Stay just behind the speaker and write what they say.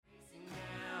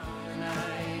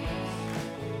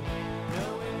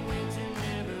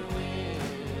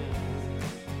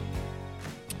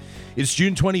It's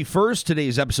June 21st.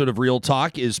 Today's episode of Real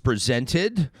Talk is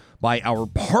presented by our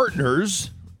partners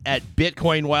at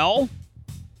Bitcoin Well.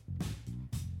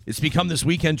 It's become this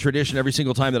weekend tradition every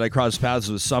single time that I cross paths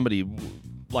with somebody.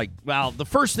 The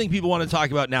first thing people want to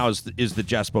talk about now is the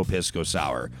Jespo Pisco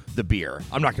Sour, the beer.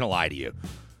 I'm not going to lie to you.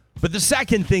 But the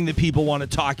second thing that people want to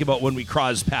talk about when we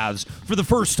cross paths for the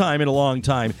first time in a long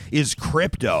time is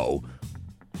crypto.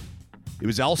 It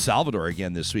was El Salvador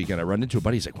again this week, and I run into a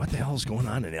buddy. He's like, what the hell is going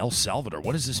on in El Salvador?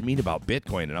 What does this mean about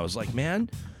Bitcoin? And I was like, man,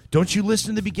 don't you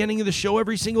listen to the beginning of the show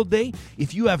every single day?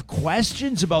 If you have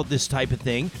questions about this type of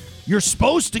thing, you're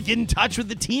supposed to get in touch with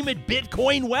the team at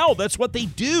Bitcoin Well. That's what they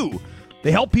do. They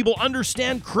help people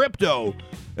understand crypto,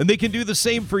 and they can do the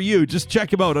same for you. Just check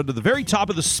them out under the very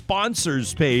top of the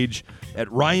sponsors page at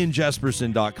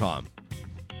ryanjesperson.com.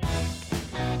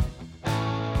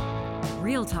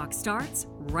 Real Talk starts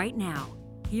right now.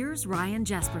 Here's Ryan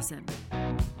Jesperson.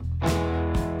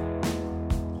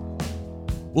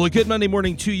 Well, a good Monday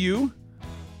morning to you.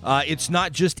 It's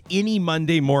not just any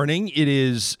Monday morning. It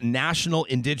is National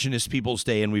Indigenous Peoples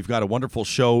Day, and we've got a wonderful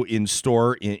show in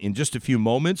store in just a few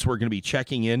moments. We're going to be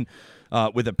checking in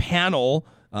with a panel.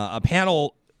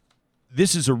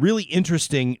 This is a really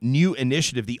interesting new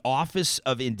initiative, the Office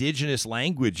of Indigenous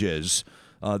Languages.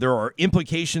 There are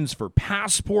implications for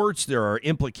passports. There are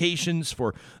implications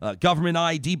for government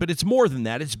ID, but it's more than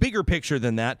that. It's bigger picture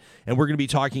than that, and we're going to be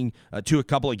talking to a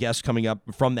couple of guests coming up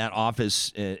from that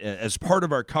office as part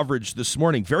of our coverage this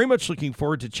morning. Very much looking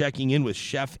forward to checking in with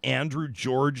Chef Andrew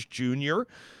George Jr.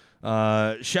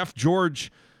 Chef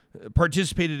George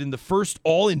participated in the first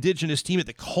all-Indigenous team at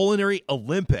the Culinary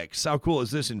Olympics. How cool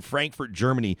is this? In Frankfurt,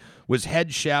 Germany, was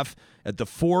head chef at the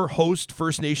host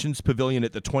First Nations Pavilion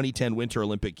at the 2010 Winter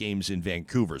Olympic Games in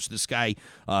Vancouver. So this guy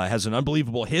has an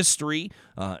unbelievable history.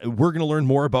 We're going to learn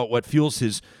more about what fuels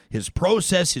his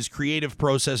process, his creative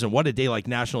process, and what a day like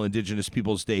National Indigenous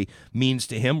Peoples Day means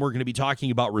to him. We're going to be talking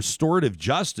about restorative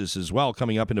justice as well,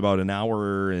 coming up in about an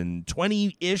hour and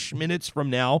 20-ish minutes from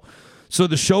now. So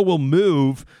the show will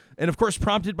move, and of course,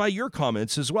 prompted by your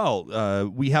comments as well.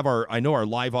 We have our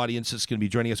live audience is going to be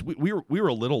joining us. We were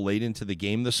a little late into the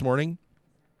game this morning.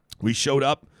 We showed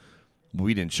up.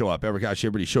 We didn't show up.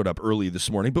 Everybody showed up early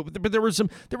this morning, but there were some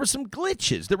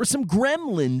glitches. There were some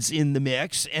gremlins in the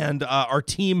mix, and our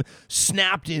team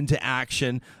snapped into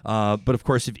action. But of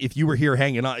course, if you were here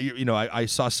hanging out, I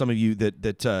saw some of you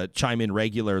that chime in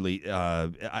regularly.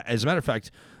 As a matter of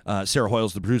fact, Sarah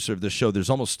Hoyle's the producer of this show. There's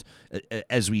almost,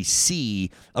 as we see,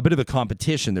 a bit of a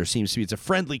competition. There seems to be. It's a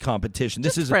friendly competition.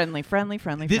 This is friendly.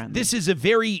 This is a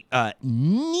very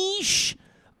niche,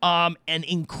 an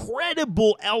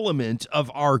incredible element of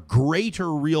our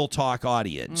greater Real Talk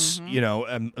audience.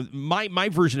 Mm-hmm. My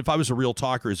version, if I was a Real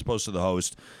Talker as opposed to the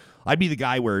host, I'd be the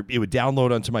guy where it would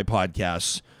download onto my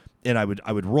podcasts, and I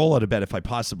would roll out of bed if I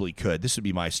possibly could. This would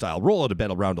be my style. Roll out of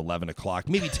bed around 11 o'clock,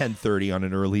 maybe 10:30 on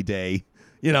an early day.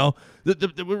 The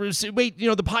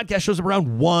podcast shows up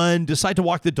around 1, decide to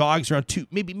walk the dogs around 2,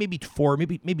 maybe 4,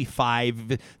 maybe 5.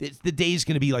 The day's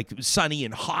going to be like sunny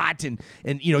and hot, and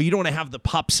you don't want to have the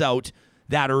pups out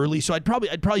that early. So I'd probably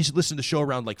listen to the show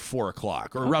around like 4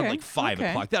 o'clock or around like 5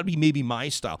 o'clock. That would be maybe my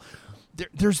style.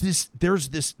 There's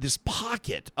this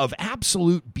pocket of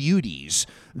absolute beauties.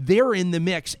 They're in the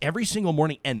mix every single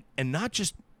morning, and not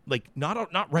just like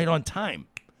not right on time,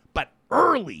 but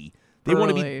early. They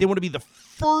want to be the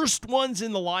first ones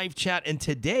in the live chat, and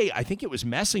today I think it was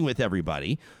messing with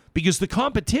everybody because the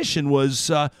competition was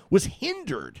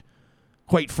hindered,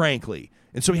 quite frankly.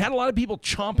 And so we had a lot of people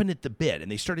chomping at the bit,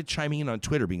 and they started chiming in on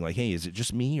Twitter, being like, "Hey, is it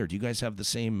just me, or do you guys have the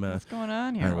same?" What's going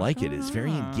on here? I like it. It's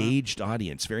very engaged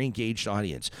audience. Very engaged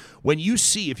audience. When you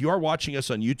see, if you are watching us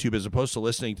on YouTube as opposed to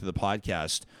listening to the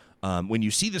podcast. When you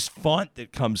see this font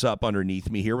that comes up underneath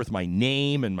me here with my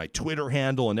name and my Twitter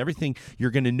handle and everything,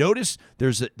 you're going to notice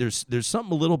there's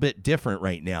something a little bit different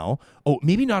right now. Oh,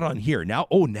 maybe not on here. Now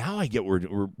I get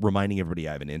we're reminding everybody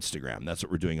I have an Instagram. That's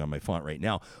what we're doing on my font right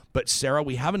now. But Sarah,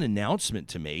 we have an announcement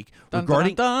to make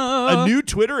regarding a new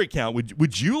Twitter account.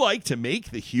 Would you like to make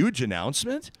the huge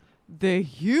announcement? The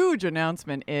huge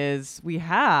announcement is we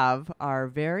have our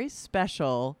very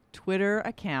special Twitter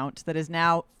account that is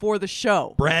now for the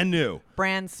show. Brand new.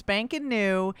 Brand spanking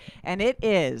new. And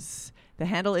the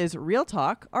handle is Real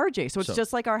Talk RJ. So it's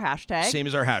just like our hashtag. Same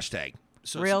as our hashtag.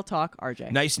 So Real Talk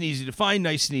RJ. Nice and easy to find,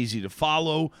 nice and easy to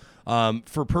follow.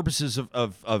 For purposes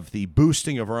of the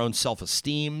boosting of our own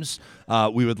self-esteems,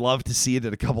 we would love to see it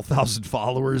at a couple thousand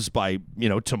followers by,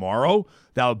 tomorrow.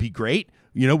 That would be great.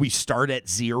 We start at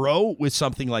 0 with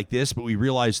something like this, but we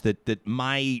realize that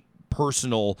my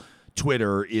personal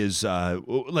Twitter is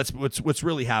what's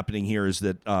really happening here is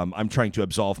that I'm trying to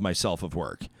absolve myself of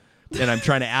work. And I'm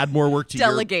trying to add more work to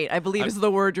delegate, I believe is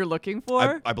the word you're looking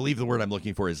for. I believe the word I'm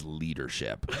looking for is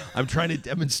leadership. I'm trying to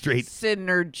demonstrate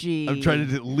synergy. I'm trying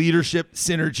to do leadership,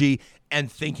 synergy,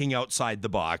 and thinking outside the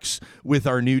box with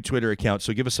our new Twitter account.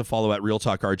 So give us a follow at Real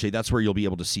Talk RJ. That's where you'll be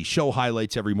able to see show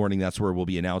highlights every morning. That's where we'll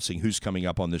be announcing who's coming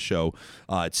up on the show,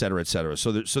 et cetera, et cetera.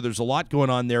 So there's a lot going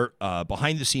on there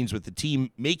behind the scenes with the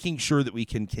team, making sure that we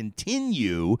can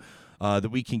continue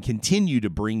to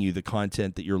bring you the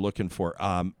content that you're looking for.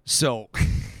 So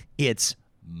it's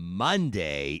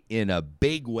Monday in a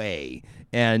big way.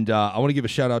 And I want to give a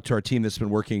shout out to our team that's been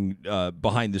working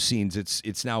behind the scenes.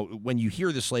 It's now, when you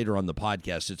hear this later on the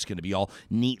podcast, it's going to be all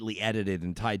neatly edited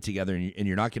and tied together, and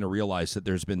you're not going to realize that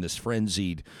there's been this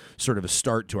frenzied sort of a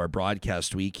start to our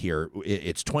broadcast week here.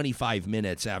 It's 25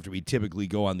 minutes after we typically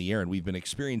go on the air, and we've been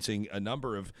experiencing a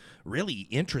number of really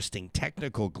interesting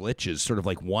technical glitches, sort of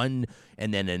like one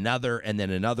and then another and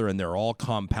then another, and they're all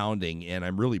compounding. And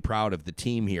I'm really proud of the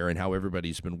team here and how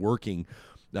everybody's been working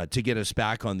to get us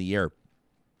back on the air.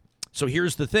 So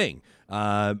here's the thing.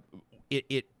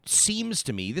 It seems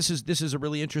to me this is a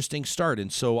really interesting start,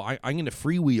 and so I'm going to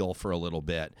freewheel for a little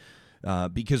bit.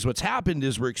 Because what's happened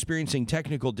is we're experiencing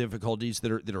technical difficulties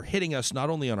that are hitting us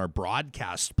not only on our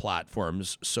broadcast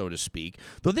platforms, so to speak,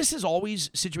 though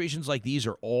situations like these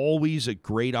are always a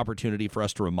great opportunity for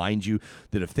us to remind you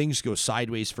that if things go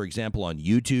sideways, for example, on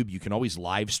YouTube, you can always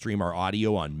live stream our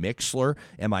audio on Mixlr,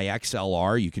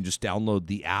 MIXLR. You can just download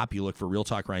the app. You look for Real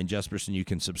Talk Ryan Jesperson. You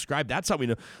can subscribe. That's how we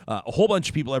know a whole bunch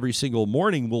of people every single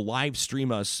morning will live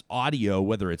stream us audio,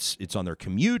 whether it's on their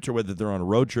commute or whether they're on a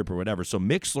road trip or whatever. So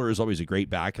Mixlr is always a great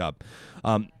backup.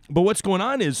 But what's going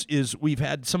on is we've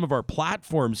had some of our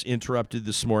platforms interrupted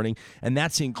this morning, and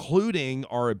that's including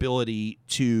our ability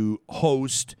to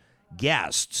host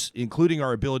guests, including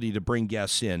our ability to bring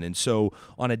guests in. And so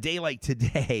on a day like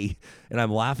today, and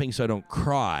I'm laughing so I don't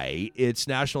cry, it's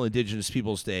National Indigenous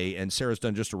Peoples Day, and Sarah's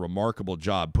done just a remarkable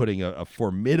job putting a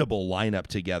formidable lineup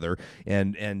together.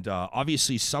 And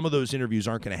obviously some of those interviews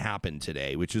aren't going to happen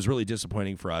today, which is really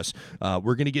disappointing for us.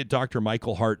 We're going to get Dr.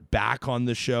 Michael Hart back on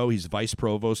the show. He's Vice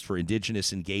Provost for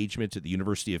Indigenous Engagement at the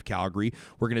University of Calgary.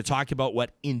 We're going to talk about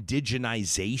what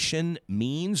indigenization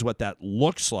means, what that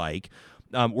looks like.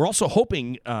 We're also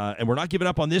hoping, and we're not giving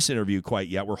up on this interview quite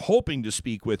yet, we're hoping to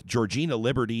speak with Georgina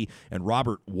Liberty and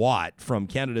Robert Watt from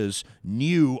Canada's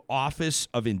new Office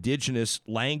of Indigenous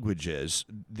Languages.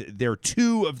 They're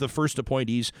two of the first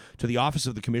appointees to the Office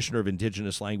of the Commissioner of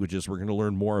Indigenous Languages. We're going to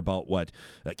learn more about what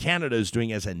Canada is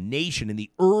doing as a nation in the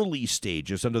early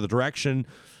stages under the direction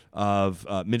of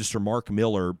Minister Mark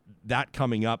Miller. That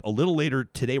coming up a little later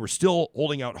today. We're still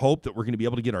holding out hope that we're going to be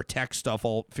able to get our tech stuff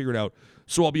all figured out,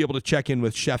 so I'll be able to check in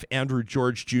with Chef Andrew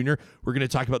George Jr. We're going to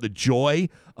talk about the joy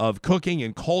of cooking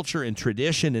and culture and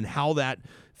tradition and how that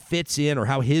fits in, or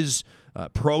how his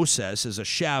process as a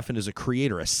chef and as a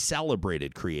creator, a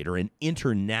celebrated creator, an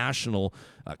international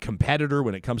competitor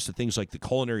when it comes to things like the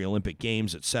Culinary Olympic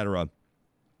Games, etc.,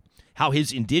 how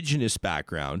his Indigenous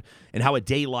background and how a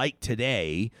day like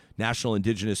today, National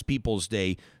Indigenous Peoples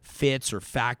Day, fits or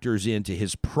factors into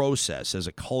his process as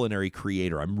a culinary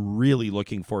creator. I'm really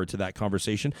looking forward to that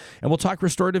conversation. And we'll talk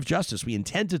restorative justice. We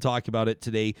intend to talk about it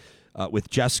today with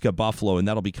Jessica Buffalo, and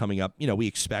that'll be coming up, we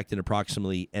expect in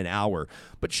approximately an hour.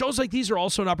 But shows like these are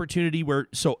also an opportunity where,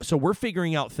 so we're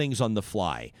figuring out things on the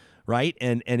fly, right?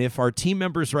 And if our team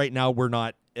members right now, we're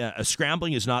not,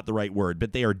 scrambling is not the right word,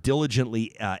 but they are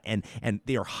diligently and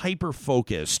they are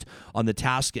hyper-focused on the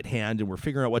task at hand, and we're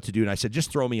figuring out what to do. And I said, just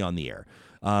throw me on the air.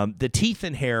 The teeth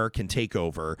and hair can take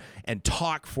over and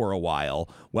talk for a while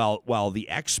the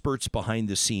experts behind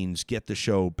the scenes get the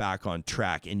show back on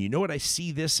track. And you know what I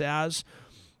see this as?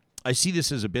 I see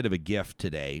this as a bit of a gift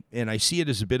today, and I see it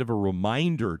as a bit of a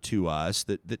reminder to us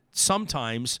that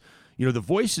sometimes, the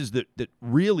voices that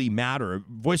really matter,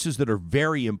 voices that are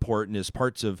very important as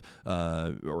parts of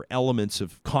or elements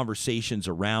of conversations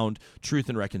around truth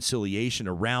and reconciliation,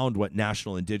 around what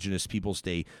National Indigenous Peoples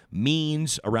Day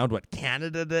means, around what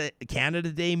Canada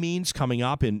Day means coming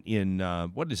up in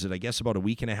what is it, I guess about a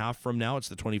week and a half from now. It's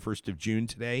the 21st of June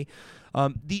today.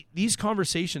 These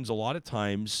conversations a lot of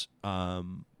times,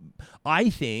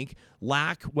 I think,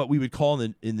 lack what we would call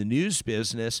in the news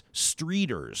business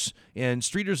streeters. And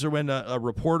streeters are when a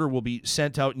reporter will be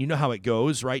sent out, and you know how it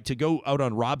goes, right? To go out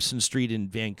on Robson Street in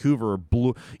Vancouver,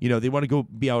 or they want to go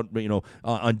be out,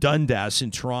 on Dundas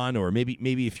in Toronto, or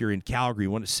maybe if you're in Calgary,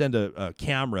 you want to send a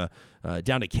camera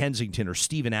down to Kensington or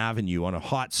Stephen Avenue on a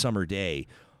hot summer day.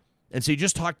 And so you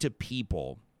just talk to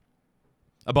people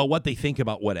about what they think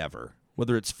about whatever,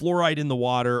 whether it's fluoride in the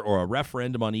water or a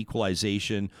referendum on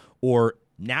equalization or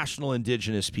National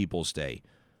Indigenous Peoples Day,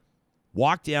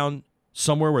 walk down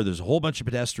somewhere where there's a whole bunch of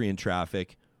pedestrian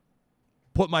traffic,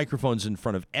 put microphones in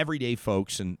front of everyday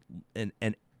folks and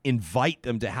invite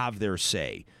them to have their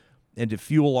say and to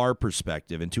fuel our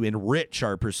perspective and to enrich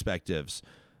our perspectives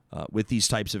with these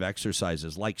types of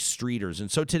exercises like streeters.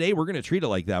 And so today we're going to treat it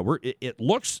like that. It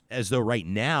looks as though right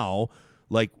now,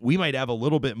 like we might have a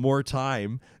little bit more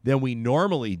time than we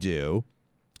normally do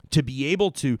to be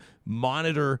able to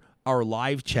monitor our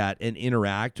live chat and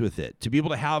interact with it, to be able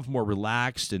to have more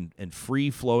relaxed and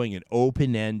free-flowing and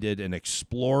open-ended and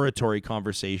exploratory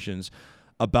conversations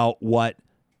about what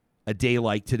a day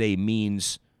like today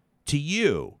means to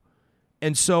you.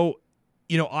 And so,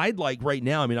 I'd like right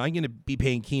now, I'm going to be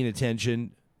paying keen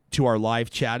attention to our live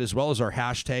chat as well as our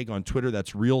hashtag on Twitter.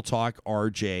 That's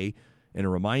RealTalkRJ. And a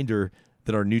reminder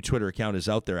that our new Twitter account is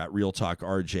out there at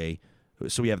RealTalkRJ.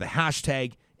 So we have the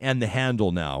hashtag and the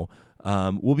handle now.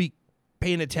 We'll be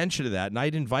paying attention to that, and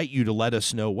I'd invite you to let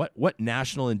us know what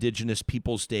National Indigenous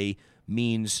Peoples Day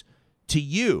means to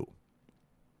you.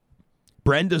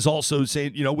 Brenda's also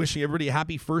saying, wishing everybody a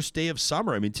happy first day of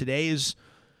summer. Today is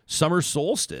summer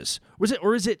solstice.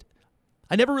 Or is it?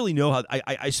 I never really know how.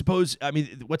 I suppose.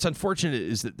 What's unfortunate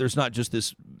is that there's not just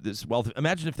this wealth.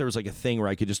 Imagine if there was like a thing where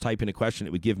I could just type in a question, it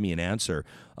would give me an answer.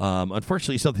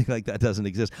 Unfortunately, something like that doesn't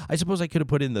exist. I suppose I could have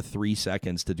put in the 3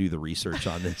 seconds to do the research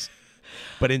on this,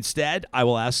 but instead, I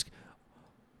will ask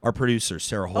our producer,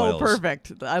 Sarah Hoyles. Oh,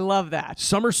 perfect! I love that.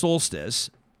 Summer solstice.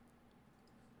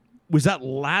 Was that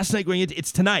last night going into?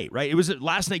 It's tonight, right? Was it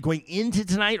last night going into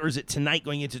tonight, or is it tonight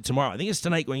going into tomorrow? I think it's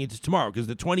tonight going into tomorrow because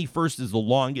the 21st is the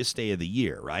longest day of the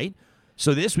year, right?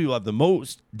 So we will have the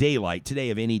most daylight today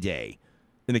of any day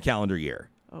in the calendar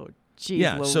year. Oh,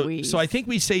 geez, Louise. So I think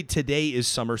we say today is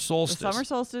summer solstice. The summer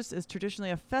solstice is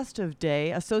traditionally a festive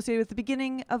day associated with the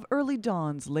beginning of early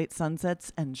dawns, late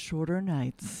sunsets, and shorter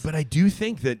nights. But I do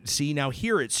think that, now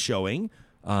here it's showing,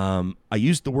 I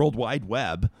used the World Wide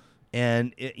Web,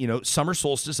 and, summer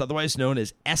solstice, otherwise known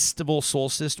as estival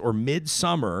solstice or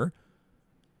midsummer,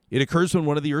 it occurs when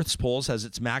one of the Earth's poles has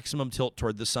its maximum tilt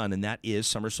toward the sun, and that is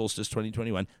summer solstice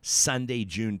 2021, Sunday,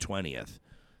 June 20th.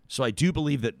 So I do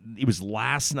believe that it was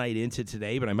last night into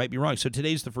today, but I might be wrong. So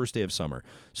today's the first day of summer.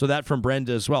 So that from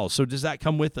Brenda as well. So does that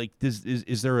come with,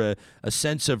 is there a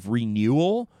sense of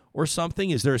renewal or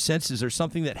something? Is there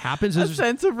something that happens? A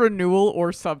sense of renewal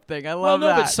or something. I love that.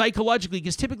 Well, no, but psychologically,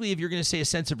 because typically if you're going to say a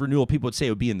sense of renewal, people would say it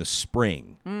would be in the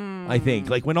spring, I think.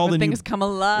 Like when all the things come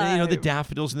alive. The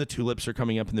daffodils and the tulips are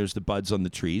coming up and there's the buds on the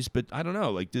trees. But I don't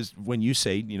know, when you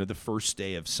say, the first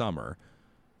day of summer,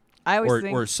 I always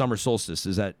think, or summer solstice,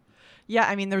 is that?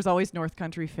 Yeah, there's always North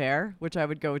Country Fair, which I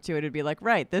would go to. It'd be like,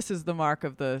 right, this is the mark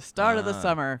of the start of the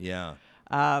summer. Yeah.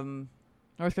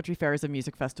 North Country Fair is a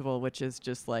music festival, which is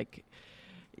just like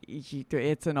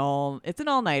it's an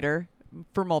all-nighter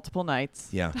for multiple nights.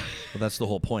 Yeah, well, that's the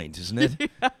whole point, isn't it?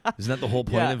 Yeah. Isn't that the whole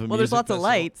point of a music Well, there's lots festival? of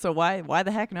light, so why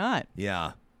the heck not?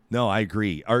 Yeah. No, I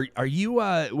agree. Are you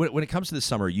when it comes to the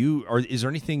summer? Is there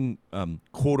anything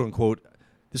quote unquote?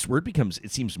 This word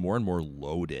seems more and more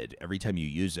loaded every time you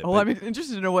use it. Oh, I'm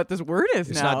interested to know what this word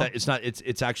is now.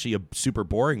 It's actually a super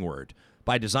boring word.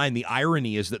 By design, the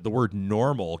irony is that the word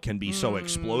normal can be so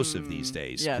explosive these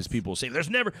days because people say there's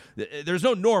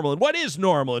no normal, and what is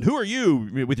normal, and who are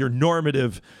you with your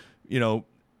normative, but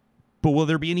will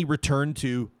there be any return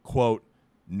to quote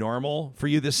normal for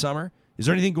you this summer? Is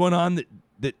there anything going on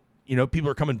that people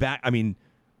are coming back?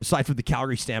 Aside from the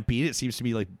Calgary Stampede, it seems to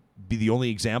me like be the only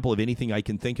example of anything I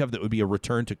can think of that would be a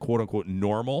return to quote unquote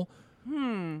normal.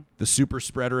 The super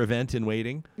spreader event in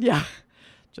waiting. Yeah,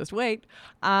 just wait.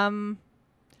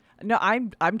 No,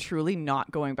 I'm truly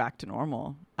not going back to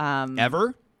normal.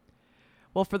 Ever?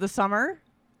 Well, for the summer,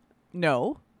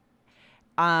 no.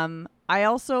 I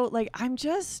also I've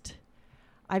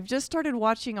just started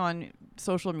watching on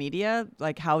social media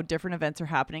how different events are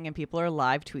happening and people are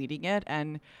live tweeting it,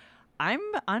 and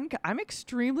I'm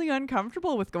extremely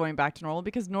uncomfortable with going back to normal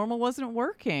because normal wasn't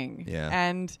working. Yeah.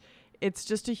 And it's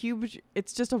just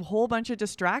a whole bunch of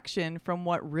distraction from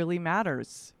what really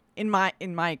matters in my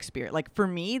experience. For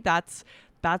me, that's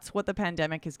what the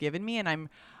pandemic has given me, and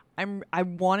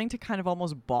I'm wanting to kind of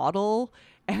almost bottle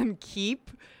and keep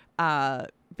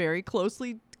very close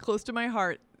to my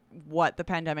heart what the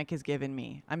pandemic has given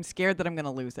me. I'm scared that I'm going to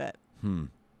lose it.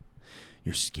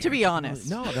 You're scared. To be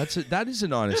honest. No, that is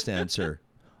an honest answer.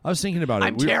 I was thinking about it.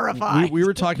 I'm terrified. We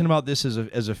were talking about this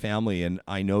as a family, and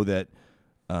I know that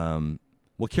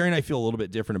Well, Carrie and I feel a little bit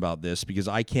different about this because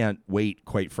I can't wait,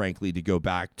 quite frankly, to go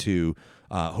back to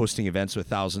hosting events with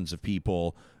thousands of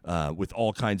people, with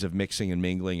all kinds of mixing and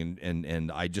mingling,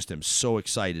 and I just am so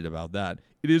excited about that.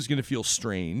 It is going to feel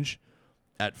strange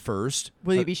at first.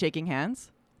 Will you be shaking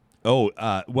hands? Oh,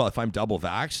 well, if I'm double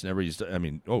vaxxed and everybody's,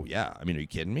 oh yeah. Are you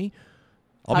kidding me?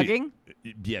 Hugging?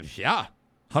 Yeah,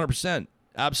 100%.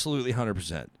 Absolutely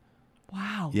 100%.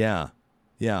 Wow. Yeah.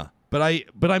 But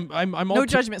I'm all no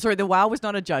judgment. Sorry, the wow was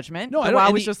not a judgment. No, the wow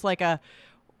was just like a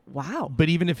wow. But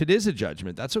even if it is a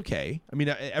judgment, that's okay. I mean,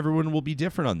 everyone will be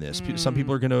different on this. Some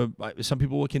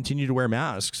people will continue to wear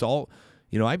masks. I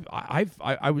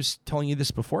was telling you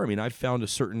this before. I mean, I've found a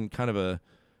certain kind of a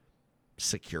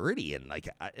security, and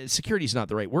security is not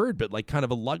the right word, but like kind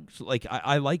of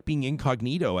I like being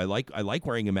incognito. I like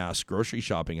wearing a mask, grocery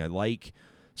shopping. I like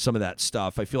some of that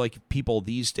stuff. I feel like people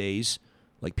these days,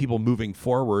 like people moving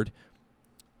forward,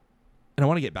 and I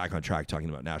want to get back on track talking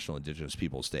about National Indigenous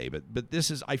Peoples Day, but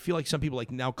this is, I feel like some people, like,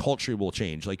 now culture will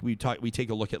change. Like we take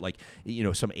a look at, like,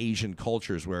 some Asian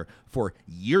cultures where for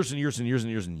years and years and years and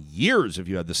years and years, if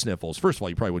you had the sniffles, first of all,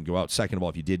 you probably wouldn't go out. Second of all,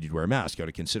 if you did, you'd wear a mask out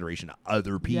of consideration to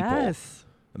other people. Yes.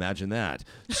 Imagine that.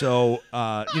 So,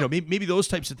 maybe those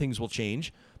types of things will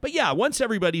change. But yeah, once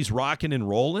everybody's rocking and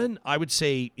rolling, I would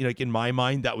say, in my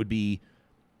mind, that would be,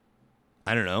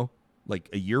 I don't know, like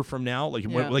a year from now,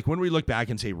 when we look back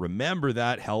and say, remember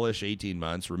that hellish 18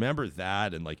 months, remember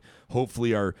that, and like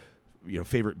hopefully our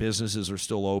favorite businesses are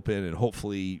still open, and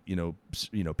hopefully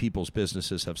people's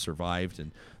businesses have survived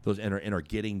and those and are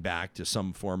getting back to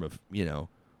some form of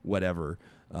whatever,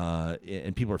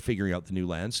 and people are figuring out the new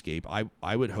landscape.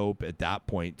 I would hope at that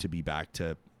point to be back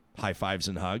to high fives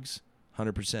and hugs,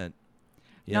 100%.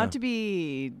 Yeah. Not to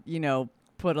be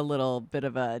put a little bit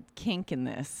of a kink in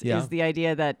this Yeah. is the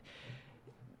idea that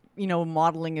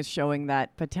modeling is showing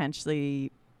that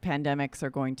potentially pandemics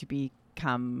are going to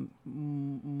become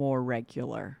more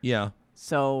regular. Yeah.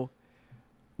 So,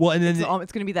 well, and then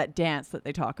it's going to be that dance that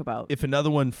they talk about. If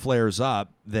another one flares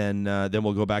up, then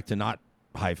we'll go back to not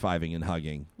high-fiving and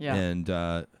hugging. Yeah. And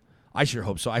I sure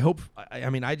hope so.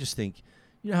 I just think,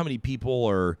 how many people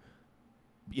are,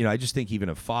 I just think even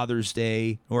of Father's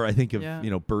Day, or I think of,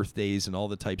 birthdays and all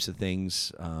the types of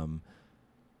things.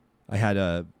 I had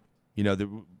the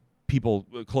people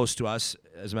close to us,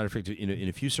 as a matter of fact, in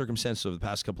a few circumstances over the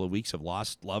past couple of weeks, have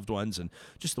lost loved ones, and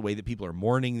just the way that people are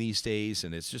mourning these days,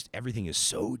 and it's just, everything is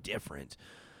so different.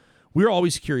 We're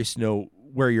always curious to know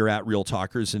where you're at, Real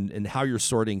Talkers, and how you're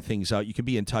sorting things out. You can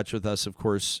be in touch with us, of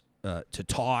course, to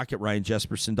talk at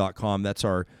ryanjesperson.com. That's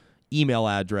our email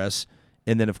address.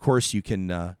 And then, of course, you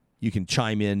can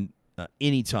chime in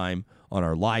anytime on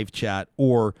our live chat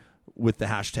or with the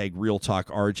hashtag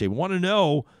RealTalkRJ. We want to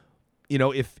know,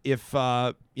 if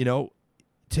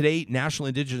today, National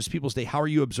Indigenous Peoples Day, how are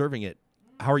you observing it?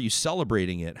 How are you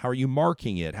celebrating it? How are you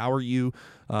marking it? How are you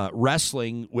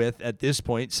wrestling with, at this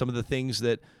point, some of the things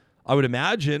that I would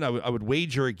imagine, I would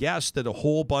wager a guess that a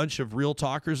whole bunch of Real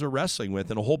Talkers are wrestling with,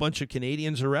 and a whole bunch of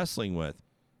Canadians are wrestling with.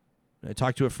 I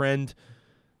talked to a friend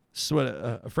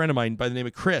of mine by the name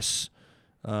of Chris.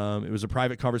 It was a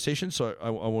private conversation, so I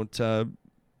won't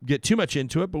get too much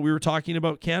into it, but we were talking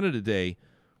about Canada Day.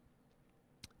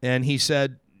 And he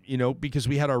said, because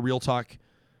we had our Real Talk,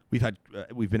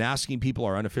 we've been asking people,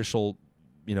 our unofficial,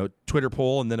 Twitter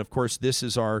poll, and then, of course, this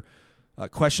is our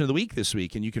question of the week this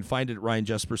week, and you can find it at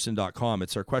ryanjesperson.com.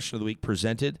 It's our question of the week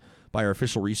presented by our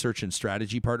official research and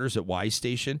strategy partners at Y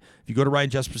Station. If you go to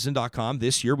ryanjesperson.com,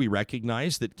 this year we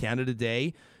recognize that Canada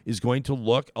Day is going to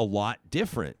look a lot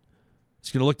different.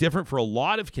 It's going to look different for a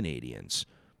lot of Canadians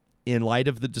in light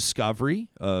of the discovery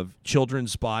of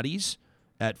children's bodies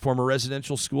at former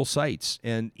residential school sites.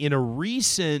 And in a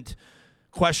recent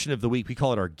question of the week, we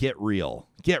call it our Get Real.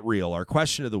 Get Real, our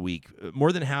question of the week.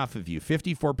 More than half of you,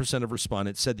 54% of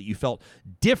respondents, said that you felt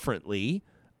differently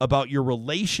about your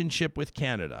relationship with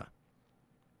Canada.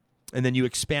 And then you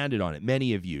expanded on it.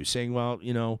 Many of you saying, well,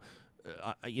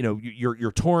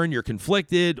 you're torn, you're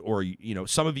conflicted, or,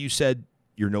 some of you said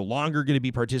you're no longer going to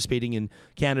be participating in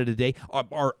Canada Day.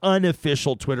 Our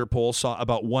unofficial Twitter poll saw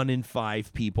about 1 in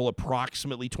 5 people,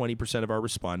 approximately 20% of our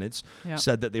respondents,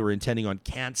 said that they were intending on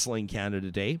canceling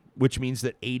Canada Day, which means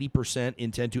that 80%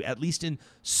 intend to, at least in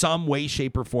some way,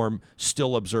 shape, or form,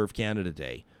 still observe Canada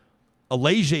Day. A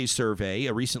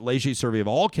recent Leger survey of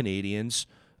all Canadians,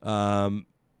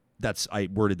 I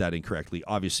worded that incorrectly.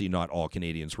 Obviously, not all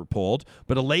Canadians were polled,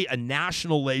 but a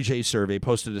national Leger survey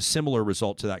posted a similar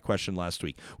result to that question last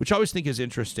week, which I always think is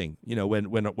interesting.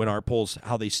 When our polls,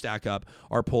 how they stack up,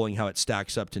 our polling, how it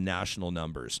stacks up to national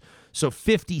numbers. So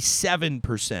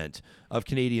 57% of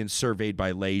Canadians surveyed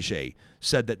by Leger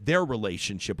said that their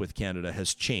relationship with Canada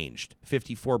has changed.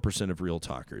 54% of Real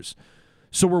Talkers.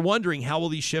 So we're wondering, how will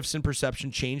these shifts in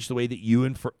perception change the way that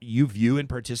you view and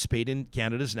participate in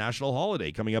Canada's national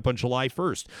holiday coming up on July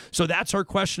 1st? So that's our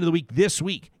question of the week this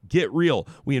week. Get real.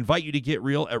 We invite you to get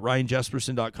real at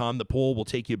ryanjesperson.com. The poll will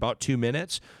take you about 2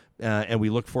 minutes, and we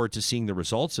look forward to seeing the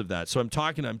results of that. So I'm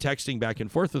texting back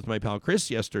and forth with my pal Chris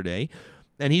yesterday,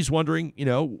 and he's wondering,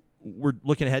 we're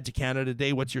looking ahead to Canada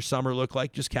Day. What's your summer look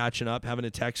like? Just catching up, having a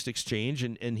text exchange,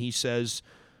 and he says...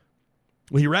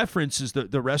 Well, he references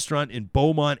the restaurant in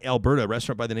Beaumont, Alberta, a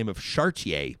restaurant by the name of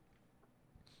Chartier.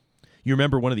 You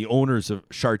remember one of the owners of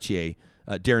Chartier,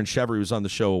 Darren Chevery, was on the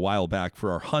show a while back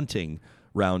for our hunting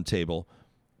roundtable.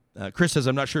 Chris says,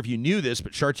 I'm not sure if you knew this,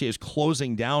 but Chartier is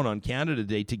closing down on Canada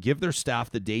Day to give their staff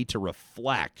the day to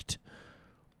reflect.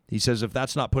 He says, if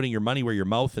that's not putting your money where your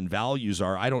mouth and values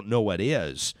are, I don't know what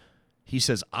is. He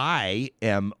says, I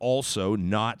am also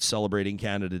not celebrating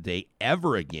Canada Day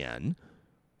ever again.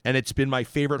 And it's been my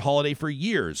favorite holiday for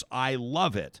years. I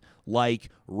love it. Like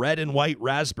red and white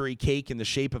raspberry cake in the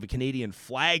shape of a Canadian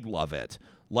flag, love it.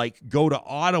 Like go to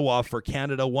Ottawa for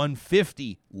Canada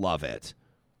 150, love it.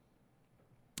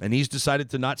 And he's decided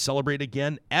to not celebrate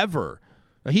again ever.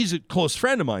 Now, he's a close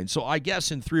friend of mine, so I guess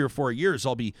in 3 or 4 years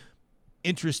I'll be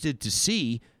interested to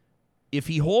see if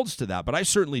he holds to that. But I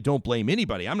certainly don't blame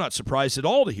anybody. I'm not surprised at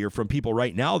all to hear from people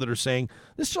right now that are saying,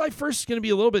 this July 1st is going to be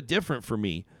a little bit different for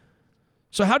me.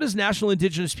 So how does National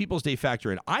Indigenous Peoples Day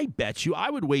factor in? I bet you, I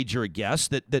would wager a guess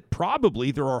that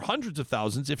probably there are hundreds of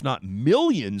thousands, if not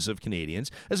millions of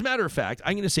Canadians. As a matter of fact,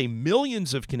 I'm going to say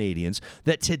millions of Canadians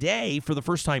that today, for the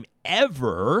first time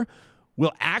ever,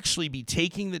 will actually be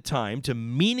taking the time to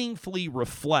meaningfully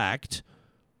reflect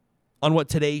on what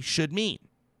today should mean.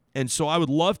 And so I would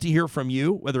love to hear from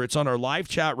you, whether it's on our live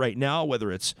chat right now,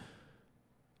 whether it's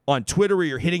on Twitter where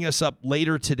you're hitting us up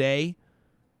later today,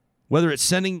 whether it's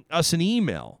sending us an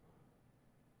email,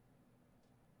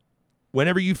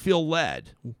 whenever you feel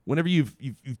led, whenever you've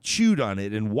chewed on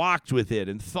it and walked with it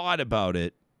and thought about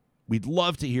it, we'd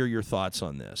love to hear your thoughts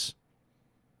on this.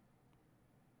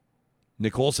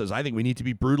 Nicole says, I think we need to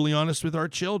be brutally honest with our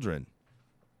children.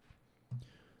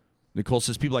 Nicole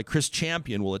says, people like Chris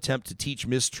Champion will attempt to teach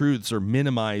mistruths or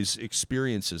minimize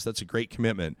experiences. That's a great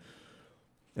commitment.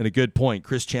 And a good point.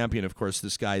 Chris Champion, of course,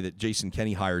 this guy that Jason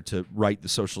Kenney hired to write the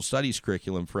social studies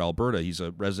curriculum for Alberta. He's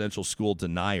a residential school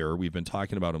denier. We've been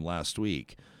talking about him last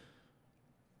week.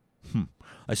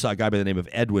 I saw a guy by the name of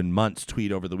Edwin Muntz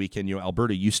tweet over the weekend,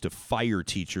 Alberta used to fire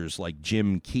teachers like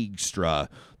Jim Keegstra,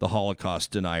 the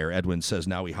Holocaust denier. Edwin says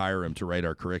now we hire him to write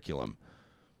our curriculum.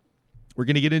 We're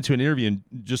going to get into an interview in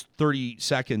just 30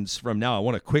 seconds from now. I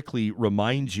want to quickly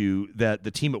remind you that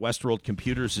the team at Westworld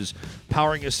Computers is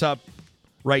powering us up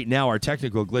right now. Our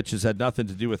technical glitches had nothing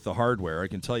to do with the hardware. I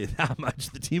can tell you that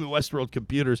much. The team at Westworld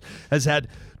Computers has had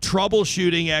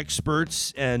troubleshooting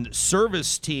experts and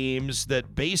service teams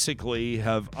that basically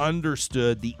have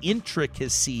understood the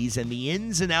intricacies and the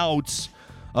ins and outs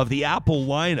of the Apple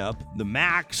lineup, the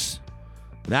Macs,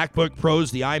 MacBook Pros,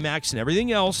 the iMacs, and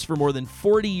everything else for more than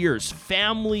 40 years.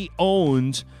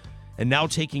 Family-owned, and now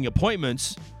taking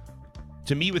appointments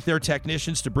to meet with their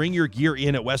technicians to bring your gear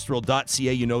in at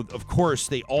westworld.ca. Of course,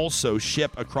 they also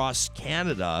ship across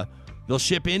Canada. They'll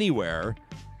ship anywhere,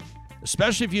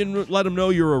 especially if you let them know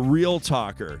you're a real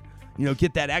talker.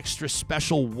 Get that extra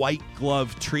special white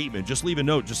glove treatment. Just leave a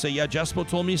note. Just say, yeah, Jespo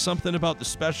told me something about the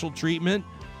special treatment.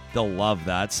 They'll love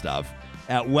that stuff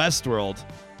at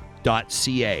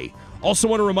westworld.ca. Also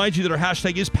want to remind you that our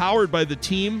hashtag is powered by the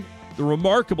team, the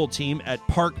remarkable team at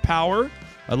Park Power.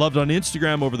 I loved on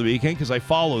Instagram over the weekend because I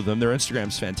follow them. Their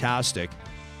Instagram's fantastic.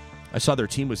 I saw their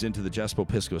team was into the Jespo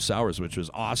Pisco Sours, which was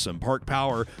awesome. Park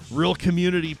Power, real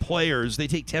community players. They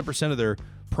take 10% of their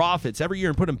profits every year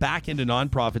and put them back into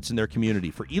nonprofits in their community.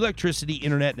 For electricity,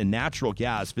 internet, and natural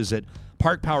gas, visit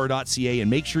parkpower.ca and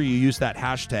make sure you use that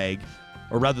hashtag,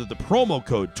 or rather the promo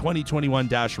code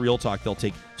 2021-RealTalk. They'll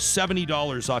take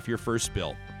 $70 off your first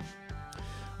bill.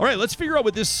 All right, let's figure out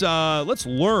what this, let's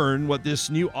learn what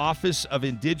this new Office of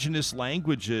Indigenous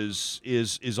Languages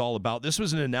is all about. This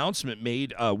was an announcement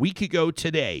made a week ago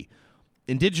today.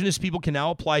 Indigenous people can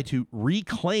now apply to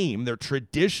reclaim their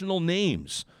traditional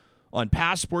names on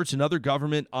passports and other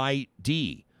government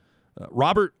ID.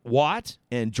 Robert Watt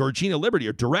and Georgina Liberty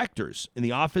are directors in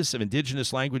the Office of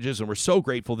Indigenous Languages, and we're so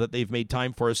grateful that they've made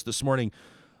time for us this morning.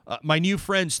 My new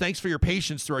friends, thanks for your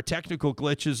patience through our technical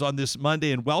glitches on this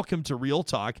Monday, and welcome to Real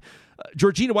Talk.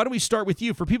 Georgina, why don't we start with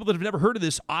you? For people that have never heard of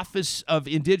this Office of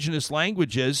Indigenous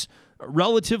Languages,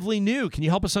 relatively new. Can you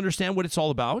help us understand what it's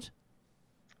all about?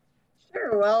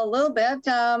 Sure. Well, a little bit.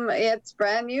 It's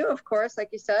brand new, of course. Like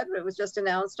you said, it was just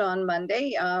announced on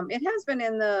Monday. It has been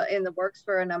in the works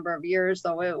for a number of years,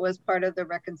 though. It was part of the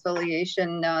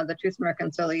reconciliation, the Truth and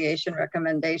Reconciliation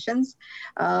recommendations.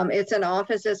 It's an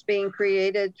office that's being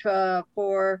created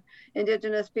for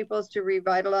Indigenous peoples to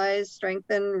revitalize,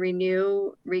 strengthen,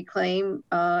 renew, reclaim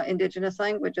Indigenous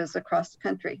languages across the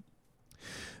country.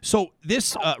 So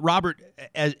this, Robert,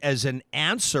 as an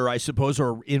answer, I suppose,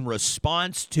 or in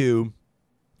response to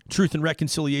Truth and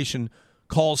Reconciliation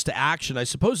calls to action, I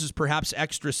suppose is perhaps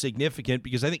extra significant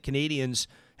because I think Canadians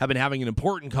have been having an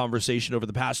important conversation over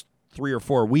the past 3 or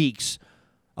 4 weeks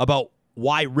about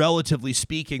why, relatively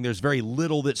speaking, there's very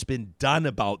little that's been done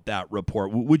about that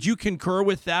report. Would you concur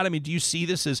with that? I mean, do you see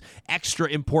this as extra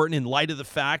important in light of the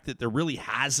fact that there really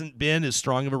hasn't been as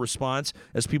strong of a response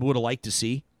as people would have liked to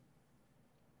see?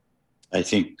 I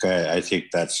think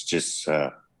that's just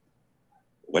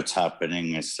what's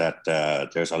happening is that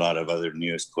there's a lot of other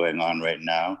news going on right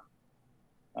now.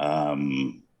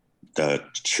 The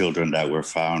children that were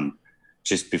found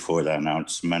just before the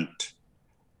announcement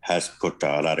has put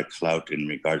a lot of clout in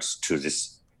regards to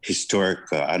this historic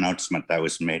announcement that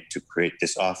was made to create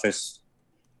this office.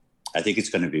 I think it's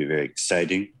going to be very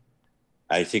exciting.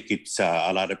 I think it's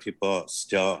a lot of people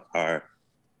still are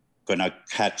going to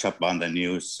catch up on the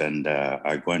news and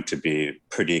are going to be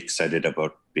pretty excited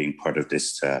about being part of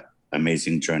this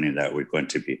amazing journey that we're going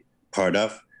to be part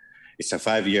of. It's a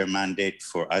 5-year mandate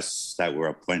for us that were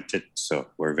appointed, so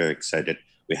we're very excited.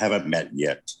 We haven't met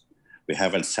yet. We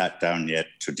haven't sat down yet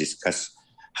to discuss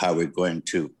how we're going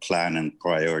to plan and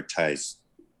prioritize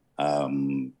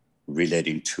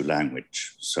relating to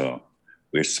language. So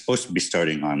we're supposed to be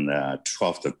starting on the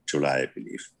 12th of July, I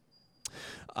believe.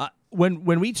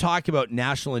 When we talk about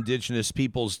National Indigenous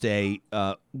Peoples Day,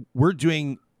 we're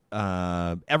doing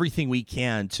everything we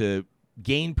can to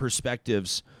gain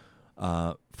perspectives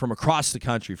from across the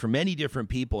country, from many different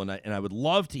people. And I would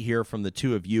love to hear from the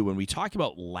two of you when we talk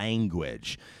about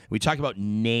language, we talk about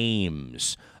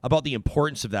names, about the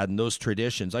importance of that and those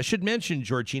traditions. I should mention,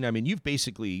 Georgina, I mean, you've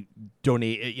basically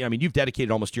you've dedicated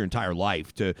almost your entire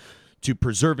life to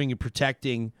preserving and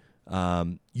protecting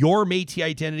your Métis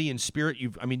identity and spirit.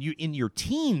 You in your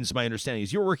teens, my understanding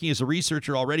is you're working as a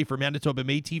researcher already for Manitoba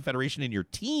Métis Federation in your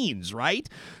teens, right?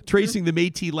 Tracing the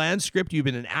Métis land script. You've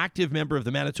been an active member of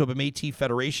the Manitoba Métis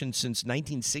Federation since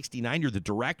 1969. You're the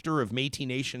director of Métis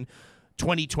Nation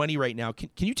 2020 right now. Can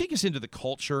you take us into the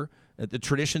culture, the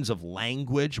traditions of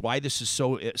language, why this is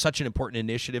such an important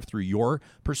initiative through your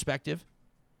perspective?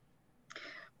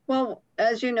 Well,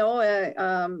 as you know,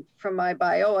 from my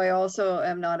bio, I also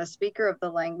am not a speaker of the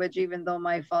language, even though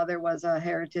my father was a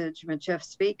heritage Michif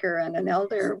speaker and an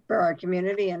elder for our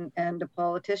community and a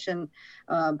politician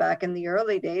back in the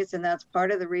early days. And that's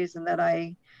part of the reason that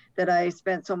I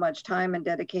spent so much time and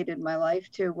dedicated my life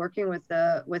to working with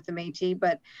the Métis.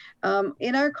 But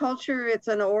in our culture, it's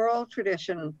an oral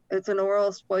tradition. It's an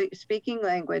oral speaking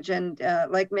language. And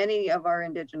like many of our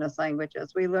Indigenous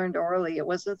languages, we learned orally. It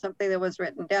wasn't something that was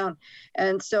written down.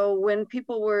 And so when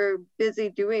people were busy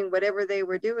doing whatever they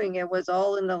were doing, it was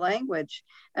all in the language.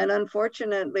 And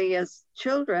unfortunately, as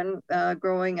children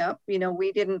growing up,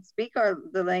 we didn't speak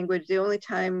the language. The only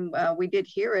time we did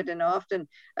hear it, and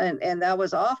that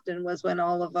was often, was when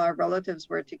all of our relatives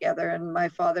were together, and my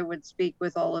father would speak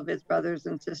with all of his brothers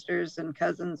and sisters and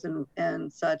cousins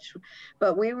and such.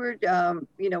 But we were,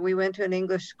 we went to an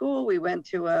English school. We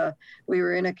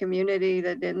were in a community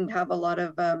that didn't have a lot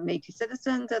of Métis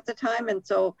citizens at the time, and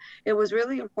so it was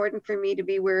really important for me to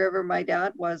be wherever my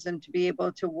dad was and to be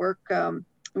able to work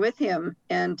with him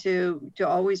and to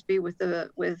always be with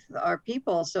our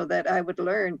people so that I would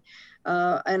learn.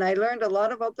 And I learned a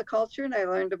lot about the culture, and I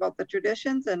learned about the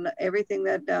traditions and everything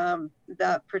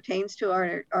that pertains to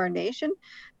our nation,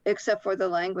 except for the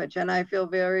language. And I feel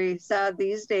very sad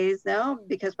these days now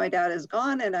because my dad is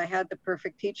gone and I had the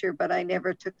perfect teacher, but I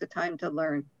never took the time to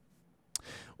learn.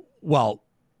 Well,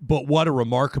 but what a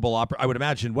remarkable I would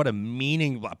imagine what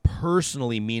a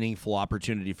personally meaningful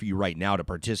opportunity for you right now to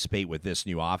participate with this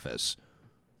new office.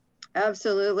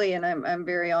 Absolutely, and I'm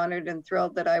very honored and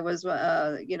thrilled that I was,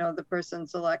 the person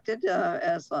selected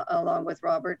as along with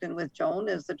Robert and with Joan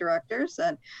as the directors.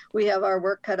 And we have our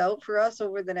work cut out for us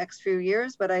over the next few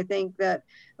years. But I think that,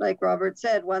 like Robert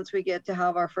said, once we get to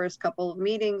have our first couple of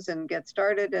meetings and get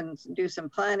started and do some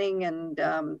planning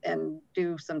and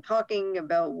do some talking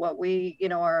about what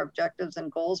our objectives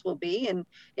and goals will be, and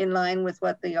in line with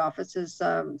what the office is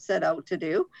set out to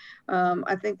do,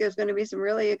 I think there's going to be some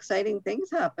really exciting things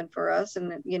happen for us.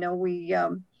 And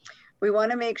we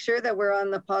want to make sure that we're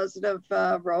on the positive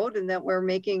road and that we're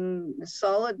making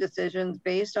solid decisions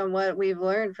based on what we've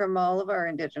learned from all of our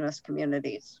Indigenous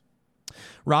communities.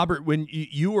 Robert, when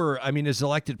you were, as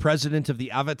elected president of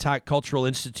the Avatak Cultural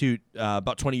Institute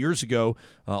about 20 years ago,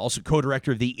 also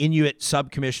co-director of the Inuit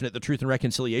Subcommission at the Truth and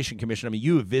Reconciliation Commission,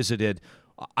 you have visited,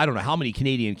 I don't know how many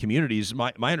Canadian communities.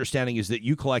 My understanding is that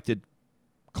you collected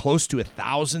close to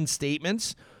 1,000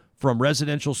 statements from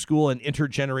residential school and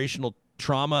intergenerational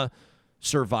trauma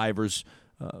survivors.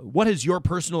 What has your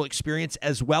personal experience,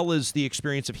 as well as the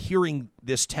experience of hearing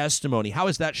this testimony, how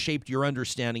has that shaped your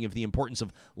understanding of the importance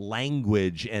of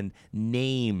language and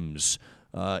names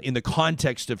in the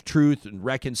context of truth and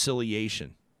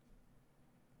reconciliation?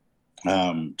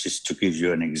 Just to give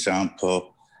you an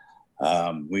example,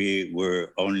 we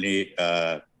were only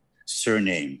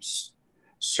surnames.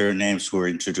 Surnames were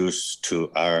introduced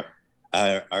to our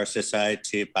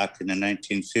society back in the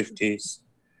 1950s,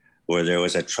 where there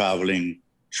was a traveling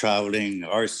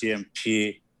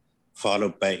RCMP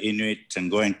followed by Inuit and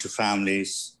going to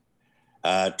families.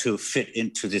 To fit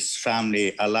into this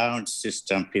family allowance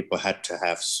system, people had to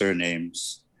have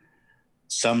surnames.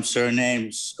 Some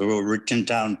surnames were written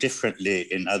down differently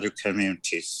in other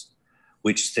communities,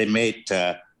 which they made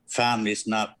families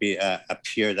not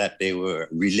appear that they were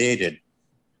related.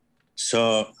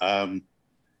 So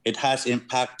it has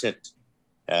impacted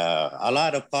a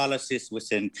lot of policies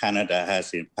within Canada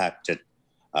has impacted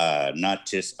not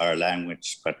just our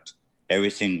language, but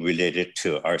everything related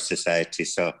to our society.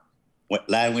 So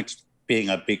language being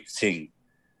a big thing.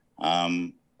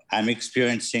 I'm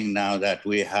experiencing now that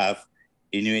we have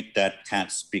Inuit that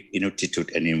can't speak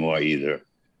Inuktitut anymore either.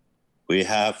 We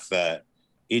have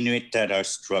Inuit that are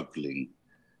struggling.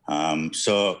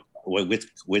 So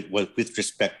with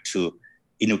respect to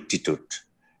Inuktitut.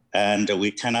 And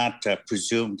we cannot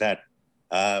presume that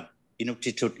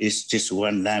Inuktitut is just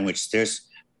one language. There's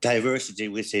diversity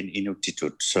within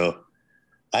Inuktitut. So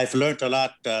I've learned a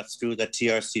lot through the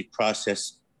TRC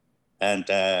process, and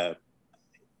a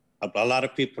lot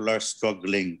of people are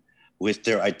struggling with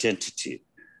their identity.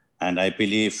 And I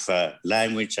believe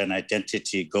language and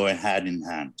identity go hand in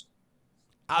hand.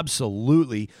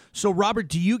 Absolutely. So, Robert,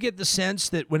 do you get the sense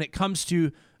that when it comes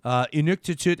to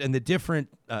Inuktitut and the different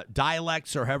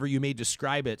dialects, or however you may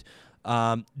describe it,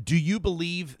 do you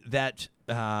believe that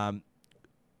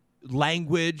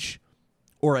language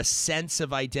or a sense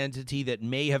of identity that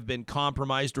may have been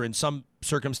compromised or in some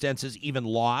circumstances even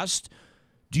lost,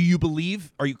 do you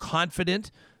believe, are you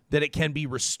confident that it can be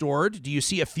restored? Do you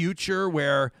see a future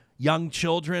where young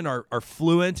children are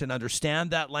fluent and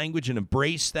understand that language and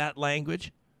embrace that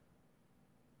language?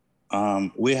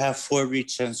 We have 4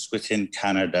 regions within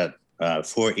Canada,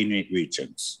 4 Inuit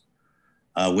regions.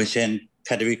 Within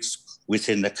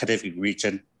the Kativik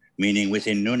region, meaning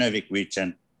within Nunavik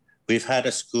region, we've had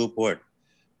a school board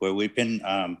where we've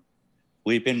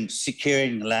been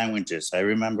securing languages. I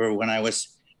remember when I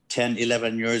was 10,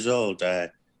 11 years old,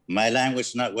 my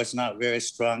language was not very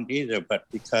strong either, but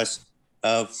because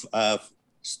of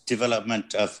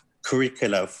development of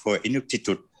curricula for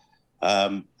Inuktitut,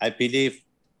 I believe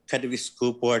Kativik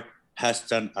School Board has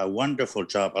done a wonderful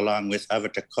job along with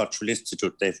Alberta Cultural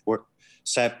Institute. They've worked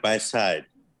side by side.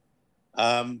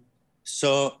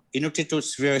 So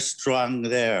Inuktitut's very strong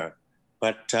there.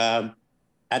 But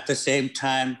at the same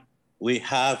time, we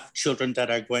have children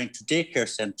that are going to daycare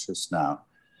centers now.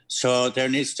 So there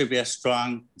needs to be a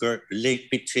stronger link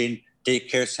between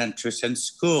daycare centers and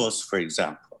schools, for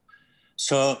example.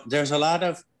 So there's a lot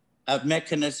of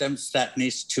mechanisms that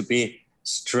needs to be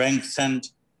strengthened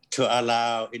to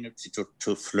allow Inuktitut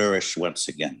to flourish once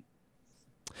again.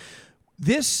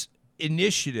 This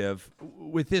initiative,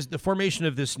 with the formation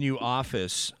of this new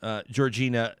office,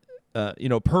 Georgina,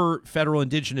 per Federal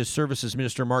Indigenous Services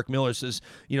Minister Mark Miller says,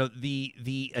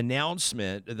 the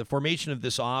announcement, the formation of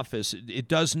this office, it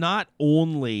does not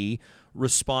only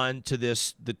respond to the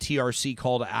TRC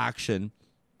call to action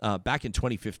back in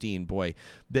 2015,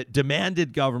 that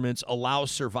demanded governments allow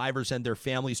survivors and their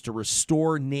families to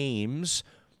restore names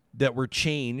that were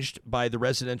changed by the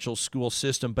residential school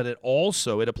system, but it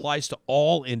applies to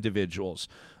all individuals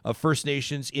of First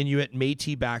Nations, Inuit,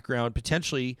 Métis background,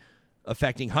 potentially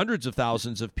affecting hundreds of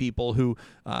thousands of people who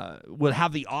will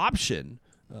have the option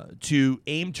to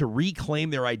aim to reclaim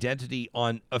their identity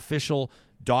on official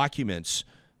documents.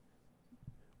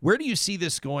 Where do you see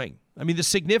this going? I mean, the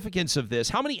significance of this.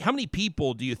 How many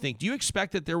people do you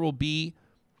expect that there will be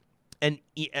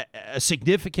a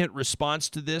significant response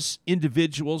to this?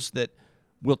 Individuals that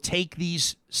will take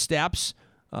these steps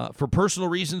for personal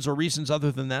reasons or reasons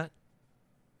other than that?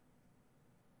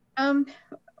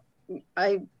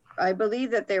 I believe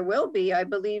that there will be. I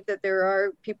believe that there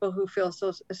are people who feel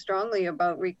so strongly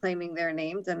about reclaiming their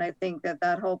names, and I think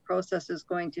that whole process is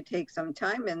going to take some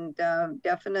time, and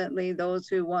definitely those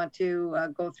who want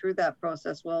to go through that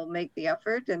process will make the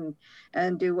effort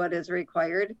and do what is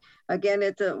required. Again,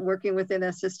 it's working within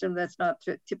a system that's not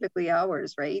typically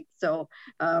ours, right? So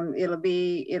it'll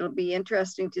be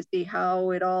interesting to see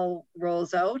how it all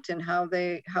rolls out and how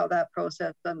that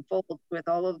process unfolds with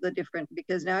all of the different,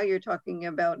 because now you're talking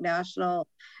about national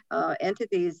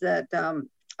entities that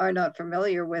are not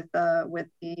familiar with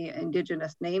the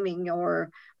Indigenous naming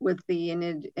or with the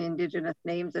Indigenous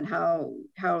names and how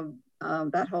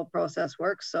that whole process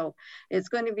works. So it's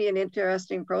going to be an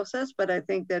interesting process, but I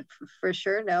think that for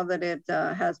sure now that it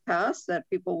has passed, that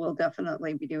people will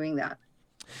definitely be doing that.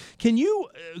 Can you,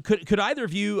 could either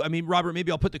of you, I mean, Robert,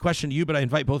 maybe I'll put the question to you, but I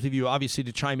invite both of you obviously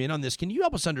to chime in on this. Can you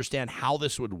help us understand how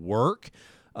this would work?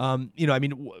 I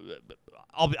mean,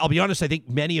 I'll be honest, I think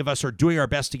many of us are doing our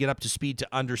best to get up to speed to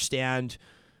understand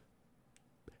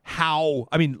how,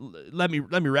 I mean, let me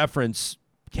reference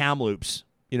Kamloops,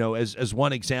 as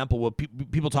one example. Well,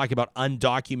 people talk about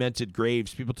undocumented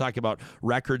graves. People talk about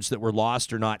records that were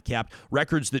lost or not kept.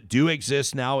 Records that do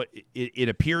exist now, it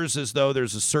appears as though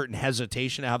there's a certain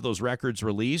hesitation to have those records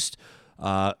released.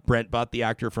 Brent Butt, the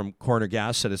actor from Corner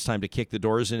Gas, said it's time to kick the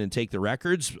doors in and take the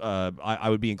records. I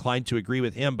would be inclined to agree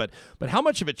with him. But how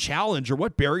much of a challenge or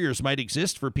what barriers might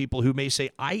exist for people who may say,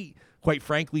 I, quite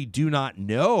frankly, do not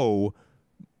know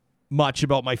much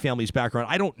about my family's background.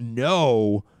 I don't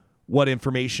know what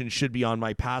information should be on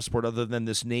my passport other than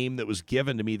this name that was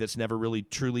given to me that's never really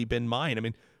truly been mine. I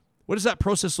mean, what does that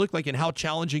process look like, and how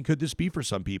challenging could this be for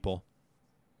some people?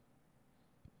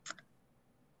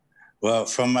 Well,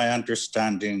 from my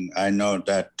understanding, I know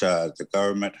that the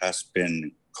government has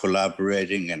been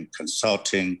collaborating and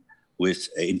consulting with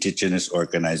Indigenous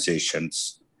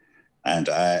organizations. And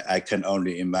I can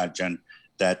only imagine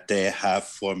that they have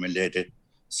formulated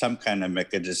some kind of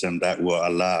mechanism that will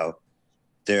allow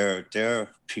their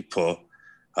people,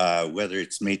 whether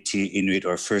it's Métis, Inuit,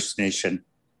 or First Nation,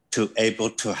 to able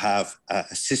to have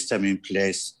a system in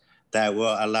place that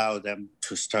will allow them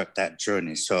to start that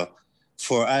journey. So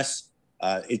for us,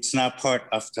 it's not part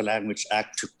of the Language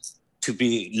Act to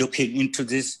be looking into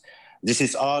this. This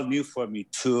is all new for me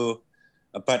too,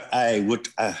 but I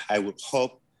would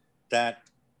hope that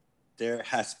there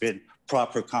has been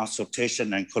proper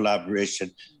consultation and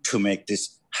collaboration to make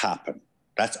this happen.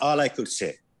 That's all I could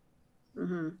say.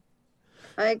 Mm-hmm.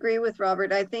 I agree with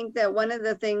Robert. I think that one of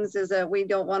the things is that we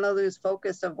don't want to lose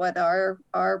focus of what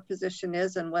our position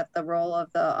is and what the role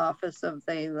of the Office of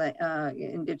the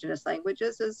Indigenous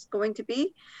Languages is going to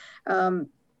be.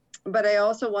 But I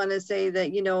also want to say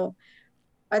that,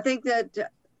 I think that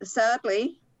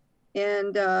sadly,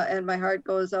 and my heart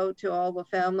goes out to all the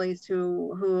families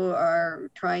who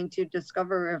are trying to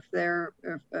discover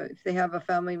if they have a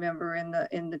family member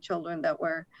in the children that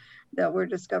were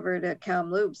discovered at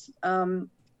Kamloops.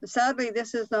 Sadly,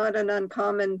 this is not an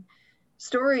uncommon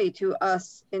story to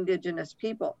us Indigenous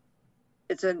people.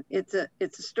 It's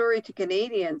a story to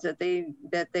Canadians that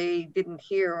they didn't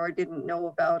hear or didn't know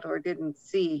about or didn't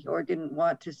see or didn't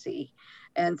want to see,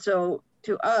 and so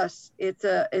to us, it's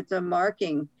a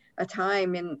marking a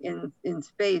time in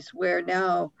space where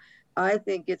now I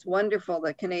think it's wonderful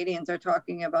that Canadians are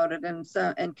talking about it,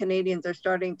 and Canadians are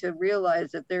starting to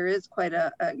realize that there is quite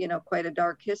a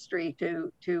dark history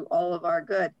to all of our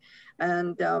good,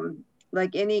 and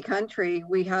like any country,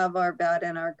 we have our bad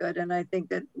and our good, and I think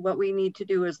that what we need to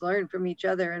do is learn from each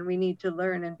other, and we need to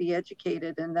learn and be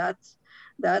educated, and that's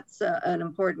an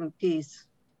important piece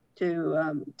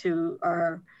to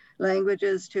our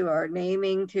languages, to our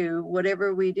naming, to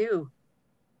whatever we do.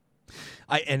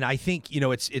 I think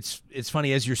it's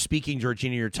funny as you're speaking,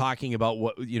 Georgina, you're talking about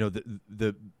what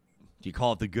the do you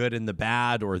call it the good and the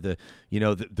bad, or the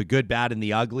good, bad, and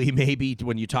the ugly, maybe,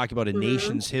 when you talk about a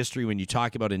nation's history, when you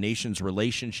talk about a nation's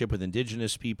relationship with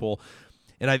Indigenous people.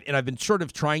 And I've been sort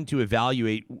of trying to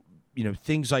evaluate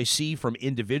things I see from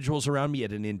individuals around me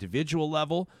at an individual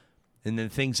level, and then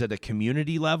things at a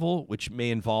community level, which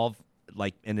may involve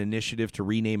like an initiative to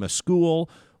rename a school,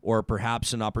 or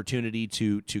perhaps an opportunity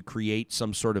to create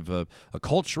some sort of a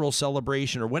cultural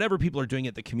celebration, or whatever people are doing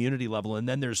at the community level. And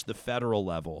then there's the federal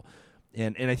level.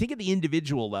 And I think at the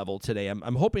individual level today,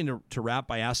 I'm hoping to wrap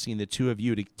by asking the two of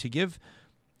you to give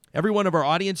every one of our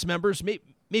audience members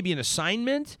maybe an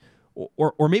assignment,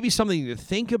 or maybe something to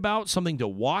think about, something to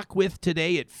walk with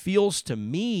today. It feels to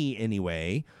me,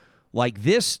 anyway, like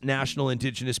this National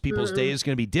Indigenous Peoples Day is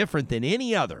going to be different than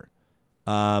any other.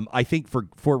 I think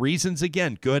for reasons,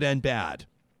 again, good and bad.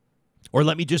 Or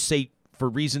let me just say for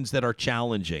reasons that are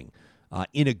challenging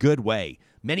in a good way.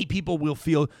 Many people will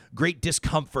feel great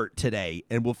discomfort today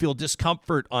and will feel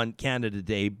discomfort on Canada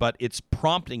Day, but it's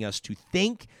prompting us to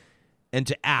think and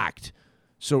to act.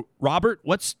 So, Robert,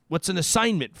 what's an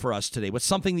assignment for us today? What's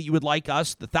something that you would like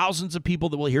us, the thousands of people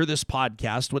that will hear this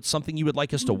podcast, what's something you would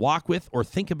like us to walk with or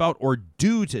think about or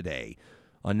do today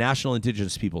on National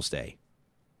Indigenous Peoples Day?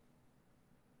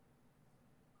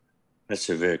 That's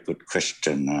a very good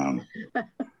question.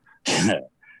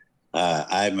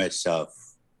 I myself,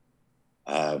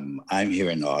 I'm here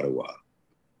in Ottawa,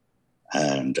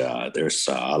 and there's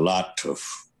a lot of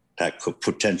that could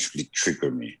potentially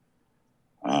trigger me.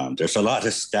 There's a lot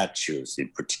of statues in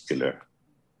particular,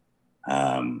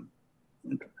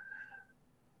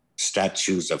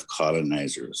 statues of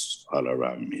colonizers all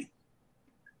around me.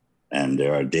 And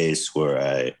there are days where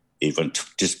I even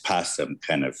just pass them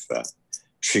kind of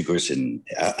triggers an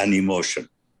emotion.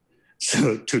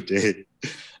 So today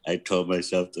I told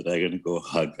myself that I'm going to go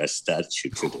hug a statue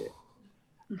today,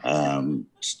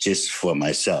 just for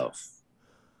myself.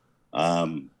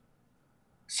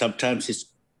 Sometimes it's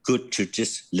good to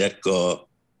just let go,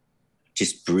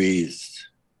 just breathe,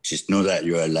 just know that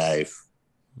you're alive,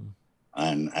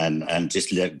 and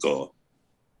just let go.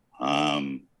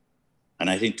 And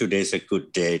I think today's a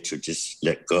good day to just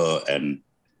let go and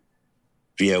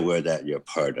be aware that you're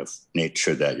part of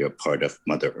nature, that you're part of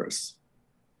Mother Earth.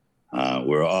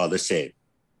 We're all the same.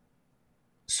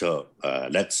 So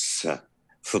let's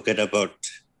forget about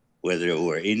whether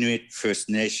we're Inuit, First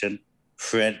Nation,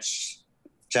 French,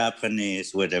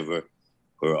 Japanese, whatever.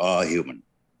 We're all human.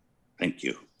 Thank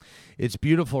you. It's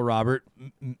beautiful, Robert.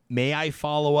 May I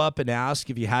follow up and ask,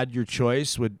 if you had your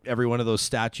choice, would every one of those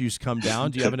statues come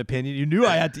down? Do you have an opinion? You knew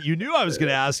I was going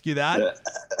to ask you that.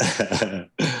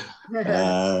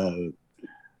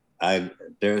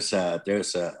 There's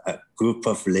a group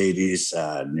of ladies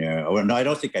near. Well, no, I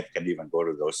don't think I can even go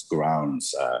to those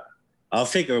grounds. I'll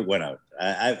figure one out.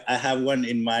 I have one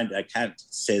in mind. I can't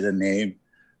say the name,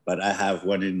 but I have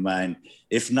one in mind.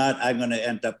 If not, I'm going to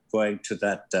end up going to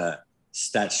that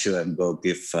statue and go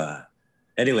give.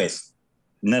 Anyways,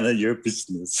 none of your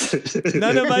business.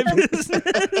 None of my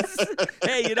business.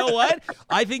 Hey, you know what?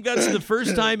 I think that's the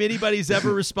first time anybody's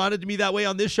ever responded to me that way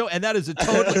on this show, and that is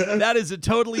a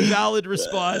totally valid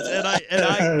response.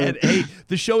 And hey,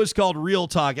 the show is called Real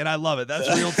Talk, and I love it. That's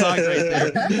real talk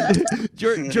right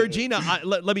there. Georgina,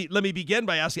 let me begin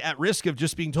by asking, at risk of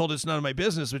just being told it's none of my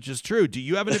business, which is true. Do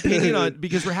you have an opinion on,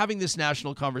 because we're having this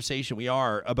national conversation, we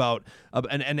are about,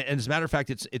 and as a matter of fact,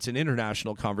 it's an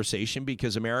international conversation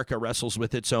because America wrestles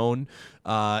with its own,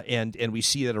 and we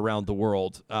see that around the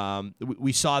world.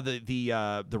 We saw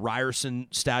the Ryerson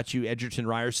statue, Edgerton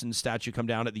Ryerson statue, come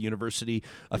down at the university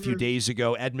a few days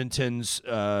ago. Edmonton's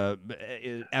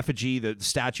effigy, the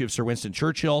statue of Sir Winston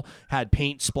Churchill, had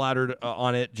paint splattered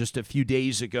on it just a few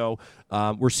days ago.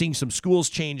 We're seeing some schools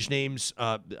change names.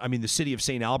 The city of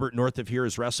St. Albert, north of here,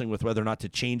 is wrestling with whether or not to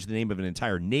change the name of an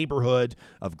entire neighborhood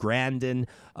of Grandin.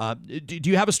 Do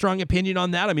you have a strong opinion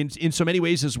on that? I mean, in so many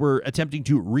ways, as we're attempting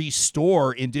to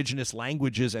restore Indigenous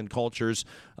languages and cultures,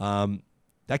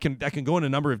 that can go in a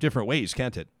number of different ways,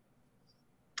 can't it?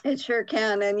 It sure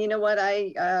can. And you know what,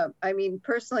 I mean,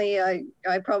 personally, I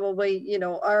probably,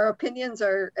 our opinions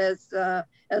are,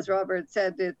 as Robert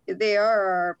said, they are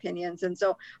our opinions. And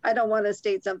so I don't want to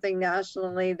state something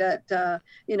nationally that,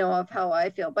 of how I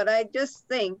feel. But I just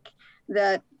think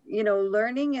that,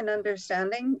 learning and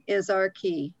understanding is our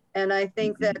key. And I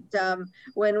think that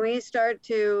when we start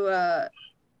to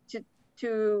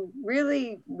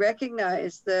really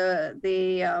recognize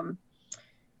the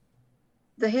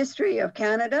history of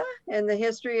Canada and the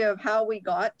history of how we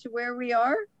got to where we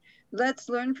are, let's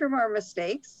learn from our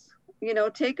mistakes.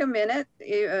 Take a minute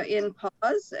in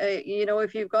pause.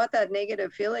 If you've got that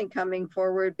negative feeling coming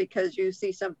forward because you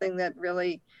see something that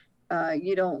really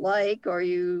you don't like or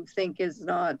you think is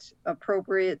not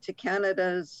appropriate to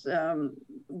Canada's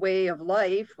way of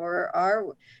life or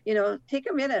our, take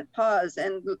a minute, pause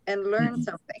and learn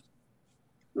something.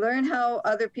 Learn how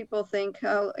other people think,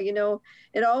 how,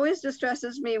 it always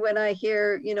distresses me when I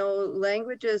hear,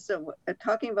 languages,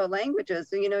 talking about languages.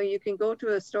 You can go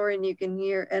to a store and you can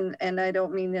hear, and I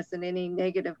don't mean this in any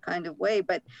negative kind of way,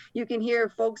 but you can hear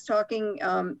folks talking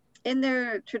in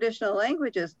their traditional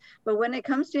languages. But when it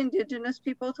comes to Indigenous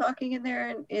people talking in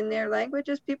their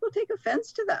languages, people take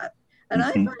offense to that. And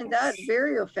I find that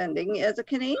very offending as a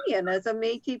Canadian, as a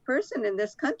Métis person in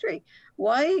this country.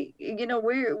 Why,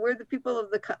 we're the people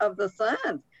of this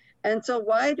land. And so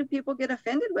why do people get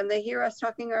offended when they hear us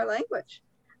talking our language?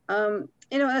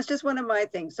 That's just one of my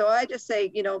things. So I just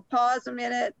say, pause a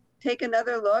minute, take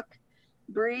another look,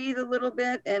 breathe a little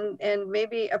bit, and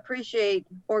maybe appreciate,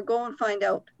 or go and find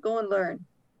out, go and learn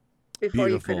before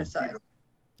you criticize.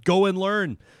 Go and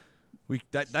learn.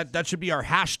 That should be our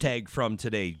hashtag from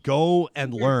today. Go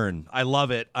and learn. I love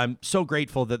it. I'm so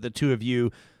grateful that the two of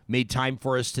you made time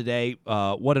for us today.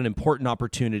 What an important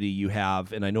opportunity you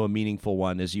have, and I know a meaningful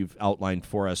one, as you've outlined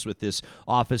for us with this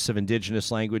Office of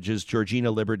Indigenous Languages.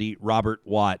 Georgina Liberty, Robert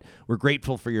Watt, we're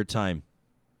grateful for your time.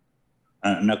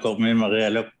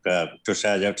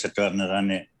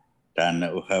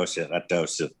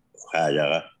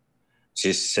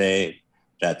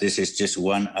 That this is just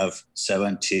one of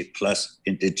 70 plus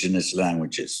Indigenous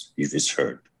languages you just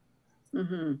heard.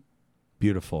 Mm-hmm.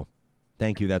 Beautiful.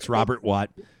 Thank you. That's Robert Watt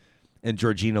and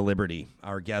Georgina Liberty,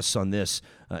 our guests on this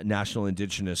National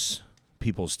Indigenous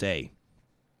Peoples Day.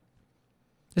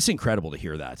 It's incredible to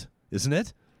hear that, isn't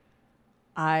it?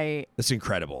 It's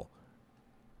incredible.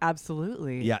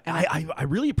 Absolutely. Yeah, I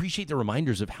really appreciate the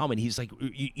reminders of how many. He's like,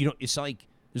 it's not like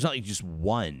there's not like just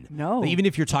one. No. Like, even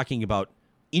if you're talking about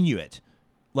Inuit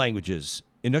languages,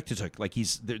 Inuktitut, like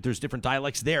there's different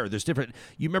dialects there. There's different.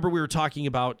 You remember we were talking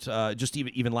about just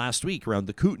even last week around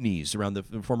the Kootenays, around the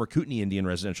former Kootenay Indian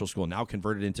Residential School, now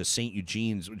converted into St.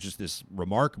 Eugene's, which is this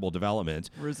remarkable development.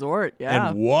 Resort, yeah.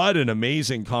 And what an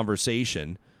amazing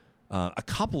conversation. A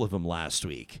couple of them last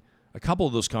week. A couple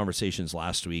of those conversations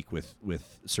last week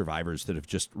with survivors that have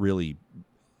just really,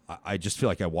 I just feel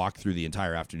like I walked through the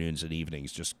entire afternoons and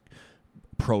evenings just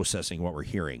processing what we're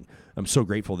hearing. I'm so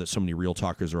grateful that so many real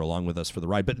talkers are along with us for the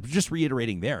ride. But just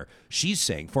reiterating there, she's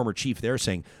saying, former chief there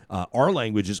saying, our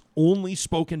language is only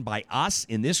spoken by us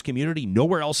in this community,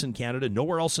 nowhere else in Canada,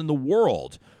 nowhere else in the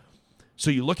world.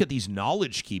 So you look at these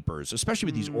knowledge keepers, especially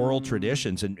with these oral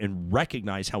traditions, and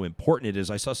recognize how important it is.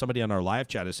 I saw somebody on our live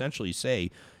chat essentially say,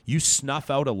 you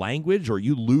snuff out a language or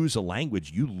you lose a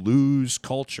language, you lose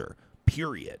culture,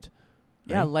 period.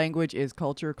 Right? Yeah, language is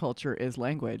culture, culture is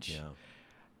language. Yeah.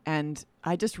 And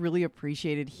I just really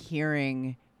appreciated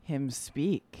hearing him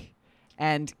speak.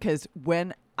 And because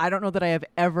I don't know that I have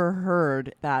ever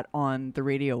heard that on the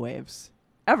radio waves,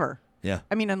 ever. Yeah.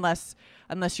 I mean, unless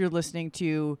you're listening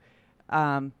to,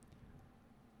 I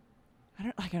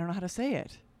don't know how to say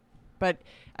it, but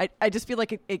I just feel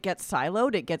like it gets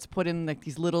siloed. It gets put in like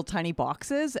these little tiny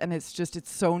boxes, and it's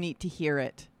so neat to hear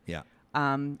it. Yeah.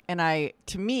 And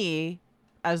to me,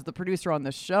 as the producer on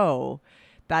the show,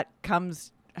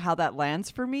 how that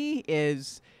lands for me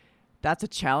is that's a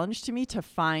challenge to me to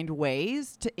find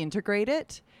ways to integrate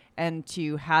it and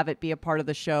to have it be a part of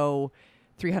the show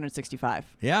 365.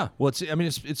 Yeah. Well,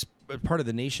 it's part of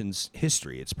the nation's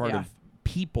history. It's part of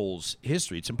people's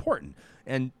history. It's important.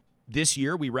 And this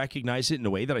year we recognize it in a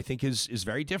way that I think is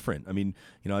very different. I mean,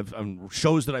 I've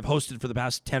shows that I've hosted for the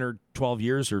past 10 or 12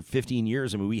 years or 15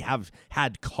 years. I mean, we have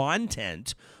had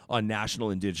content on National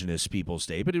Indigenous Peoples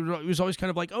Day, but it was always kind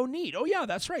of like, oh, neat. Oh, yeah,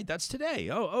 that's right. That's today.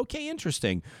 Oh, okay,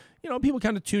 interesting. People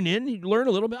kind of tune in, you learn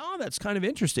a little bit. Oh, that's kind of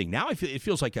interesting. Now it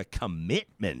feels like a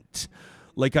commitment.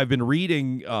 Like I've been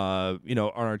reading, on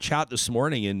our chat this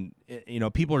morning,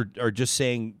 and people are just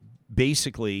saying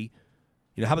basically,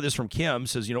 how about this from Kim?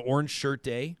 Says, Orange Shirt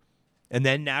Day, and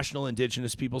then National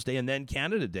Indigenous Peoples Day, and then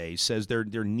Canada Day. Says there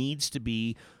needs to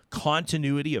be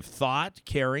continuity of thought,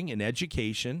 caring, and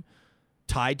education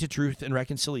tied to truth and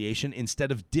reconciliation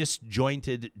instead of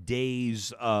disjointed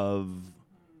days of.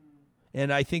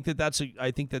 And I think that's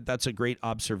a great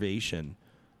observation.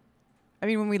 I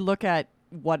mean, when we look at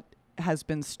what has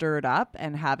been stirred up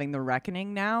and having the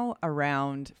reckoning now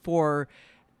around for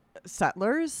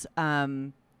settlers,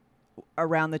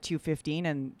 around the 215,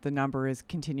 and the number is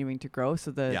continuing to grow.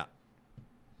 So the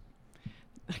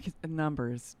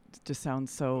numbers just sound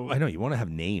so. I know you want to have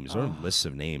names, lists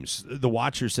of names. The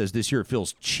Watcher says this year it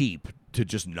feels cheap to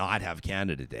just not have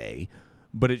Canada Day,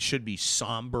 but it should be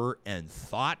somber and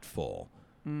thoughtful.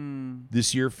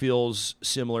 This year feels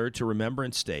similar to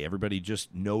Remembrance Day. Everybody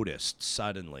just noticed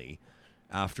suddenly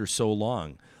after so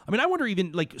long. I mean, I wonder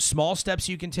even like small steps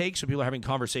you can take. So people are having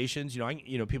conversations.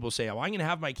 People say, "Oh, I'm going to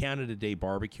have my Canada Day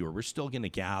barbecue," or "We're still going to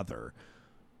gather."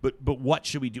 But what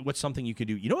should we do? What's something you can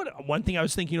do? You know what? One thing I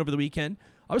was thinking over the weekend,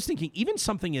 I was thinking even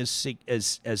something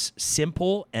as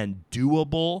simple and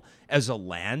doable as a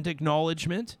land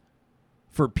acknowledgement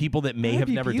for people that may have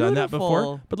never done that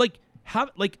before. But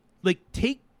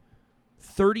take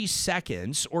 30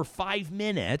 seconds or 5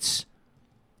 minutes,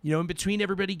 in between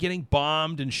everybody getting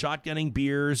bombed and shotgunning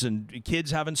beers and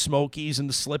kids having smokies and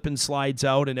the slip and slides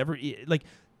out and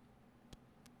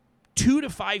 2 to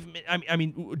 5 minutes. I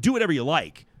mean, do whatever you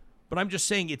like, but I'm just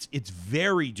saying it's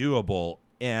very doable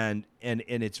and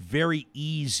it's very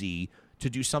easy to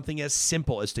do something as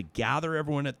simple as to gather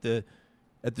everyone at the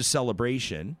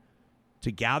celebration,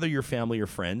 to gather your family or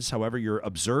friends, however you're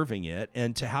observing it,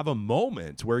 and to have a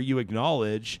moment where you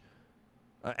acknowledge.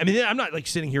 I'm not like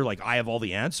sitting here like I have all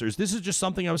the answers. This is just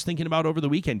something I was thinking about over the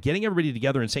weekend, getting everybody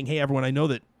together and saying, hey, everyone, I know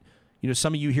that,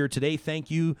 some of you here today,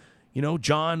 thank you,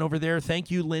 John over there,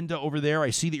 thank you, Linda over there. I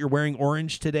see that you're wearing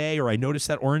orange today, or I noticed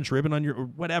that orange ribbon on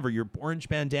your orange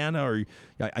bandana, or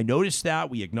I noticed that.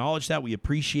 We acknowledge that. We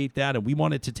appreciate that. And we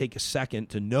wanted to take a second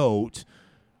to note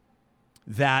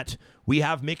that we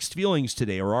have mixed feelings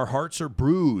today, or our hearts are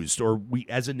bruised, or we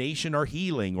as a nation are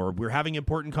healing, or we're having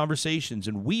important conversations,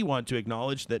 and we want to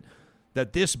acknowledge that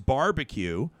this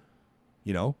barbecue,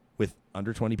 with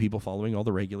under 20 people following all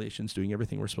the regulations, doing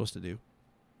everything we're supposed to do,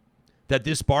 that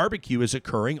this barbecue is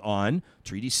occurring on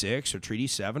Treaty 6 or Treaty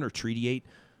 7 or Treaty 8,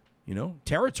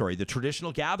 territory, the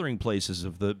traditional gathering places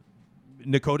of the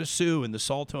Nakota Sioux and the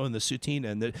Saulteaux and the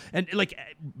Tsuut'ina and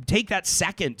take that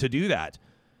second to do that.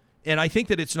 And I think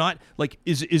that it's not like,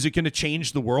 is it going to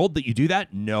change the world that you do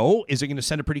that? No. Is it going to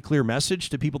send a pretty clear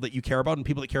message to people that you care about and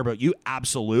people that care about you?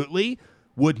 Absolutely.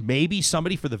 Would maybe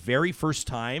somebody for the very first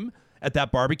time at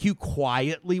that barbecue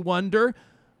quietly wonder,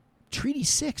 Treaty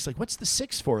 6, what's the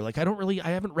 6 for? I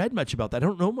haven't read much about that. I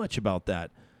don't know much about that.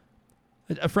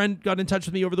 A friend got in touch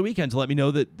with me over the weekend to let me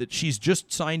know that she's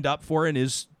just signed up for and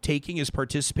is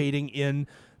participating in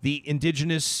the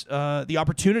Indigenous, the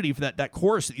opportunity for that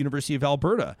course at the University of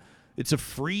Alberta. It's a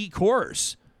free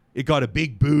course. It got a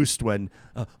big boost when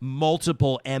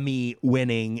multiple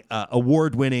Emmy-winning,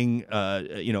 award-winning,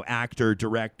 actor,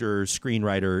 director,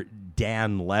 screenwriter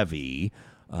Dan Levy,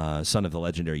 son of the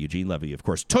legendary Eugene Levy, of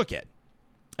course, took it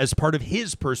as part of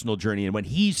his personal journey. And when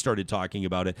he started talking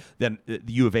about it, then the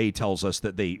U of A tells us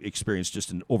that they experienced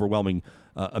just an overwhelming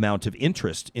amount of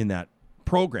interest in that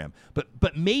program.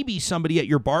 But maybe somebody at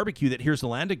your barbecue that hears the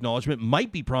land acknowledgement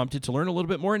might be prompted to learn a little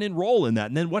bit more and enroll in that.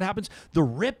 And then what happens? The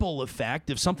ripple effect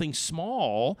of something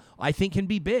small, I think, can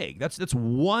be big. That's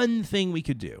one thing we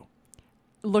could do.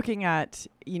 Looking at,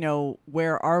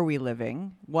 where are we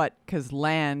living? Because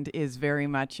land is very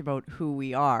much about who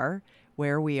we are,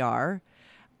 where we are.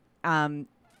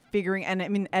 Figuring, and I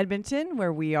mean, Edmonton,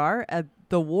 where we are,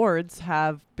 the wards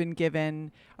are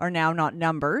now not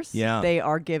numbers. Yeah. They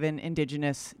are given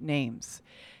Indigenous names.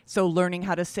 So learning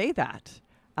how to say that.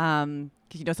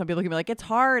 Because, some people can be like, it's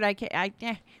hard.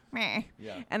 Meh.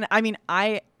 Yeah. And I mean,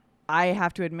 I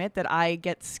have to admit that I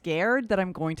get scared that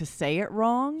I'm going to say it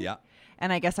wrong. Yeah.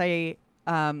 And I guess I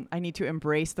need to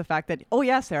embrace the fact that, oh,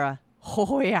 yeah, Sarah.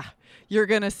 Oh, yeah. You're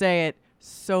going to say it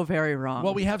so very wrong.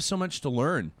 Well, we have so much to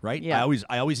learn, right? Yeah.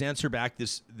 I always answer back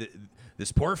this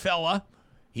poor fella.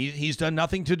 He's done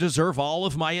nothing to deserve all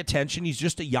of my attention. He's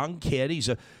just a young kid. He's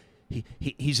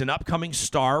an upcoming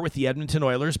star with the Edmonton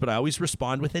Oilers, but I always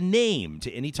respond with a name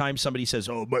to any time somebody says,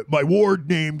 "Oh, my ward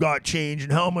name got changed,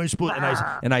 and how am I supposed?"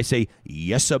 And I say,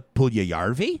 "Yessa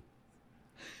Puljajärvi."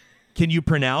 Can you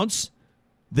pronounce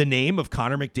the name of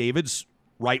Connor McDavid's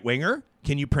right winger?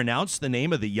 Can you pronounce the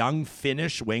name of the young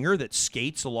Finnish winger that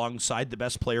skates alongside the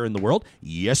best player in the world?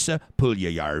 Yessa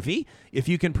Puljajärvi. If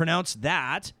you can pronounce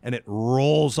that and it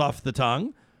rolls off the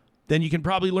tongue, then you can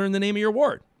probably learn the name of your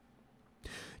ward.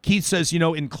 Keith says, in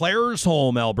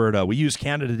Claresholm, Alberta, we use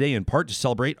Canada Day in part to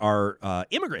celebrate our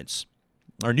immigrants,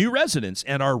 our new residents,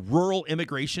 and our rural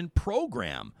immigration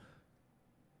program.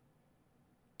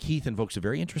 Keith invokes a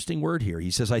very interesting word here. He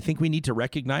says, I think we need to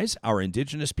recognize our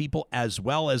Indigenous people as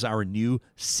well as our new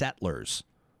settlers.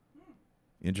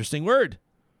 Interesting word.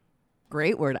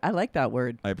 Great word. I like that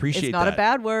word. I appreciate that. It's not a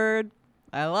bad word.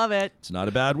 I love it. It's not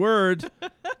a bad word.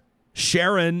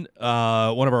 Sharon,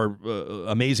 one of our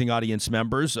amazing audience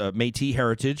members, Métis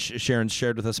heritage, Sharon's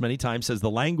shared with us many times, says the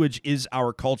language is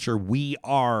our culture. We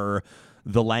are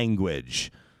the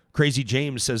language. Crazy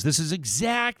James says, this is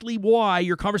exactly why,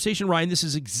 your conversation, Ryan, this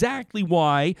is exactly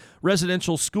why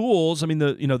residential schools,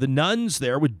 the nuns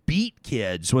there would beat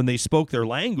kids when they spoke their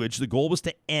language. The goal was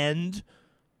to end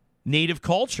Native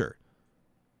culture.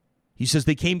 He says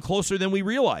they came closer than we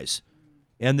realize,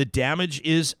 and the damage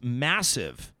is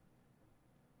massive.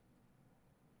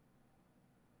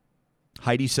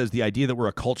 Heidi says the idea that we're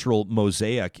a cultural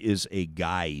mosaic is a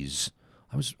guise.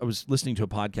 I was listening to a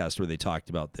podcast where they talked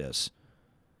about this.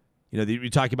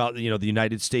 We talk about, the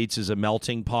United States is a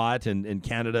melting pot and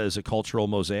Canada is a cultural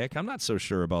mosaic. I'm not so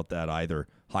sure about that either,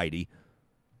 Heidi.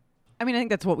 I mean, I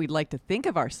think that's what we'd like to think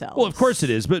of ourselves. Well, of course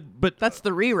it is, but that's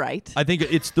the rewrite. I think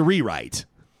it's the rewrite,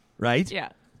 right? Yeah.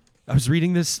 I was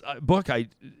reading this book. I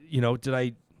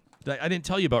didn't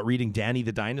tell you about reading Danny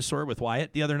the Dinosaur with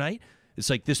Wyatt the other night. It's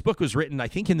like this book was written, I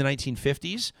think, in the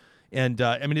 1950s, and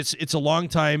it's a long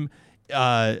time.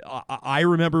 I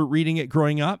remember reading it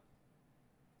growing up.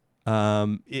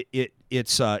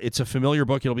 It's a familiar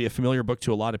book. It'll be a familiar book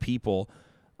to a lot of people.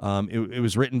 It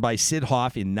was written by Sid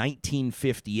Hoff in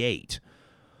 1958,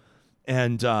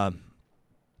 and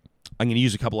I'm going to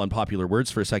use a couple unpopular words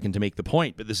for a second to make the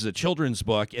point. But this is a children's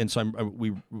book, and so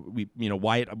we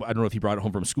Wyatt. I don't know if he brought it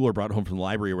home from school or brought it home from the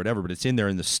library or whatever, but it's in there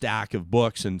in the stack of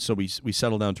books, and so we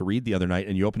settled down to read the other night.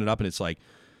 And you open it up, and it's like,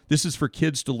 this is for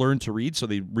kids to learn to read, so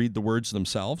they read the words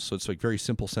themselves. So it's like very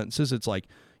simple sentences. It's like,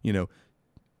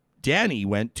 Danny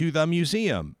went to the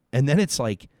museum, and then it's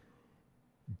like,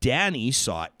 Danny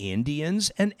saw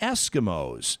Indians and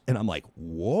Eskimos. And I'm like,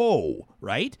 whoa,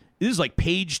 right? This is like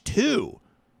page 2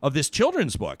 of this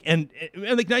children's book. And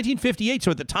like 1958,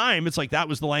 so at the time, it's like that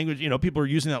was the language, people were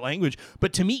using that language.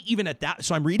 But to me, even at that,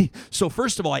 so I'm reading. So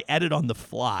first of all, I edit on the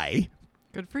fly.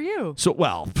 Good for you. So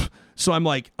I'm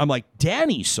like,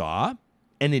 Danny saw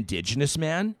an Indigenous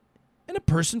man and a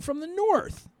person from the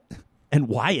North. And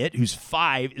Wyatt, who's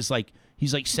 5, is like,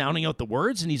 he's like sounding out the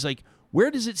words, and he's like, where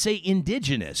does it say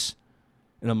Indigenous?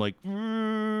 And I'm like,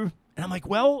 And I'm like,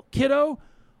 well, kiddo,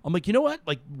 I'm like, you know what?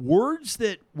 Like words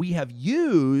that we have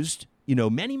used,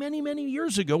 many, many, many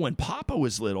years ago when Papa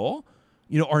was little,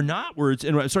 are not words.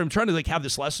 And so I'm trying to like have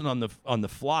this lesson on the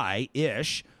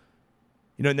fly-ish.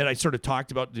 And then I sort of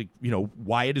talked about,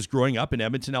 Wyatt is growing up in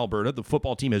Edmonton, Alberta. The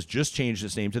football team has just changed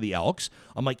its name to the Elks.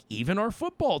 I'm like, even our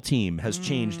football team has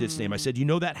changed its name. I said,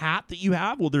 that hat that you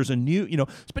have? Well, there's a new,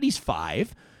 but he's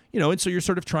 5, and so you're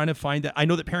sort of trying to find that. I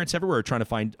know that parents everywhere are trying to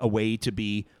find a way to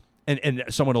be, and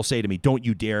someone will say to me, don't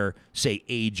you dare say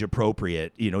age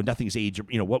appropriate. Nothing's age,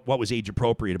 what was age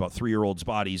appropriate about 3-year-olds'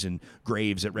 bodies and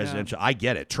graves at residential? Yeah. I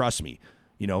get it. Trust me.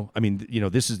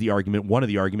 This is the argument. One of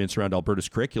the arguments around Alberta's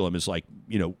curriculum is like,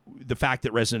 the fact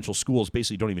that residential schools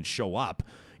basically don't even show up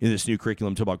in this new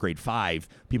curriculum until about grade 5.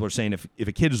 People are saying if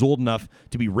a kid is old enough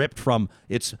to be ripped from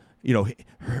its,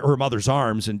 her mother's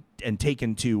arms and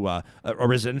taken to a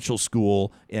residential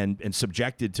school and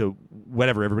subjected to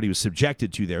whatever everybody was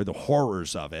subjected to there, the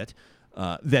horrors of it,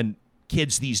 then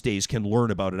kids these days can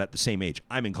learn about it at the same age.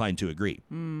 I'm inclined to agree.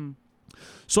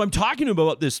 So I'm talking to him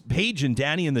about this page in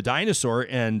Danny and the Dinosaur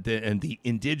and the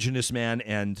Indigenous man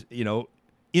and,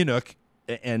 Inuk.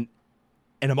 And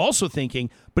I'm also thinking,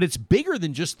 but it's bigger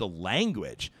than just the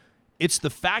language. It's the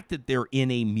fact that they're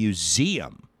in a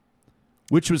museum,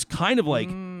 which was kind of like,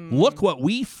 look what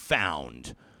we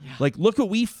found. Yeah. Like, look what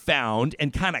we found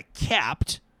and kind of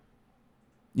kept.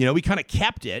 We kind of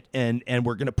kept it and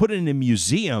we're going to put it in a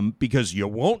museum because you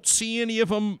won't see any of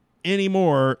them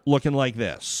anymore looking like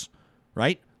this.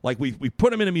 Right? Like we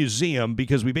put them in a museum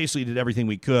because we basically did everything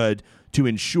we could to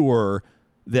ensure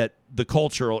that the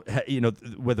cultural,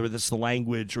 whether it's the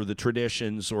language or the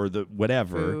traditions or the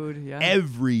whatever, food, yeah.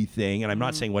 Everything, and I'm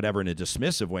not saying whatever in a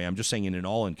dismissive way, I'm just saying in an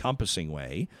all-encompassing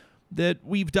way, that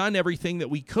we've done everything that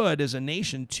we could as a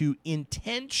nation to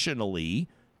intentionally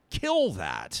kill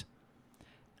that.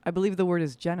 I believe the word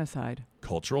is genocide.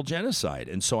 Cultural genocide.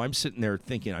 And so I'm sitting there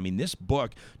thinking, this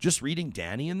book, just reading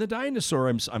Danny and the Dinosaur,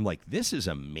 I'm like, this is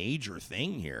a major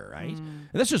thing here, right? And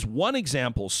that's just one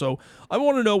example. So I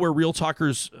want to know where Real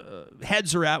Talkers'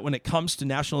 heads are at when it comes to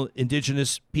National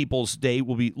Indigenous Peoples Day.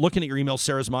 We'll be looking at your emails.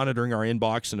 Sarah's monitoring our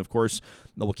inbox. And, of course,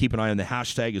 we'll keep an eye on the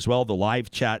hashtag as well, the live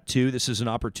chat, too. This is an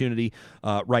opportunity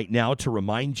right now to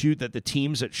remind you that the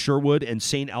teams at Sherwood and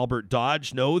St. Albert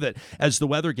Dodge know that as the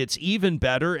weather gets even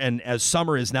better and as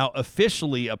summer is now officially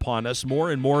upon us,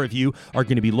 more and more of you are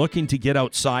going to be looking to get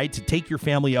outside, to take your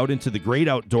family out into the great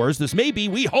outdoors. This may be,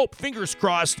 we hope, fingers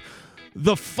crossed,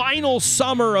 the final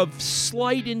summer of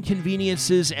slight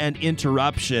inconveniences and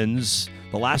interruptions.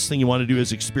 The last thing you want to do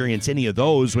is experience any of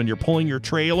those when you're pulling your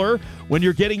trailer, when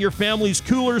you're getting your family's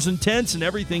coolers and tents and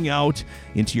everything out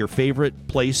into your favorite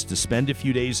place to spend a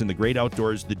few days in the great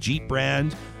outdoors. The Jeep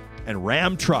brand and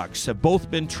Ram trucks have both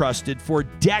been trusted for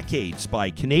decades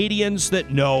by Canadians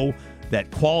that know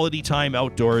that quality time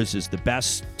outdoors is the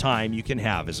best time you can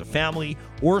have as a family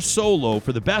or solo.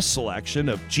 For the best selection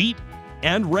of Jeep,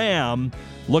 and Ram,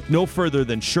 look no further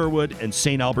than Sherwood and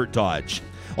St. Albert Dodge.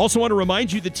 Also want to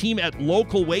remind you the team at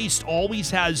Local Waste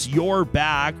always has your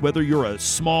back, whether you're a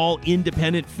small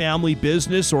independent family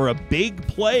business or a big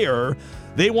player.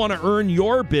 They want to earn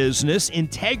your business.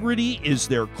 Integrity is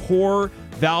their core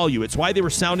value. It's why they were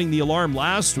sounding the alarm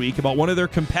last week about one of their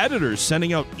competitors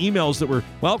sending out emails that were,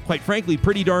 well, quite frankly,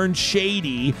 pretty darn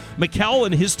shady. Mikkel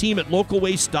and his team at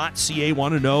localwaste.ca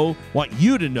want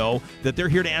you to know that they're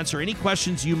here to answer any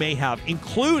questions you may have,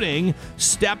 including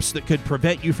steps that could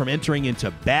prevent you from entering into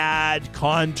bad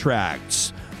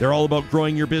contracts. They're all about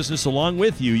growing your business along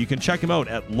with you. You can check them out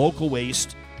at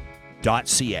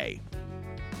localwaste.ca.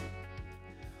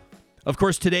 Of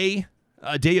course, today,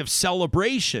 a day of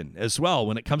celebration as well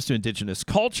when it comes to Indigenous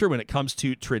culture, when it comes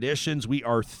to traditions. We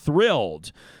are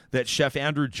thrilled that Chef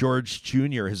Andrew George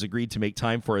Jr. has agreed to make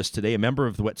time for us today, a member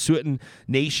of the Wet'suwet'en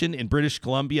Nation in British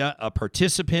Columbia, a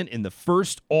participant in the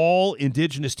first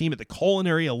all-Indigenous team at the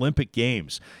Culinary Olympic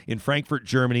Games in Frankfurt,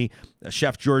 Germany.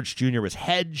 Chef George Jr. was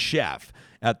head chef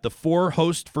at the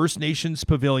four-host First Nations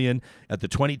Pavilion at the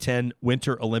 2010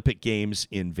 Winter Olympic Games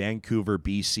in Vancouver,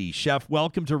 BC. Chef,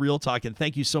 welcome to Real Talk, and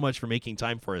thank you so much for making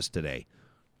time for us today.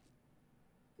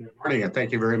 Good morning, and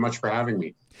thank you very much for having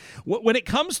me. When it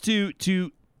comes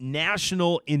to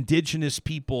National Indigenous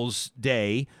Peoples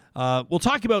Day, we'll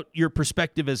talk about your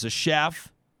perspective as a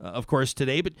chef, of course,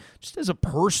 today, but just as a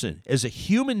person, as a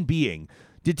human being.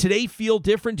 Did today feel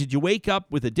different? Did you wake up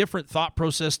with a different thought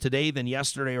process today than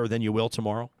yesterday or than you will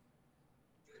tomorrow?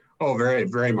 Oh, very,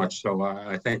 very much so.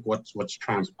 I think what's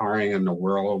transpiring in the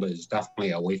world is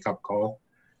definitely a wake-up call.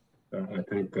 I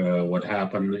think what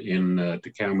happened in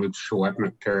the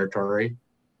Kamloops-Secwépemc territory,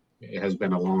 it has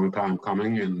been a long time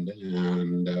coming,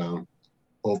 and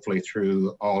hopefully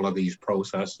through all of these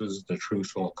processes, the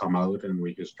truth will come out and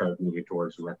we can start moving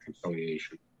towards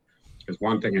reconciliation. Because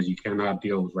one thing is you cannot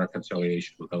deal with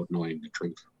reconciliation without knowing the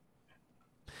truth.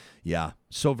 Yeah,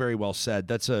 so very well said.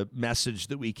 That's a message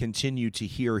that we continue to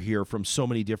hear here from so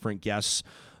many different guests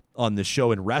on the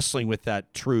show, and wrestling with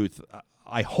that truth,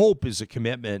 I hope, is a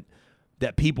commitment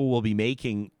that people will be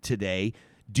making today.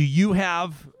 Do you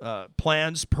have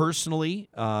plans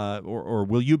personally, or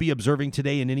will you be observing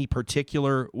today in any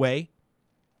particular way?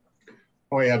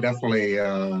 Oh, yeah, definitely.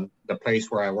 The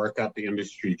place where I work at, the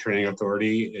Industry Training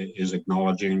Authority, is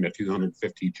acknowledging the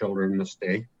 250 children this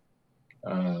day.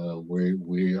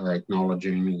 We are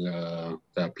acknowledging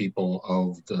the people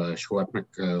of the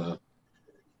Secwépemc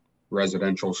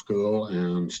residential school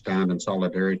and stand in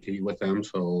solidarity with them.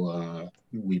 So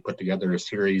we put together a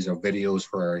series of videos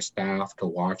for our staff to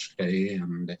watch today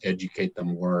and educate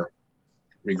them more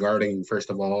regarding, first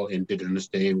of all, Indigenous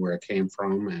Day, where it came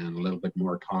from, and a little bit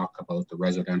more talk about the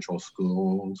residential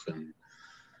schools, and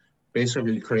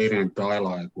basically creating a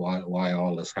dialogue why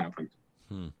all this happened.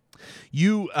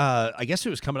 You, I guess it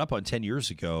was coming up on 10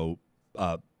 years ago,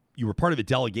 you were part of a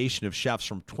delegation of chefs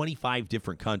from 25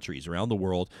 different countries around the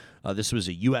world. This was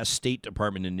a U.S. State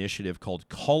Department initiative called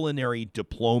Culinary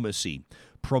Diplomacy,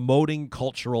 promoting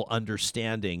cultural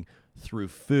understanding through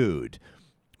food.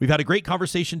 We've had a great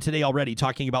conversation today already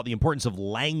talking about the importance of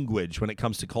language when it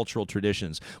comes to cultural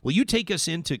traditions. Will you take us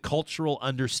into cultural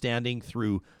understanding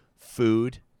through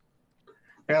food?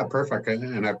 Yeah, perfect.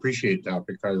 And I appreciate that,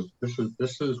 because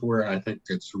this is where I think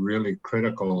it's really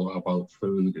critical about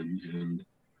food and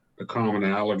the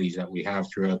commonalities that we have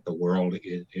throughout the world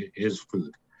is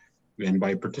food. And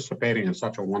by participating in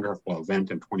such a wonderful event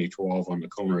in 2012 on the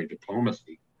culinary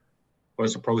diplomacy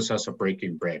was a process of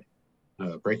breaking bread.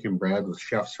 Breaking bread with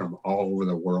chefs from all over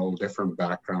the world, different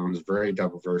backgrounds, very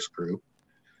diverse group.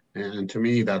 And to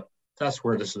me, that's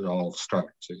where this all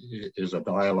starts. It is a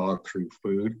dialogue through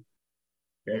food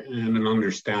and an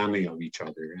understanding of each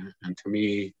other. And to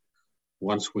me,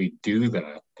 once we do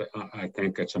that, I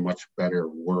think it's a much better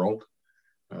world,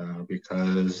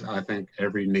 because I think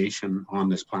every nation on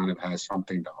this planet has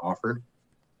something to offer.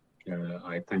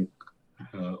 I think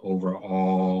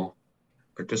overall,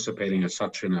 participating in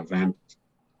such an event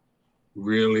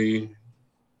really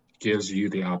gives you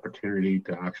the opportunity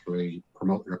to actually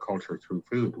promote your culture through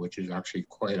food, which is actually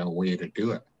quite a way to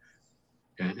do it.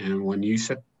 And when you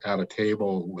sit at a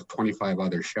table with 25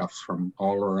 other chefs from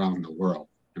all around the world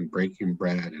and breaking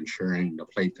bread and sharing the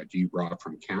plate that you brought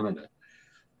from Canada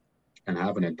and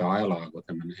having a dialogue with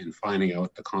them and finding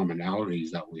out the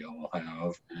commonalities that we all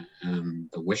have and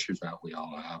the wishes that we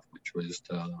all have, which was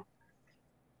to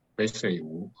basically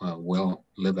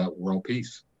live at world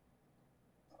peace.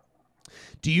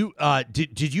 Do you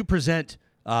did you present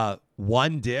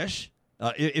one dish?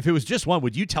 If it was just one,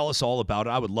 would you tell us all about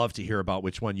it? I would love to hear about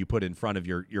which one you put in front of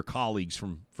your colleagues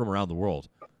from around the world.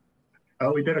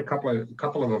 We did a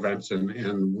couple of events,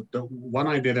 and the one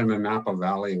I did in the Napa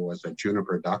Valley was a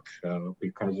juniper duck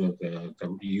because of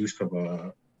the use of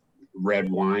a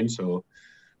red wine. So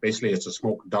basically, it's a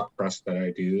smoked duck breast that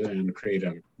I do, and create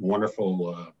a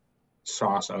wonderful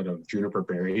sauce out of juniper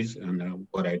berries. And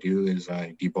what I do is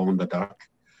I debone the duck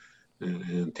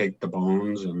and take the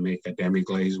bones and make a demi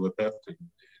glaze with it,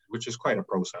 which is quite a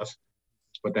process.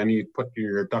 But then you put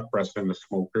your duck breast in the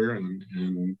smoker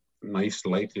and nice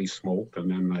lightly smoked,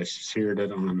 and then I seared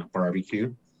it on the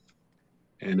barbecue.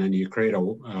 And then you create a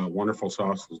wonderful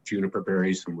sauce with juniper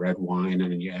berries, some red wine,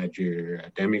 and then you add your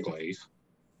demi glaze,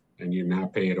 and you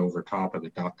nappe it over top of the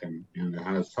duck. And it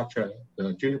has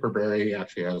the juniper berry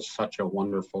actually has such a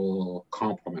wonderful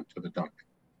complement to the duck.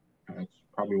 It's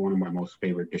probably one of my most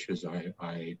favorite dishes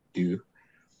I do.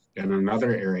 In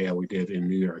another area we did in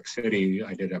New York City,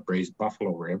 I did a braised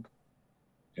buffalo rib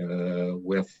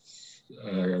with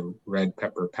red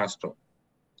pepper pesto,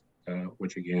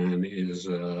 which again is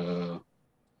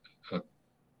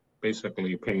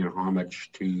basically paying homage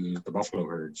to the buffalo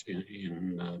herds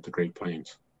in the Great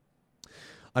Plains.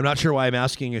 I'm not sure why I'm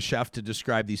asking a chef to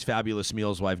describe these fabulous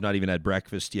meals while I've not even had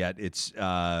breakfast yet. It's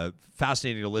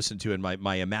fascinating to listen to, and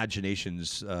my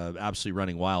imagination's absolutely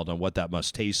running wild on what that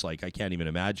must taste like. I can't even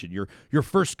imagine. Your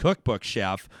first cookbook,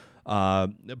 chef,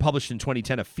 published in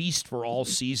 2010, A Feast for All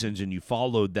Seasons, and you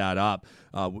followed that up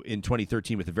in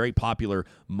 2013 with a very popular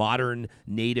Modern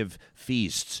Native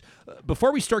Feasts.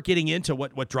 Before we start getting into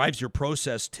what drives your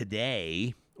process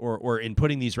today, or in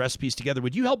putting these recipes together,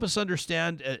 would you help us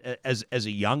understand, as a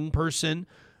young person,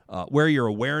 where your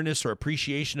awareness or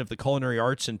appreciation of the culinary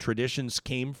arts and traditions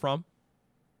came from?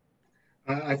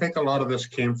 I think a lot of this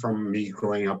came from me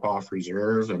growing up off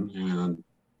reserve and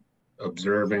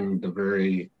observing the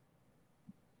very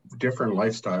different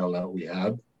lifestyle that we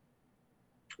had.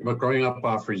 But growing up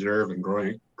off reserve and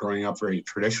growing up very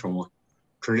traditionally,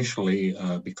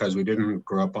 because we didn't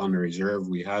grow up on the reserve,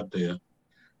 we had to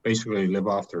basically live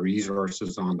off the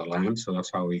resources on the land. So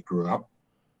that's how we grew up.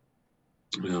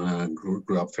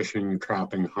 Grew up fishing,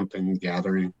 trapping, hunting,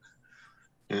 gathering,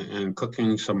 and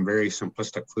cooking some very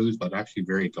simplistic foods, but actually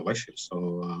very delicious.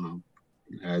 So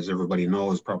as everybody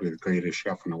knows, probably the greatest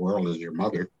chef in the world is your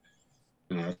mother.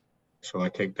 So I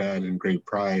take that in great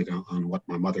pride on what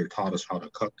my mother taught us how to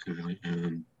cook.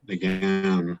 And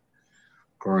again,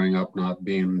 growing up not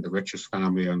being the richest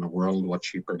family in the world, what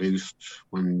she produced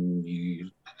when you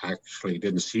actually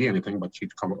didn't see anything, but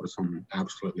she'd come up with some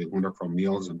absolutely wonderful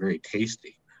meals and very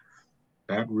tasty.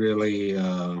 That really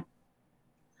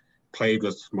played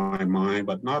with my mind,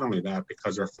 but not only that,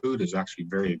 because our food is actually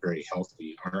very, very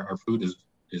healthy. Our food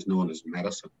is known as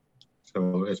medicine.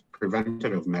 So it's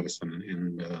preventative medicine.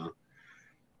 And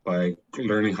by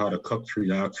learning how to cook through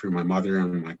my mother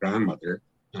and my grandmother,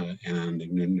 and the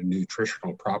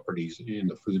nutritional properties in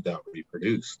the food that we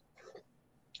produced,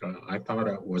 I thought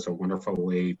it was a wonderful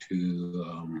way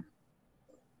to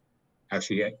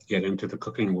actually get into the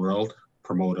cooking world,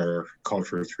 promote our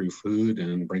culture through food,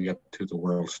 and bring it to the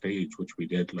world stage, which we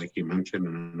did, like you mentioned,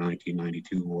 in the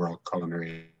 1992 World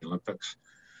Culinary Olympics,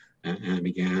 and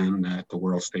again at the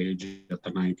world stage at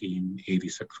the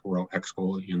 1986 World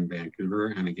Expo in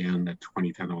Vancouver, and again at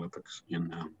 2010 Olympics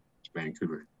in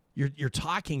Vancouver. You're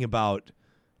talking about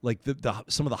like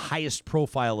some of the highest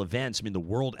profile events. I mean, the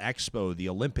World Expo, the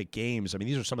Olympic Games. I mean,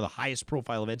 these are some of the highest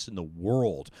profile events in the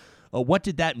world. What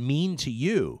did that mean to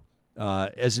you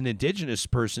as an Indigenous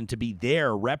person to be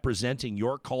there representing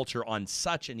your culture on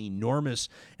such an enormous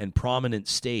and prominent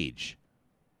stage?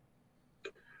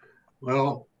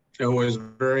 Well, it was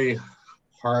very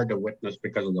hard to witness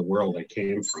because of the world I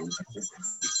came from.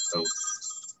 So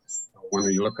when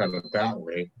you look at it that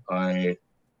way, I've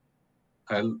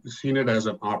seen it as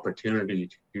an opportunity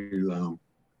to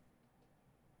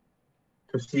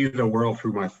see the world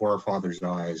through my forefathers'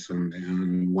 eyes.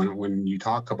 And when you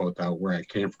talk about that, where I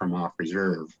came from off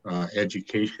reserve,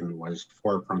 education was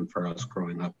forefront for us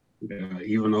growing up.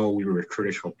 Even though we were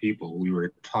traditional people, we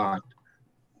were taught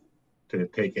to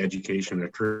take education, a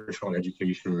traditional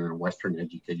education and a Western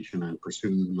education, and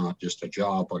pursue not just a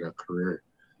job, but a career.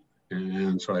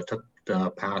 And so I took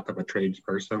the path of a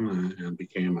tradesperson and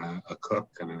became a cook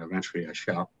and then eventually a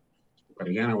chef. But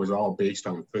again, it was all based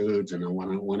on foods. And then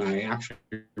when I actually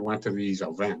went to these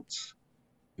events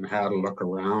and had a look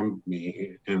around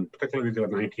me, and particularly the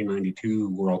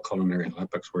 1992 World Culinary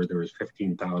Olympics, where there was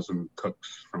 15,000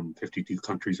 cooks from 52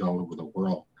 countries all over the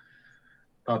world,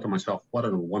 I thought to myself, what a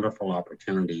wonderful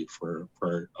opportunity for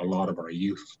a lot of our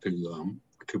youth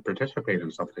to participate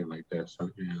in something like this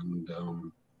and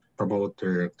promote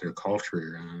their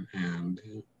culture and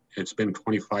it's been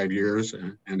 25 years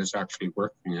and it's actually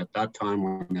working. At that time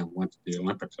when I went to the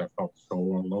Olympics, I felt so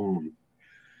alone.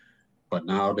 But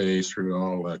nowadays, through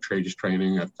all the trades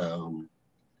training at the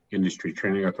Industry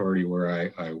Training Authority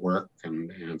where I work,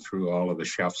 and through all of the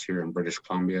chefs here in British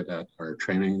Columbia that are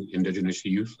training Indigenous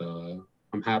youth,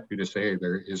 I'm happy to say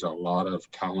there is a lot of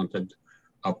talented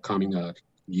upcoming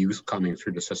youth coming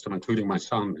through the system, including my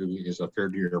son, who is a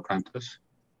third-year apprentice.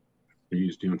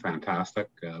 He's doing fantastic.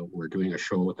 We're doing a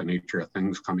show with the Nature of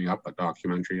Things coming up, a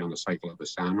documentary on the cycle of the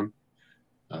salmon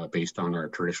based on our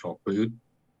traditional food.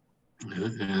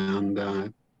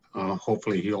 And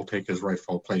hopefully he'll take his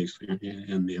rightful place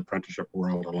in the apprenticeship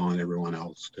world along with everyone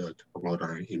else to promote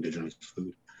our Indigenous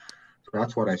food. So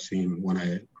that's what I've seen when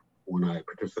I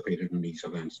participated in these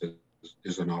events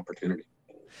is an opportunity.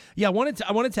 Yeah, I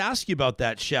wanted to ask you about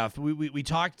that, Chef. We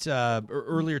talked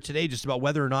earlier today just about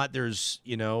whether or not there's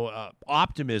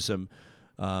optimism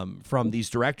from these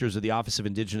directors of the Office of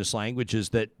Indigenous Languages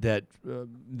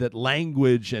that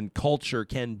language and culture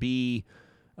can be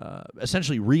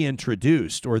essentially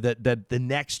reintroduced, or that the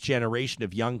next generation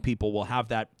of young people will have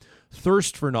that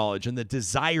thirst for knowledge and the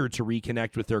desire to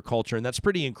reconnect with their culture. And that's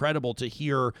pretty incredible to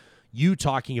hear you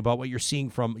talking about what you're seeing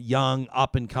from young,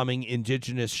 up-and-coming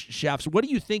Indigenous chefs. What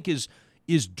do you think is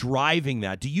driving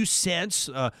that? Do you sense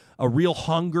a real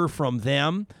hunger from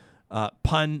them?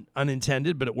 Pun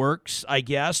unintended, but it works, I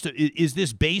guess. Is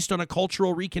this based on a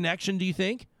cultural reconnection, do you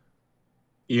think?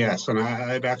 Yes, and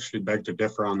I'd actually beg to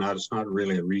differ on that. It's not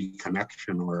really a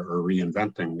reconnection or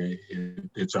reinventing.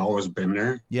 It's always been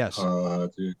there. Yes.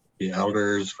 The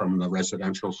elders from the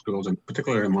residential schools, and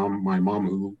particularly my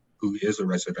mom, who is a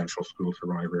residential school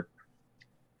survivor,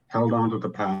 held on to the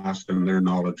past and their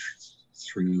knowledge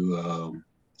through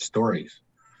stories.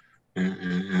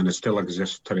 And it still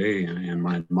exists today. And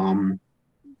my mom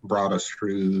brought us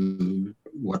through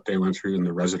what they went through in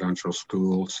the residential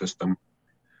school system,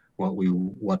 what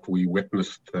we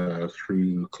witnessed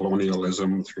through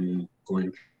colonialism, through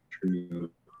going through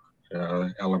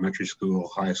elementary school,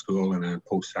 high school, and then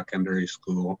post-secondary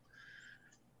school,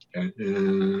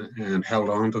 and held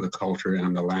on to the culture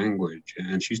and the language.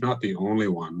 And she's not the only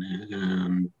one,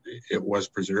 and it was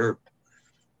preserved.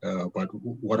 But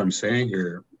what I'm saying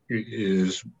here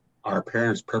is our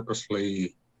parents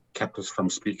purposely kept us from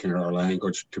speaking our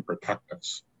language to protect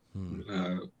us.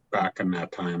 Back in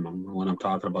that time, when I'm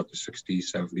talking about the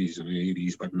 60s, 70s, and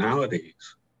 80s, but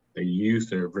nowadays, the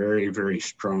youth are very, very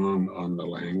strong on the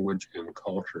language and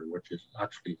culture, which is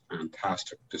actually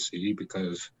fantastic to see,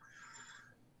 because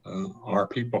our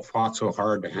people fought so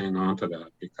hard to hang on to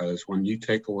that. Because when you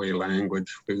take away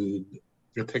language, food,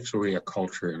 it takes away a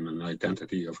culture and an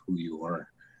identity of who you are.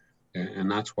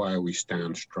 And that's why we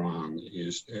stand strong,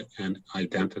 is an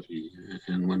identity.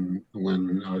 And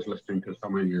when I was listening to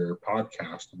some of your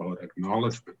podcasts about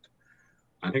acknowledgement,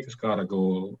 I think it's got to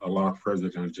go a lot further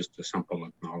than just a simple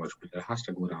acknowledgement. It has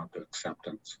to go down to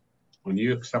acceptance. When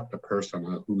you accept a person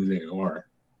of who they are,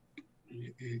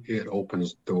 it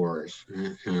opens doors.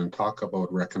 And talk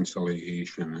about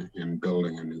reconciliation and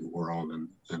building a new world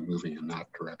and moving in that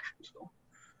direction. So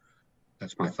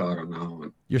that's my thought on that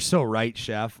one. You're so right,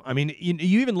 Chef. I mean,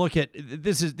 you even look at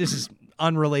this is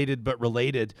unrelated but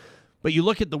related. But you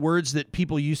look at the words that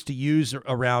people used to use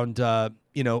around,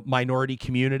 minority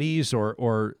communities,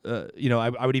 or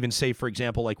I would even say, for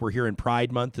example, like we're here in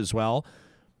Pride Month as well.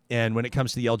 And when it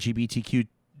comes to the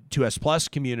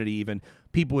LGBTQ2S+ community, even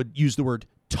people would use the word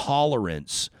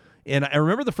tolerance. And I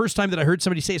remember the first time that I heard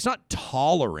somebody say it's not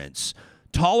tolerance.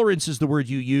 Tolerance is the word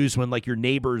you use when, like, your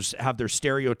neighbors have their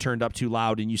stereo turned up too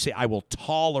loud and you say, I will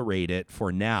tolerate it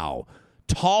for now.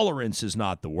 Tolerance is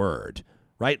not the word,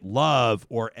 right? Love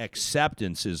or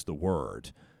acceptance is the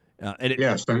word.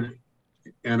 Yes,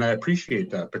 and I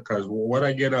appreciate that, because what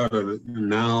I get out of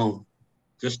now,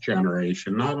 this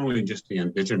generation, not only just the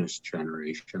Indigenous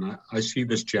generation, I see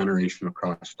this generation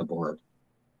across the board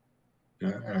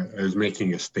as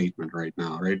making a statement right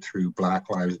now, right through Black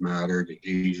Lives Matter, the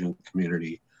Asian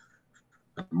community,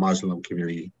 the Muslim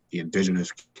community, the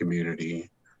Indigenous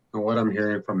community. And what I'm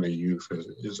hearing from the youth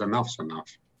is enough's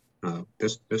enough.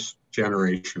 This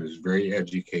generation is very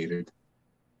educated.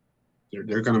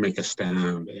 They're going to make a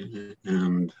stand,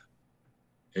 and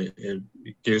it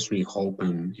gives me hope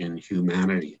in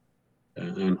humanity.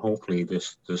 And hopefully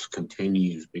this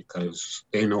continues, because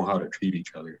they know how to treat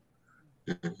each other.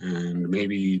 And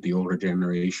maybe the older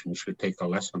generation should take a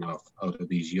lesson out of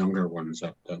these younger ones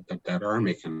that are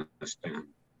making a stand.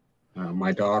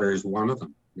 My daughter is one of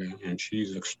them, and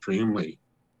she's extremely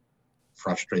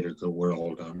frustrated the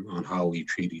world on how we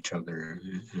treat each other,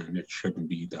 and it shouldn't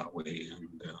be that way.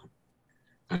 And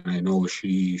and I know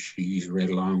she's right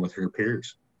along with her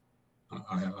peers.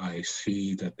 I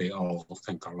see that they all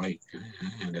think alike,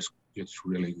 and it's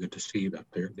really good to see that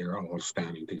they're all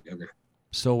standing together.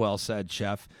 So well said,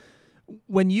 Chef.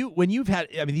 When you've had,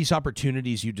 I mean, these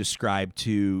opportunities you described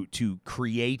to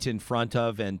create in front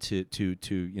of and to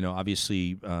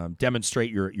obviously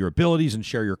demonstrate your abilities and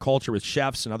share your culture with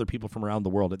chefs and other people from around the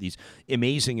world at these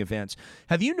amazing events,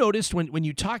 have you noticed when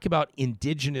you talk about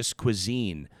Indigenous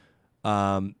cuisine,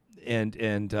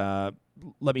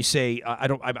 let me say,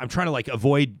 I'm trying to like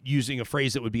avoid using a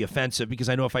phrase that would be offensive, because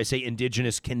I know if I say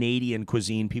Indigenous Canadian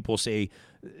cuisine, people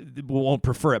won't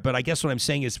prefer it. But I guess what I'm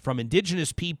saying is from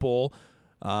Indigenous people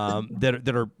that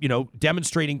are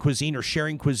demonstrating cuisine or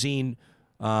sharing cuisine,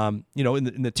 in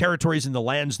the territories and the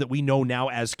lands that we know now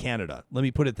as Canada. Let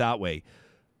me put it that way.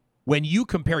 When you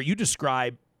compare, you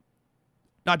describe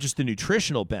not just the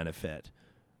nutritional benefit,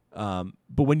 but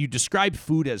when you describe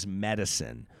food as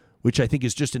medicine, which I think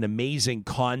is just an amazing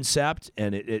concept,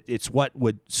 and it's what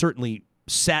would certainly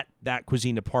set that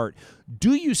cuisine apart.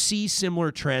 Do you see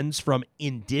similar trends from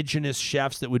Indigenous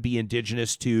chefs that would be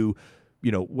indigenous to,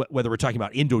 whether we're talking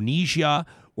about Indonesia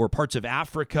or parts of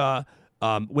Africa?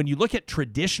 When you look at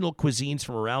traditional cuisines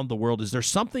from around the world, is there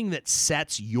something that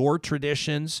sets your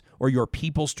traditions or your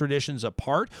people's traditions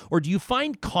apart? Or do you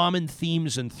find common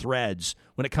themes and threads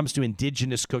when it comes to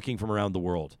Indigenous cooking from around the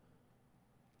world?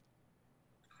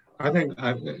 I think,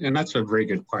 and that's a very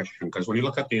good question, because when you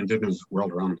look at the Indigenous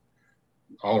world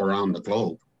all around the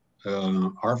globe,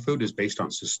 our food is based on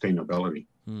sustainability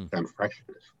and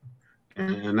freshness.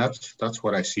 And that's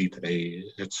what I see today.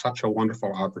 It's such a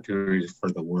wonderful opportunity for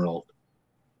the world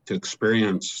to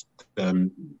experience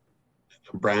the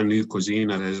brand new cuisine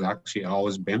that has actually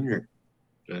always been here.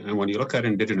 And when you look at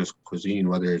Indigenous cuisine,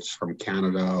 whether it's from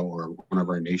Canada or one of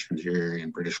our nations here in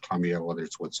British Columbia, whether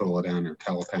it's Wet'suwet'en or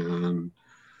Tahltan,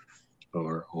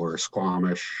 or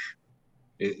Squamish,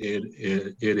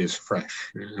 it is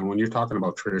fresh. And when you're talking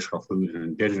about traditional food and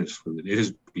Indigenous food, it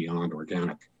is beyond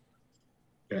organic.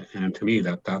 And to me,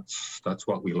 that's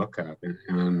what we look at.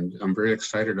 And I'm very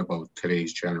excited about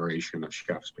today's generation of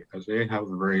chefs, because they have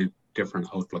a very different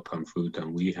outlook on food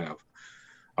than we have.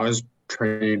 I was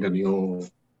trained in the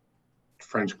old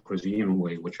French cuisine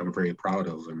way, which I'm very proud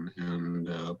of,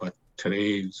 but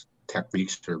today's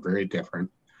techniques are very different.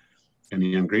 And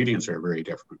the ingredients are very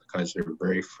different because they're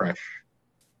very fresh,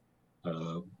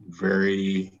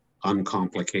 very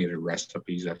uncomplicated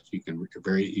recipes that you can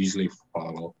very easily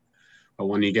follow. But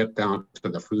when you get down to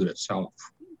the food itself,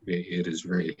 it is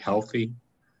very healthy.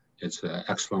 It's an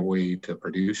excellent way to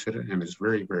produce it, and it's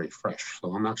very, very fresh.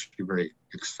 So I'm actually very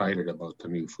excited about the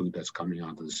new food that's coming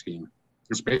onto the scene.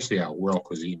 It's basically a world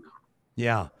cuisine now.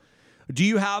 Yeah. Do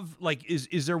you have,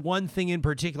 is there one thing in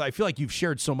particular? I feel like you've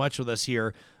shared so much with us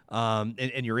here.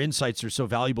 And your insights are so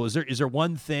valuable. Is there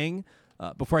one thing,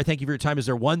 before I thank you for your time, is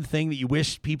there one thing that you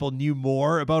wish people knew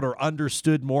more about or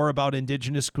understood more about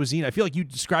Indigenous cuisine? I feel like you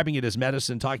describing it as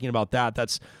medicine, talking about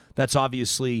that's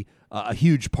obviously a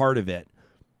huge part of it.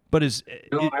 But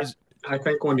I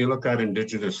think when you look at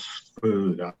Indigenous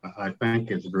food, I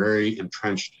think it's very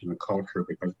entrenched in culture,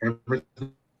 because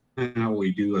everything that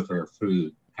we do with our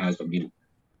food has a meaning,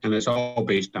 and it's all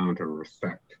based down to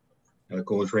respect. It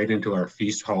goes right into our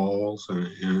feast halls,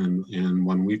 and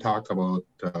when we talk about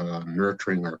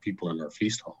nurturing our people in our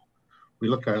feast hall, we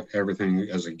look at everything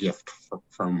as a gift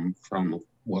from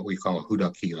what we call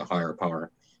Hudaki, the higher power.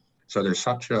 So there's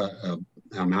such a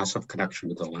massive connection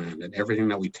to the land, and everything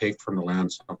that we take from the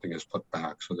land, something is put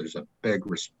back. So there's a big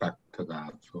respect to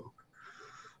that.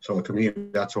 So to me,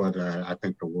 that's what I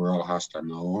think the world has to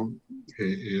know.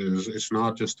 It's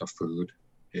not just a food.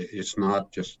 It's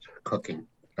not just cooking.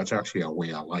 That's actually a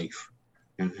way of life.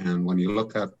 And when you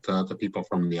look at the people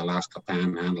from the Alaska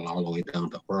Panhandle all the way down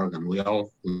to Oregon, we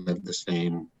all live the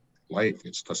same life.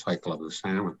 It's the cycle of the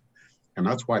salmon. And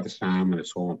that's why the salmon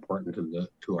is so important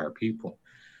to our people.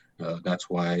 That's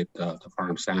why the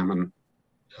farm salmon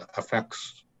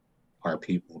affects our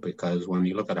people, because when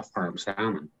you look at a farm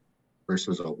salmon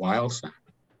versus a wild salmon,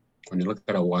 when you look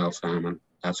at a wild salmon,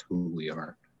 that's who we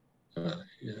are.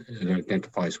 It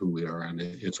identifies who we are, and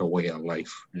it's a way of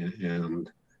life, and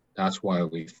that's why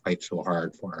we fight so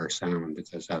hard for our salmon,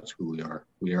 because that's who we are.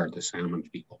 We are the salmon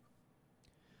people.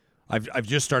 I've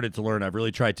just started to learn. I've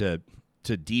really tried to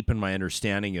deepen my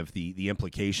understanding of the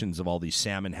implications of all these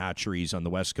salmon hatcheries on the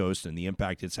West Coast and the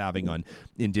impact it's having on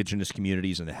Indigenous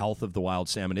communities and the health of the wild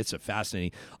salmon. It's a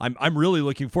fascinating. I'm really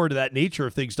looking forward to that Nature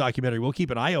of Things documentary. We'll keep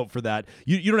an eye out for that.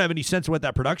 You don't have any sense of what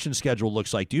that production schedule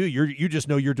looks like, do you? You just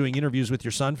know you're doing interviews with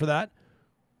your son for that?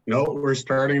 No, we're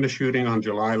starting the shooting on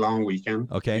July long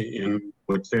weekend. Okay.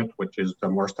 puts it, which is the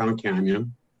Morristown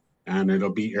Canyon, and it'll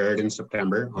be aired in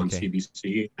September on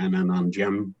CBC, and then on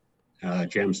GEM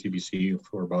CBC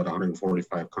for about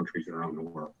 145 countries around the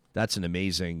world. That's an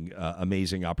amazing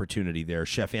opportunity there.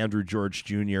 Chef Andrew George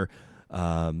Jr.,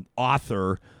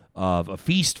 author of A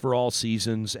Feast for All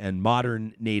Seasons and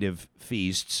Modern Native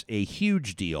Feasts, a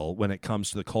huge deal when it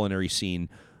comes to the culinary scene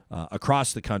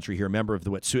across the country here, a member of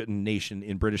the Wet'suwet'en Nation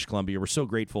in British Columbia. We're so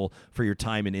grateful for your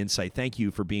time and insight. Thank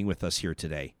you for being with us here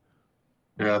today.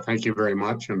 Thank you very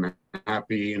much, and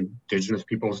happy Indigenous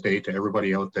Peoples Day to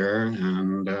everybody out there.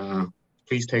 And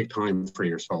please take time for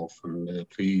yourself, and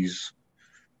please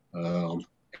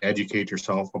educate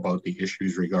yourself about the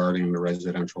issues regarding the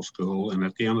residential school. And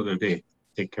at the end of the day,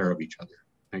 take care of each other.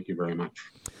 Thank you very much.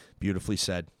 Beautifully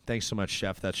said. Thanks so much,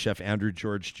 Chef. That's Chef Andrew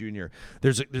George Jr.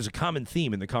 There's a common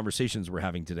theme in the conversations we're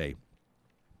having today.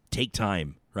 Take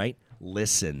time, right?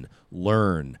 Listen,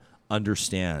 learn,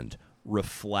 understand,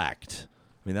 reflect.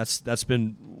 I mean, that's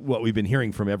been what we've been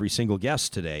hearing from every single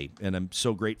guest today, and I'm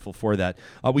so grateful for that.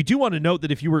 We do want to note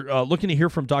that if you were looking to hear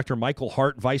from Dr. Michael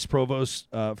Hart, Vice Provost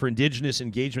for Indigenous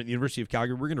Engagement at the University of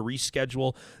Calgary, we're going to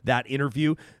reschedule that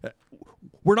interview.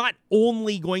 We're not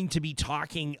only going to be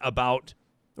talking about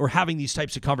or having these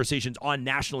types of conversations on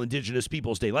National Indigenous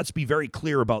Peoples Day. Let's be very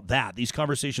clear about that. These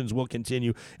conversations will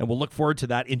continue, and we'll look forward to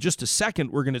that. In just a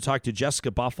second, we're going to talk to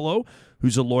Jessica Buffalo,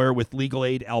 who's a lawyer with Legal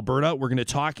Aid Alberta. We're going to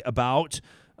talk about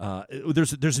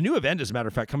there's a new event, as a matter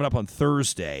of fact, coming up on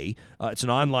Thursday. It's an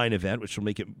online event, which will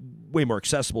make it way more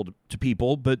accessible to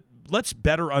people, but let's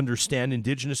better understand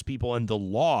Indigenous people and the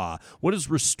law. What does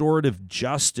restorative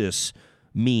justice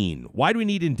mean? Why do we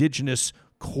need Indigenous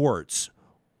courts?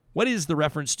 What is the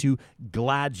reference to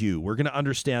Gladue? We're going to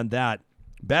understand that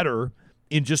better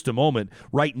in just a moment.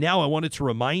 Right now, I wanted to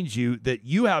remind you that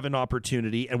you have an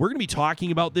opportunity, and we're going to be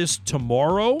talking about this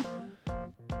tomorrow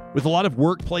with a lot of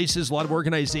workplaces, a lot of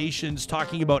organizations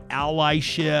talking about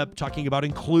allyship, talking about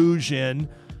inclusion.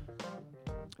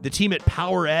 The team at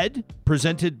Power Ed,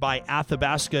 presented by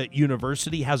Athabasca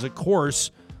University, has a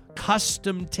course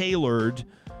custom tailored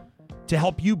to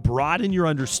help you broaden your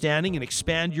understanding and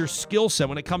expand your skill set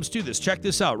when it comes to this. Check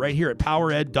this out right here at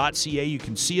powered.ca. You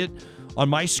can see it on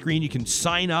my screen. You can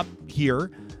sign up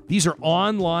here. These are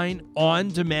online,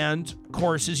 on-demand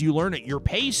courses. You learn at your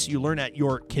pace. You learn at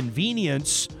your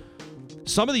convenience.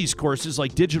 Some of these courses,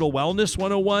 like Digital Wellness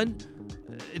 101,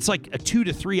 it's like a 2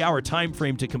 to 3 hour time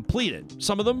frame to complete it.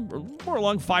 Some of them are more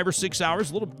along 5 or 6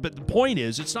 hours, a little. But the point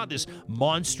is, it's not this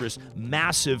monstrous,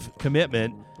 massive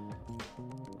commitment.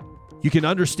 You can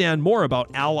understand more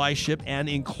about allyship and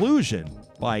inclusion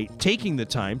by taking the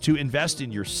time to invest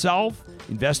in yourself,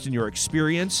 invest in your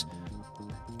experience,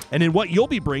 and in what you'll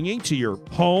be bringing to your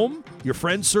home, your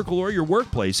friend circle, or your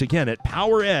workplace. Again, at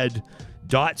powered.ca.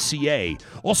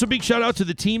 Also, big shout out to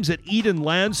the teams at Eden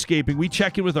Landscaping. We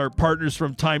check in with our partners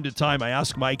from time to time. I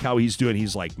ask Mike how he's doing.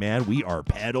 He's like, man, we are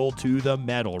pedal to the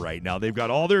metal right now. They've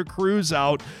got all their crews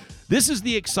out. This is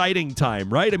the exciting time,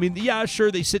 right? I mean, yeah,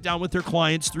 sure, they sit down with their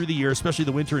clients through the year, especially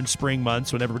the winter and spring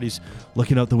months when everybody's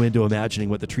looking out the window, imagining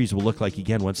what the trees will look like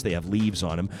again once they have leaves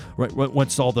on them. Right,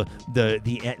 once all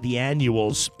the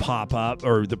annuals pop up,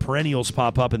 or the perennials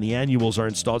pop up and the annuals are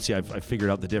installed. See, I've figured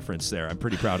out the difference there. I'm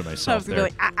pretty proud of myself there.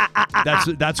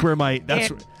 That's where my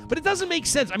but it doesn't make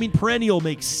sense. I mean, perennial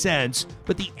makes sense,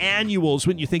 but the annuals,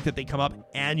 wouldn't you think that they come up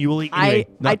annually? Anyway,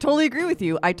 I totally agree with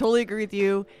you.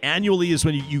 Annually is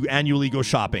when you annually go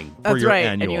shopping for That's your right.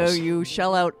 annuals. And you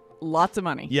shell out lots of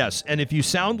money. Yes, and if you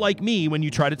sound like me when you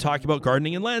try to talk about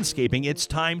gardening and landscaping, it's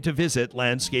time to visit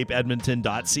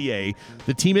landscapeedmonton.ca.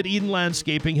 The team at Eden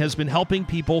Landscaping has been helping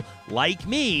people like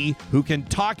me who can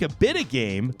talk a bit of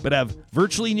game but have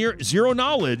virtually near zero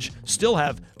knowledge, still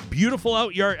have beautiful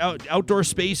outdoor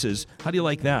spaces. How do you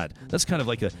like that? That's kind of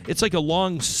like it's like a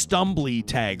long, stumbly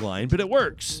tagline, but it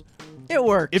works. It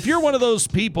works. If you're one of those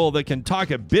people that can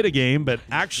talk a bit of game but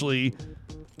actually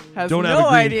don't have a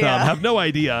green idea. Thumb, have no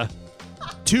idea.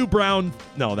 Two brown.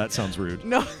 No, that sounds rude.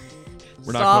 No.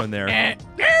 We're not going there.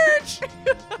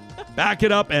 Back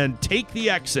it up and take the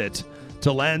exit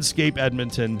to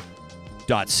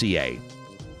landscapeedmonton.ca.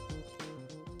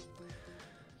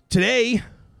 Today,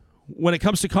 when it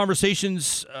comes to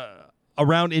conversations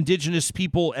around Indigenous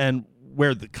people and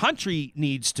where the country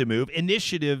needs to move,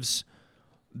 initiatives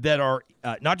that are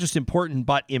not just important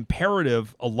but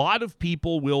imperative, a lot of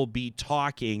people will be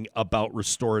talking about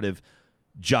restorative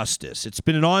justice. It's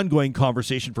been an ongoing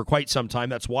conversation for quite some time.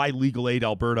 That's why Legal Aid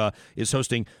Alberta is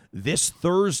hosting this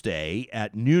Thursday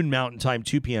at noon Mountain Time,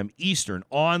 2 p.m. Eastern,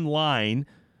 online.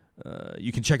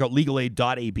 You can check out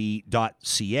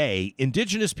legalaid.ab.ca.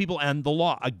 Indigenous People and the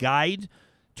Law, a guide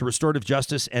to Restorative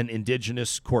Justice and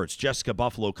Indigenous Courts. Jessica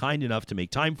Buffalo, kind enough to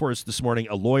make time for us this morning,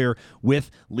 a lawyer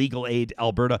with Legal Aid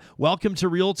Alberta. Welcome to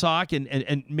Real Talk,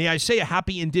 and may I say a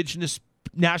happy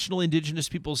National Indigenous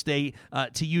Peoples Day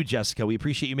to you, Jessica. We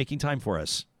appreciate you making time for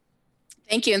us.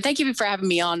 Thank you. And thank you for having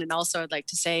me on. And also, I'd like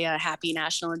to say a happy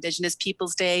National Indigenous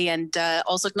Peoples Day, and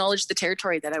also acknowledge the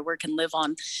territory that I work and live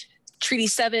on, Treaty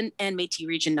 7 and Métis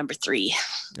Region number 3.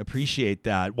 Appreciate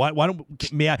that. Why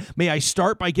don't may I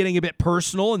start by getting a bit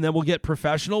personal, and then we'll get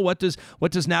professional. What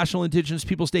does National Indigenous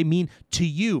Peoples Day mean to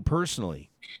you personally?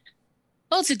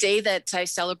 Well, it's a day that I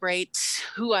celebrate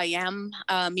who I am.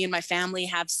 Me and my family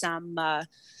have some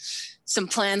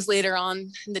plans later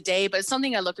on in the day, but it's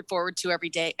something I look forward to every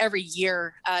day, every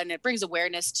year, and it brings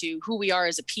awareness to who we are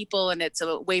as a people, and it's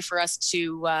a way for us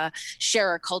to share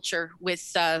our culture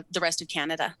with the rest of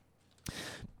Canada.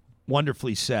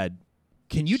 Wonderfully said.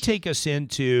 Can you take us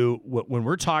into when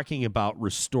we're talking about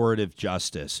restorative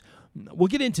justice? We'll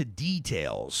get into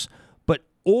details, but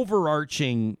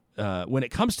overarching when it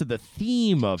comes to the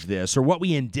theme of this, or what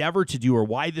we endeavor to do, or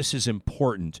why this is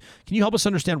important, can you help us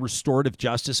understand restorative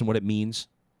justice and what it means?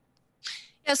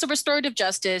 Yeah, so restorative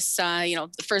justice, the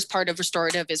first part of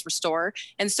restorative is restore.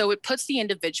 And so it puts the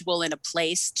individual in a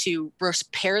place to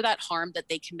repair that harm that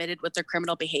they committed with their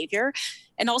criminal behavior,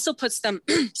 and also puts them,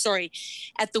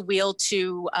 at the wheel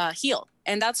to heal.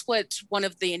 And that's what one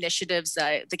of the initiatives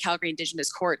the Calgary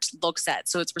Indigenous Court looks at.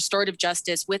 So it's restorative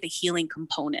justice with a healing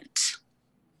component.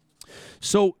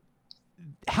 So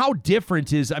how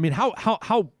different is,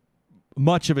 how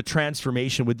much of a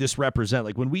transformation would this represent?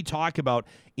 Like when we talk about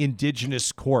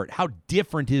Indigenous court, how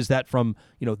different is that from,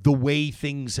 the way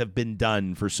things have been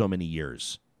done for so many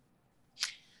years?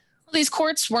 Well, these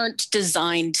courts weren't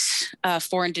designed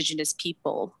for Indigenous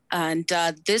people. And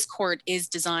this court is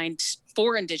designed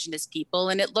for Indigenous people.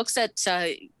 And it looks at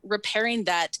repairing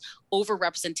that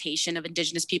overrepresentation of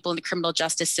Indigenous people in the criminal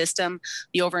justice system,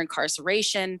 the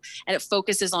over-incarceration, and it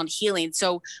focuses on healing.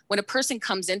 So when a person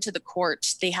comes into the court,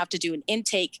 they have to do an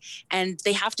intake and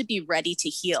they have to be ready to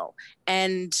heal.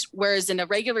 And whereas in a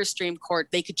regular stream court,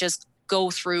 they could just go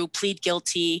through, plead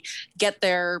guilty, get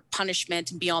their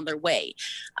punishment, and be on their way.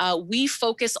 We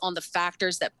focus on the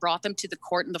factors that brought them to the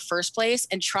court in the first place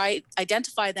and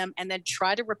identify them and then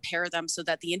try to repair them so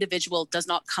that the individual does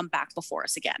not come back before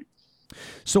us again.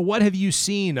 So what have you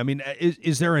seen?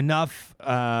 Is there enough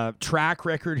track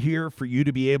record here for you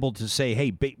to be able to say,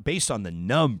 hey, based on the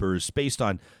numbers, based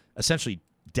on essentially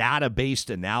data-based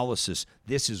analysis,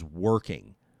 this is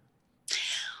working?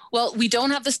 Well, we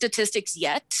don't have the statistics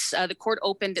yet. The court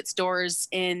opened its doors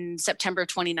in September of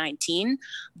 2019.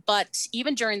 But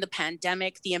even during the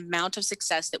pandemic, the amount of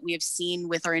success that we have seen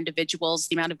with our individuals,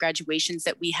 the amount of graduations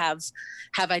that we have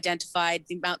identified,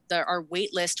 our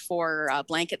wait list for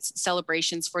blanket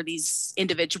celebrations for these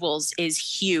individuals is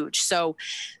huge. So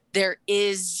there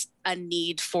is a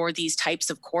need for these types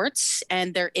of courts,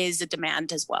 and there is a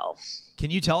demand as well.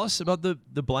 Can you tell us about the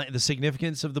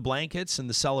significance of the blankets and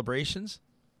the celebrations?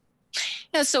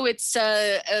 Yeah, so it's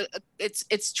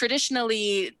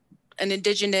traditionally an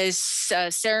Indigenous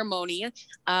ceremony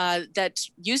that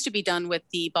used to be done with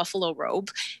the buffalo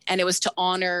robe, and it was to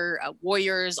honor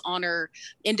warriors, honor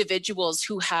individuals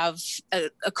who have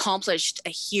accomplished a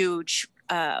huge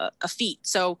feat.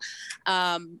 So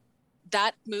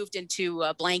that moved into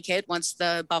a blanket once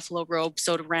the buffalo robe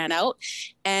sort of ran out.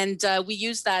 And we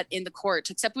use that in the court,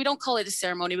 except we don't call it a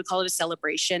ceremony, we call it a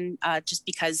celebration, just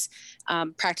because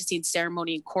practicing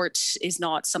ceremony in court is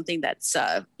not something that's,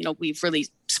 we've really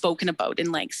spoken about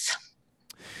in length.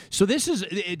 So this is,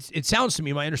 it sounds to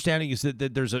me, my understanding is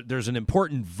that there's an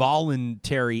important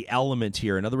voluntary element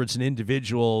here. In other words, an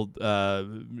individual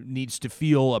needs to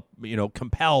feel,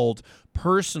 compelled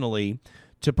personally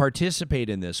to participate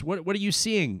in this. What are you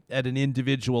seeing at an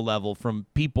individual level from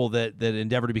people that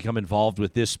endeavor to become involved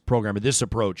with this program or this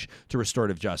approach to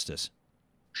restorative justice?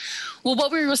 Well,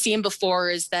 what we were seeing before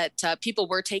is that people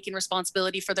were taking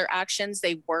responsibility for their actions.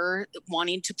 They were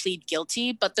wanting to plead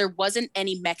guilty, but there wasn't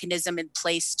any mechanism in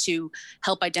place to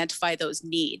help identify those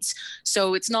needs.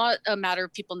 So it's not a matter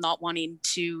of people not wanting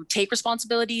to take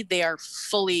responsibility. They are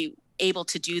fully able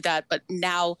to do that. But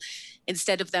now,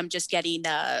 instead of them just getting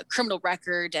a criminal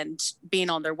record and being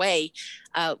on their way,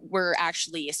 we're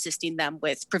actually assisting them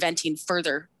with preventing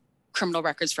further criminal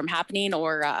records from happening,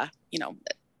 or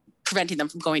preventing them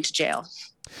from going to jail.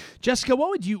 Jessica, what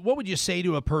would you say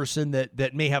to a person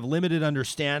that may have limited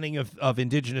understanding of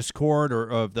Indigenous court or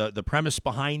of the premise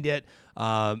behind it,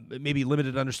 maybe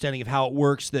limited understanding of how it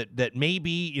works, that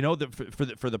maybe,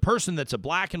 for the person that's a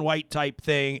black and white type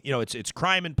thing, it's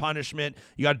crime and punishment,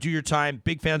 you got to do your time,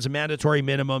 big fans of mandatory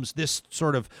minimums, this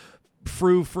sort of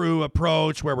frou-frou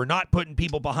approach where we're not putting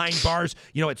people behind bars,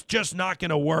 it's just not going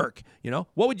to work.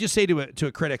 What would you say to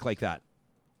a critic like that?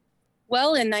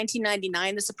 Well, in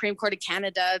 1999, the Supreme Court of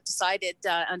Canada decided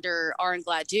under R.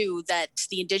 Gladue that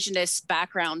the Indigenous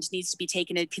background needs to be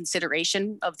taken into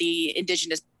consideration of the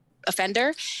Indigenous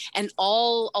offender, and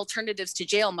all alternatives to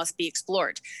jail must be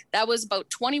explored. That was about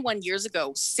 21 years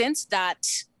ago. Since that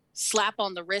slap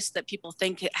on the wrist that people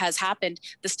think has happened,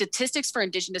 the statistics for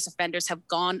Indigenous offenders have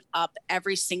gone up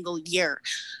every single year.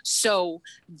 So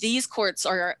these courts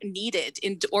are needed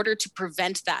in order to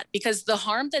prevent that, because the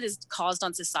harm that is caused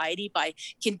on society by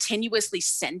continuously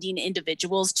sending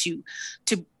individuals to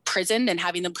prison and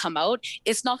having them come out,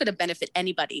 it's not going to benefit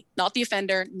anybody, not the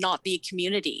offender, not the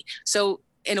community. So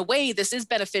in a way, this is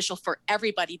beneficial for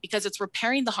everybody because it's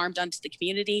repairing the harm done to the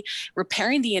community,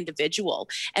 repairing the individual,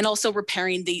 and also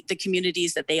repairing the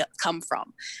communities that they come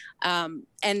from.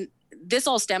 And this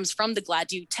all stems from the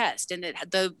Gladue test. And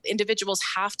the individuals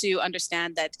have to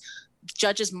understand that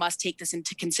judges must take this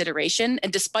into consideration.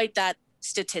 And despite that,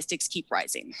 statistics keep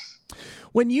rising.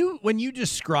 When you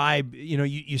describe,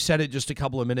 you said it just a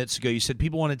couple of minutes ago, you said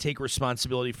people want to take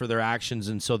responsibility for their actions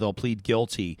and so they'll plead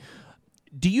guilty.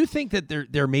 Do you think that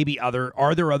there may be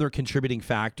other contributing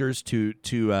factors to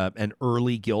an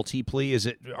early guilty plea?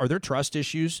 Are there trust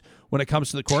issues when it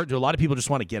comes to the court? Do a lot of people just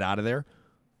want to get out of there?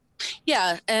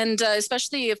 Yeah, and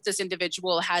especially if this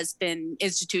individual has been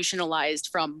institutionalized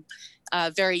from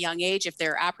a very young age, if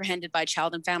they're apprehended by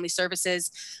Child and Family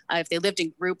Services, if they lived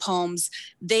in group homes,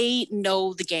 they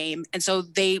know the game, and so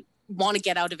they want to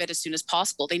get out of it as soon as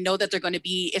possible. They know that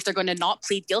if they're going to not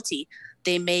plead guilty,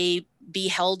 they may be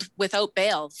held without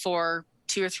bail for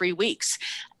 2 or 3 weeks.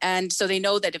 And so they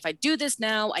know that if I do this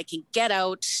now, I can get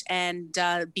out and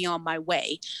be on my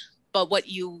way. But what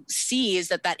you see is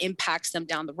that impacts them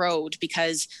down the road,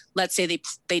 because let's say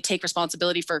they take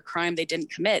responsibility for a crime they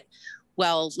didn't commit.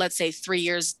 Well, let's say 3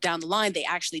 years down the line, they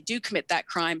actually do commit that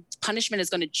crime. Punishment is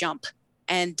going to jump.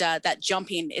 And that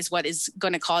jumping is what is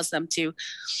going to cause them to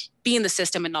be in the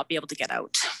system and not be able to get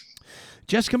out.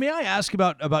 Jessica, may I ask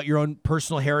about your own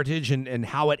personal heritage and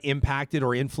how it impacted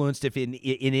or influenced, if in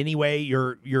any way,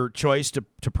 your choice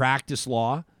to practice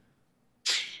law?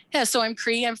 Yeah, so I'm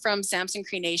Cree. I'm from Samson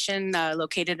Cree Nation,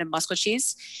 located in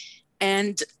Muskwachees.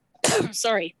 And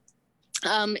sorry,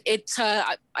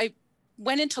 I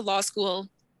went into law school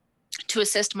to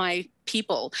assist my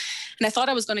people, and I thought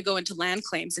I was going to go into land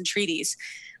claims and treaties,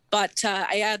 but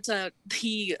I had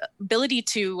the ability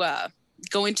to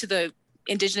go into the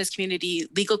Indigenous community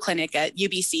legal clinic at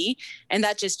UBC, and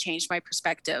that just changed my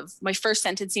perspective. My first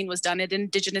sentencing was done at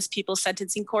Indigenous People's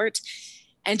Sentencing Court,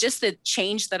 and just the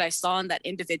change that I saw in that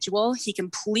individual, he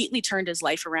completely turned his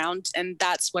life around, and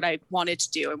that's what I wanted to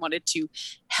do. I wanted to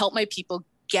help my people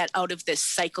get out of this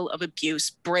cycle of abuse,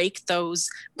 break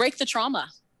the trauma,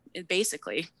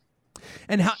 basically.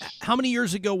 And how many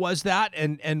years ago was that?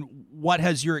 And what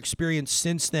has your experience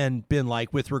since then been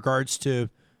like with regards to,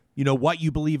 what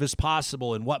you believe is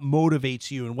possible and what motivates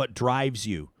you and what drives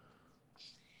you?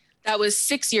 That was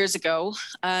 6 years ago.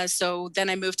 So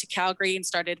then I moved to Calgary and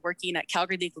started working at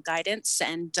Calgary Legal Guidance.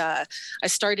 And I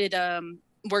started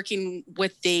working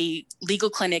with the legal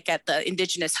clinic at the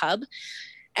Indigenous Hub.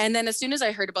 And then as soon as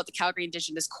I heard about the Calgary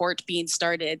Indigenous Court being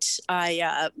started,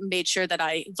 I made sure that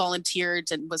I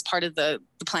volunteered and was part of the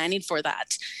planning for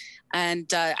that. And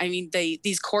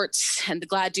these courts and the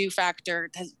Gladue factor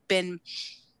has been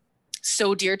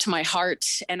so dear to my heart.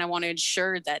 And I want to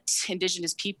ensure that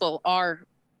Indigenous people are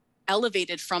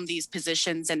elevated from these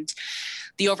positions, and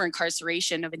the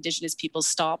over-incarceration of Indigenous people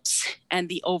stops, and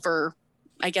the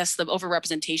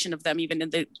over-representation of them even in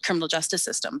the criminal justice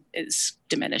system is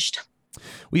diminished.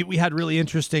 We had really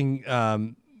interesting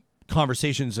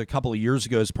conversations a couple of years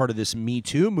ago as part of this Me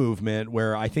Too movement,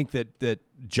 where I think that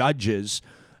judges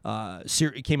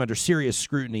came under serious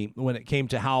scrutiny when it came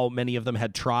to how many of them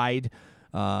had tried.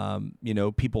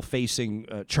 People facing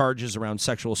charges around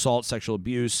sexual assault, sexual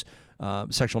abuse,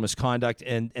 sexual misconduct,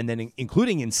 and then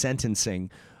including in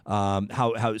sentencing,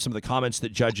 how some of the comments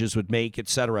that judges would make, et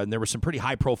cetera. And there were some pretty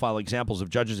high-profile examples of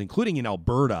judges, including in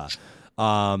Alberta,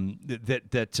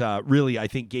 that really, I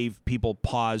think, gave people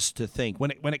pause to think.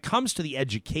 When it comes to the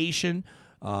education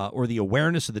or the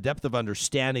awareness of the depth of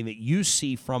understanding that you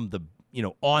see from the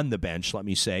on the bench, let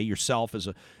me say, yourself as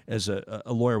a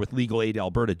lawyer with Legal Aid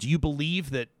Alberta, do you believe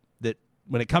that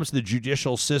when it comes to the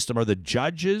judicial system, are the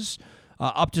judges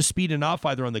up to speed enough,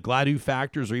 either on the Gladue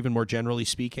factors or even more generally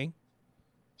speaking?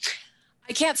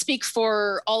 I can't speak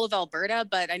for all of Alberta,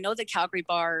 but I know the Calgary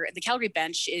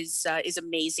bench is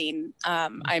amazing.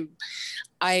 I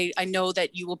know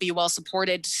that you will be well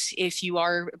supported if you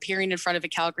are appearing in front of a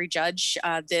Calgary judge.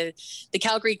 The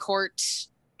Calgary court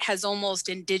has almost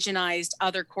indigenized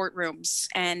other courtrooms,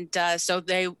 and so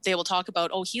they will talk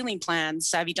about healing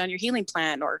plans. Have you done your healing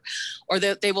plan? Or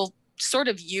they will sort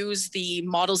of use the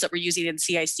models that we're using in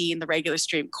CIC in the regular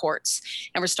stream courts,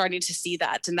 and we're starting to see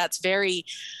that, and that's very.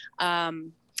 I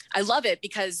love it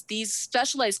because these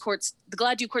specialized courts, the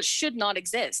Gladue courts, should not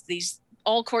exist.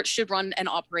 All courts should run and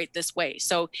operate this way.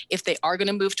 So if they are going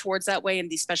to move towards that way and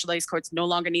these specialized courts no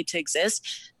longer need to exist,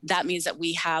 that means that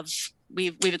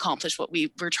we've accomplished what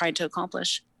we were trying to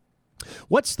accomplish.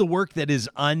 What's the work that is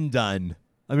undone?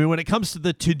 I mean, when it comes to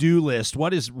the to-do list,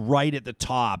 what is right at the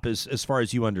top as far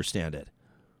as you understand it?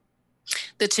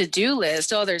 The to-do list.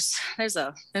 There's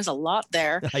a lot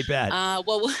there. I bet.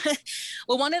 Well,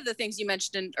 one of the things you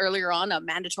mentioned earlier on,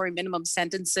 mandatory minimum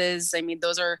sentences. I mean,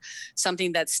 those are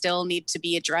something that still need to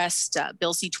be addressed.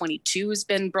 Bill C-22 has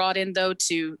been brought in, though,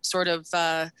 to sort of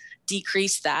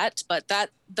decrease that. But the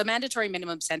mandatory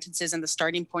minimum sentences and the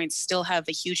starting points still have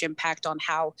a huge impact on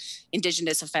how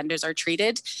Indigenous offenders are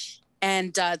treated,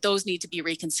 and those need to be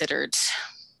reconsidered.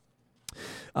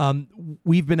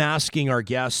 We've been asking our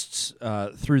guests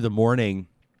through the morning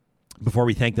before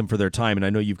we thank them for their time, and I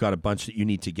know you've got a bunch that you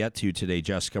need to get to today,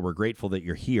 Jessica. We're grateful that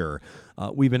you're here.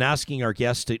 We've been asking our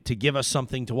guests to give us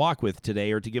something to walk with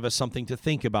today, or to give us something to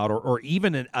think about, or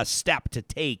even a step to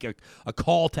take, a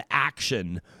call to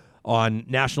action on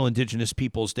National Indigenous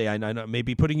Peoples Day. I know I may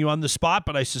be putting you on the spot,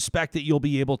 but I suspect that you'll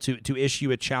be able to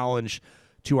issue a challenge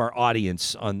to our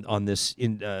audience on this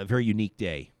very unique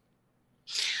day.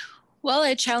 Well,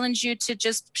 I challenge you to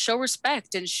just show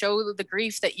respect and show the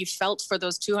grief that you felt for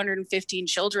those 215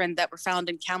 children that were found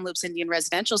in Kamloops Indian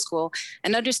Residential School,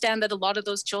 and understand that a lot of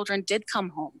those children did come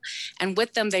home, and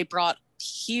with them they brought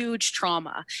huge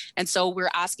trauma. And so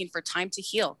we're asking for time to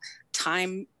heal,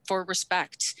 time for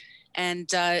respect. And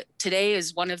today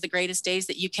is one of the greatest days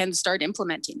that you can start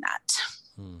implementing that.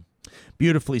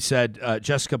 Beautifully said.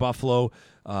 Jessica Buffalo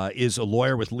is a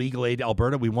lawyer with Legal Aid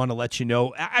Alberta. We want to let you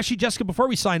know. Actually, Jessica, before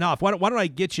we sign off, why don't I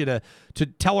get you to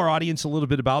tell our audience a little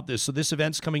bit about this? So this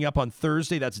event's coming up on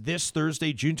Thursday. That's this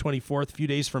Thursday, June 24th, a few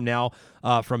days from now,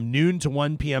 from noon to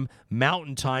 1 p.m.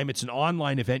 Mountain Time. It's an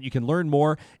online event. You can learn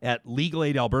more at Legal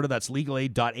Aid Alberta. That's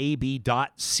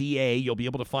legalaid.ab.ca. You'll be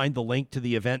able to find the link to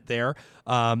the event there.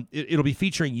 It'll be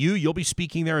featuring you. You'll be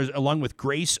speaking there along with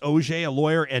Grace Auger, a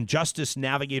lawyer, and Justice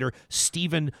Navigator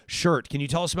Stephen Shirt. Can you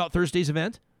tell us about Thursday's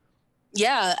event?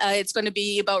 Yeah, it's going to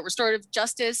be about restorative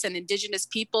justice and Indigenous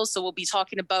people. So we'll be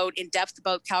talking in depth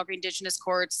about Calgary Indigenous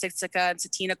Courts, Siksika and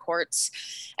Tsuut'ina Courts,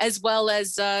 as well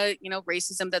as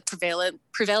racism that's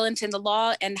prevalent in the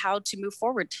law and how to move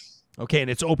forward. Okay, and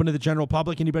it's open to the general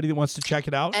public. Anybody that wants to check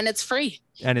it out, and it's free.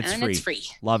 And it's free.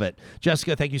 Love it,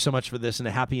 Jessica. Thank you so much for this, and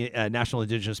a happy National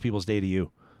Indigenous Peoples Day to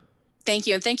you. Thank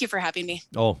you, and thank you for having me.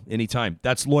 Oh, anytime.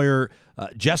 That's lawyer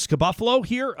Jessica Buffalo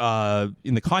here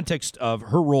in the context of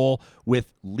her role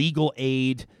with Legal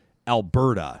Aid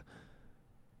Alberta.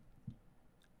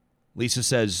 Lisa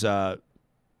says,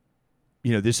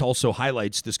 this also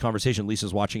highlights this conversation.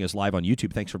 Lisa's watching us live on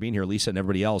YouTube. Thanks for being here, Lisa, and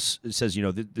everybody else. It says,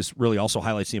 this really also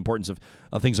highlights the importance of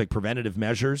things like preventative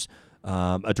measures,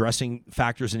 addressing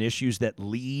factors and issues that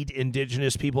lead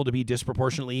Indigenous people to be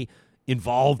disproportionately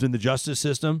involved in the justice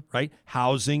system, right?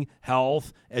 Housing,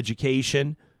 health,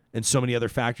 education, and so many other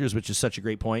factors, which is such a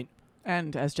great point.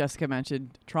 And as Jessica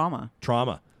mentioned, trauma.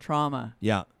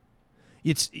 Yeah.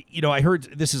 It's, I heard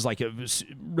this is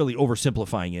really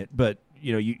oversimplifying it, but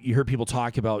you hear people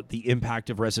talk about the impact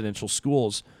of residential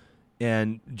schools,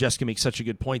 and Jessica makes such a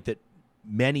good point that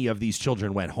many of these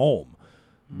children went home.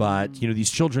 But,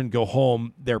 these children go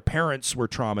home, their parents were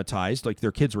traumatized, like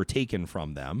their kids were taken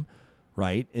from them.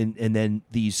 Right. And then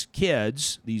these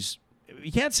kids,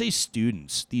 you can't say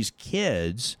students, these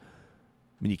kids,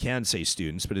 I mean, you can say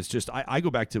students, but it's just, I go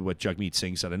back to what Jagmeet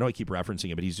Singh said. I know I keep referencing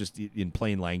it, but he's just in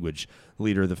plain language. The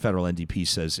leader of the federal NDP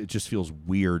says it just feels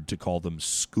weird to call them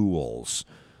schools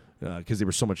because they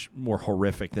were so much more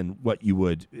horrific than what you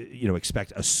would,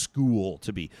 expect a school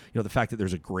to be. The fact that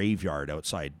there's a graveyard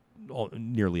outside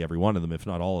nearly every one of them, if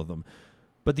not all of them.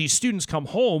 But these students come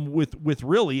home with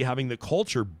really having the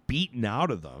culture beaten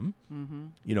out of them,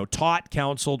 taught,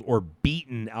 counseled, or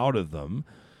beaten out of them.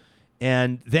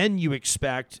 And then you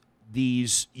expect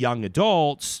these young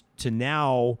adults to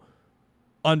now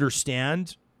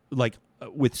understand,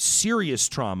 with serious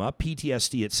trauma,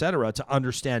 PTSD, et cetera, to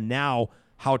understand now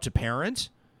how to parent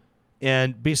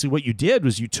And basically what you did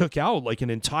was you took out like an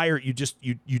entire, you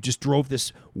just drove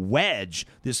this wedge,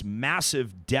 this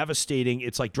massive, devastating,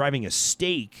 it's like driving a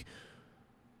stake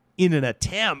in an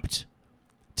attempt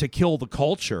to kill the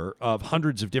culture of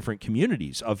hundreds of different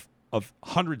communities, of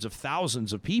hundreds of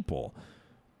thousands of people.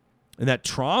 And that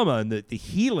trauma and the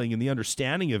healing and the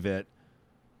understanding of it,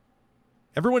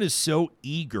 everyone is so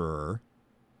eager,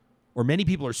 or many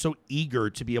people are so eager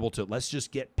to be able to, let's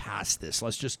just get past this.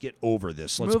 Let's just get over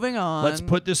this. Moving on. Let's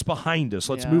put this behind us.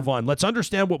 Let's move on. Let's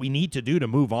understand what we need to do to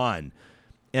move on.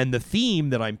 And the theme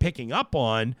that I'm picking up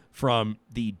on from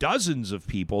the dozens of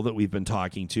people that we've been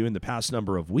talking to in the past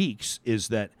number of weeks is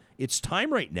that it's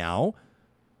time right now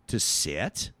to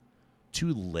sit,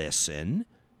 to listen,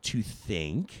 to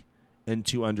think, and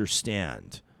to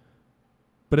understand.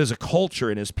 But as a culture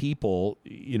and as people,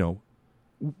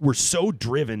 we're so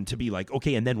driven to be like,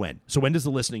 okay, and then when? So when does the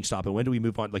listening stop? And when do we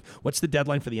move on? Like, what's the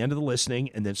deadline for the end of the listening?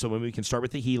 And then so when we can start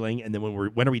with the healing, and then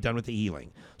when are we done with the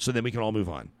healing? So then we can all move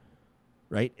on.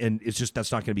 Right? And it's just, that's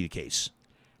not going to be the case.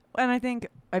 And I think,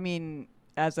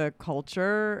 as a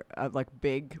culture, like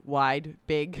big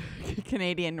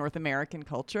Canadian, North American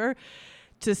culture,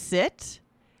 to sit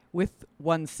with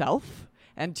oneself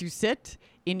and to sit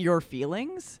in your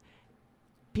feelings,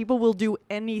 people will do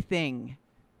anything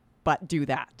but do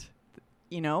that.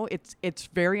 It's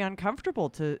very uncomfortable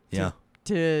to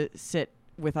sit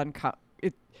with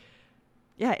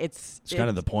it's kind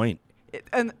of the point.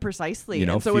 And precisely.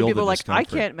 And so when people are like, I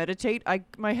can't meditate,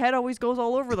 my head always goes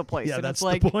all over the place. Yeah, and that's it's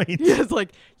like, the point. It's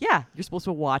like, you're supposed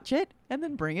to watch it and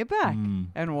then bring it back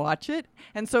and watch it.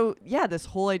 And so, this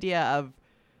whole idea of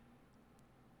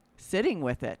sitting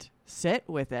with it, sit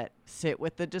with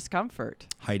the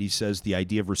discomfort. Heidi says the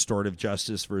idea of restorative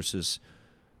justice versus,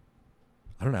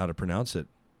 I don't know how to pronounce it.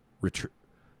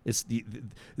 Is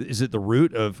it the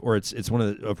root of, or it's one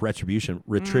of retribution,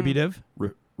 retributive,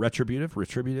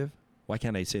 retributive. Why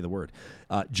can't I say the word?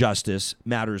 Justice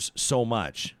matters so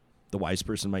much. The wise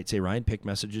person might say, Ryan, pick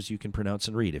messages you can pronounce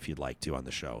and read if you'd like to on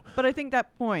the show. But I think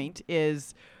that point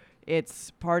is,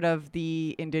 it's part of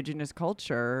the Indigenous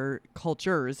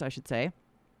cultures, I should say,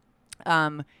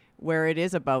 where it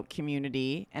is about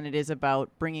community and it is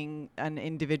about bringing an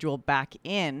individual back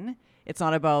in. It's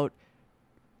not about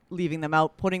leaving them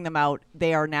out, putting them out.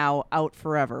 They are now out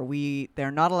forever.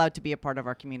 They're not allowed to be a part of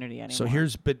our community anymore. So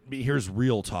here's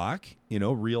real talk.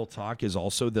 Real talk is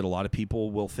also that a lot of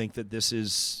people will think that this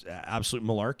is absolute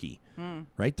malarkey,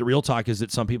 right? The real talk is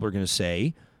that some people are going to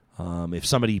say, if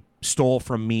somebody stole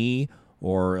from me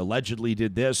or allegedly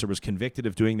did this or was convicted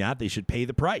of doing that, they should pay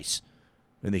the price.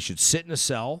 And they should sit in a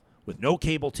cell with no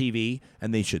cable TV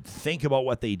and they should think about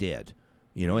what they did.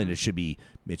 And it should be,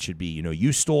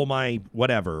 you stole my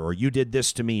whatever, or you did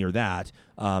this to me or that.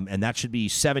 And that should be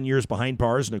 7 years behind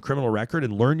bars and a criminal record,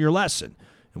 and learn your lesson.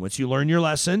 And once you learn your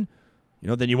lesson,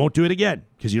 then you won't do it again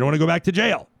because you don't want to go back to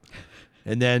jail.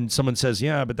 And then someone says,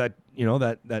 yeah, but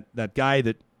that guy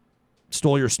that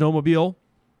stole your snowmobile,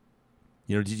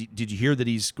 did you hear that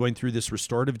he's going through this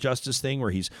restorative justice thing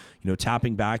where he's,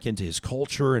 tapping back into his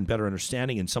culture and better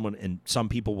understanding? And some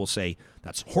people will say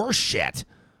that's horse shit.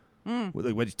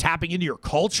 What, tapping into your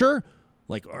culture?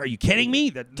 Like, are you kidding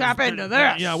me? Tap into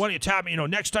this. Yeah, why don't you tap me?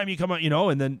 Next time you come out,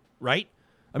 and then, right?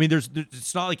 I mean,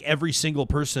 it's not like every single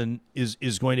person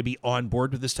is going to be on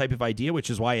board with this type of idea, which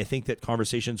is why I think that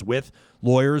conversations with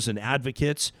lawyers and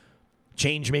advocates,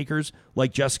 change makers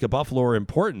like Jessica Buffalo are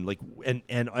important. Like,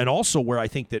 and also where I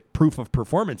think that proof of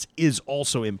performance is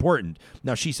also important.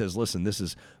 Now, she says, listen, this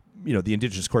is, the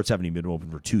Indigenous courts haven't even been open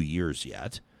for 2 years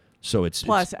yet. So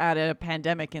plus added a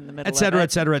pandemic in the middle, et cetera,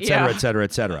 et cetera, et cetera, et cetera,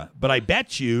 et cetera. But I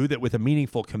bet you that with a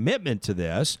meaningful commitment to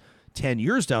this, 10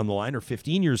 years down the line or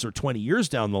 15 years or 20 years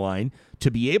down the line, to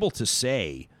be able to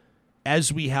say,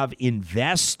 as we have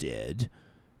invested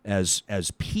as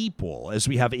people, as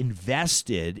we have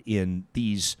invested in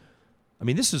these,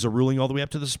 this is a ruling all the way up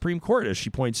to the Supreme Court, as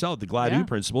she points out, the Gladue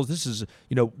principles. This is,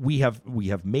 we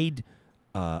have made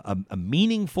a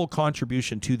meaningful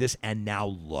contribution to this, and now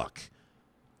look.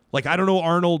 Like, I don't know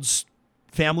Arnold's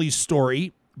family's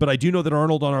story, but I do know that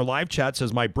Arnold on our live chat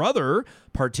says my brother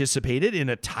participated in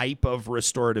a type of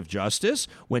restorative justice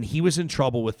when he was in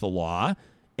trouble with the law,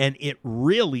 and it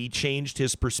really changed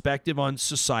his perspective on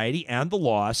society and the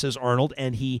law, says Arnold,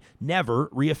 and he never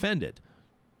reoffended.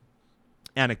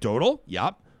 Anecdotal,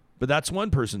 yep, but that's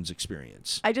one person's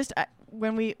experience.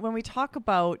 When we talk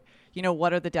about,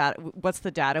 what are the data, what's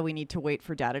the data we need to wait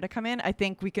for data to come in, I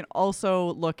think we can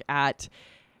also look at,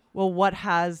 well, what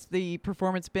has the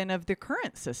performance been of the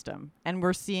current system? And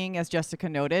we're seeing, as Jessica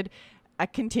noted, a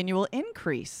continual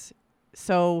increase.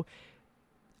 So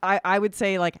I would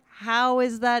say, like, how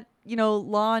is that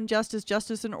law and justice,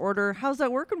 justice and order. How's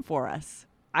that working for us?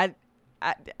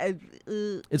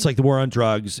 It's like the war on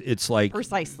drugs. It's like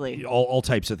precisely all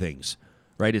types of things,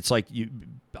 right? It's like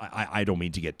I don't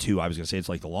mean to get too. I was going to say it's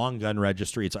like the long gun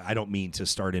registry. It's I don't mean to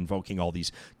start invoking all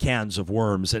these cans of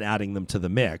worms and adding them to the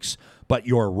mix. But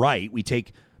you're right. We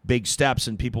take big steps,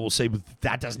 and people will say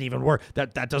that doesn't even work.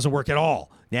 That doesn't work at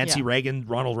all. Nancy Reagan,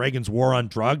 Ronald Reagan's war on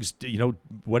drugs.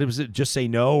 What was it? Just say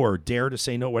no or dare to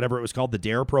say no. Whatever it was called, the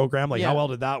DARE program. How well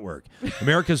did that work?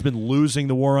 America's been losing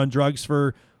the war on drugs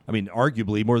for,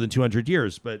 arguably more than 200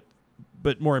 years, but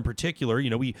more in particular,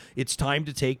 it's time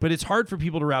to take. But it's hard for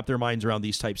people to wrap their minds around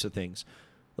these types of things.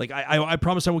 Like I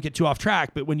promise I won't get too off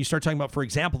track. But when you start talking about, for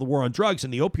example, the war on drugs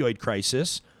and the opioid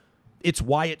crisis. It's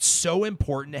why it's so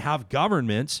important to have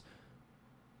governments.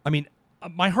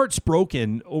 My heart's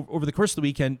broken over the course of the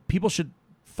weekend. People should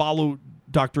follow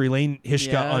Dr. Elaine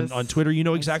Hishka on Twitter. You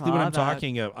know exactly what I'm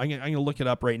talking about. I'm going to look it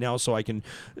up right now so I can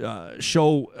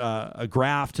show a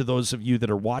graph to those of you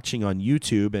that are watching on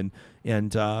YouTube.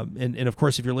 And of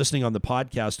course, if you're listening on the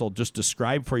podcast, I'll just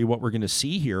describe for you what we're going to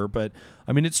see here. But,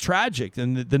 it's tragic.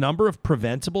 And the number of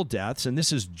preventable deaths, and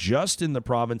this is just in the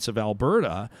province of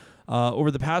Alberta,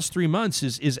 over the past 3 months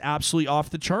is absolutely off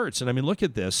the charts. And look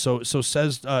at this. So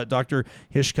says Dr.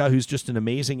 Hishka, who's just an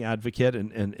amazing advocate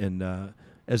and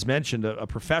as mentioned, a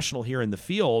professional here in the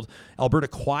field. Alberta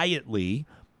quietly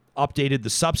updated the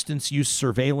substance use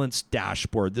surveillance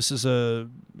dashboard. This is a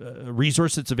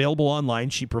resource that's available online.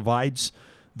 She provides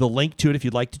the link to it if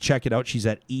you'd like to check it out. She's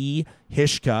at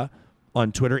Hishka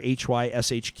on Twitter,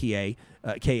 HYSHKA.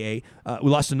 We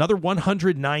lost another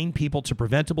 109 people to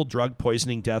preventable drug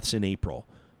poisoning deaths in April.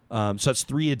 So that's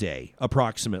 3 a day,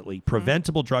 approximately.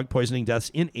 Preventable drug poisoning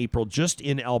deaths in April, just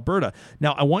in Alberta.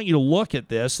 Now, I want you to look at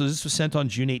this. So this was sent on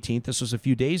June 18th. This was a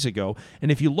few days ago.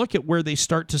 And if you look at where they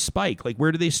start to spike,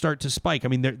 where do they start to spike?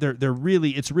 They're really,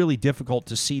 it's really difficult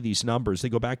to see these numbers. They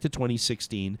go back to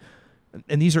 2016.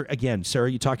 And these are, again,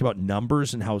 Sarah, you talk about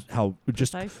numbers and how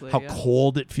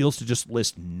cold it feels to just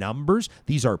list numbers.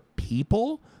 These are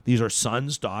people. These are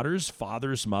sons, daughters,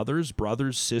 fathers, mothers,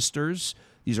 brothers, sisters.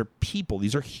 These are people.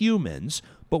 These are humans.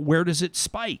 But where does it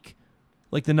spike?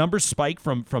 The numbers spike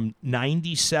from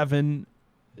 97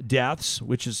 deaths,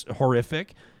 which is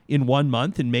horrific, in 1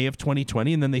 month in May of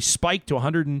 2020. And then they spike to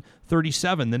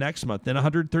 137 the next month, then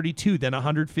 132, then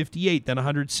 158, then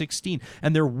 116.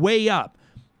 And they're way up.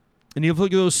 And you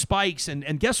look at those spikes,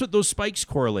 and guess what those spikes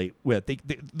correlate with?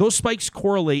 Those spikes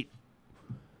correlate,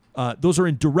 those are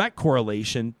in direct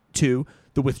correlation to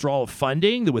the withdrawal of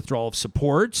funding, the withdrawal of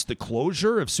supports, the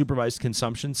closure of supervised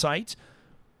consumption sites.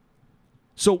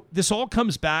 So this all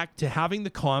comes back to having the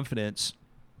confidence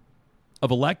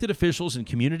of elected officials and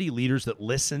community leaders that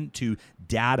listen to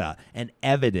data and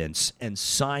evidence and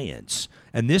science.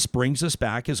 And this brings us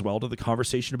back as well to the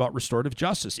conversation about restorative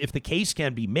justice. If the case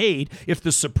can be made, if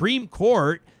the Supreme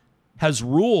Court has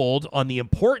ruled on the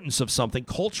importance of something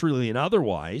culturally and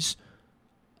otherwise,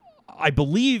 I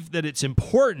believe that it's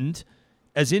important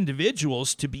as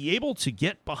individuals to be able to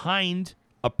get behind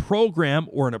a program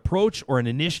or an approach or an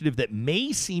initiative that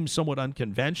may seem somewhat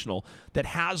unconventional, that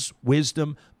has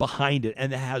wisdom behind it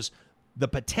and that has the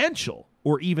potential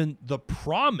or even the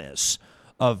promise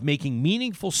of making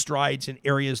meaningful strides in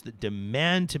areas that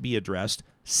demand to be addressed,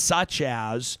 such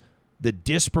as the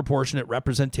disproportionate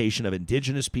representation of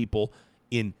Indigenous people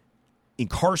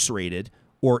incarcerated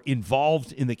or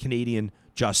involved in the Canadian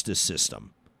justice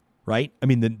system, right?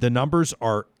 The numbers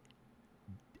are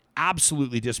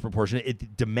absolutely disproportionate.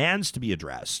 It demands to be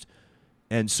addressed.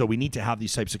 And so we need to have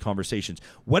these types of conversations.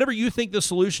 Whatever you think the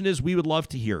solution is, we would love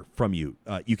to hear from you.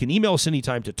 You can email us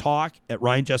anytime to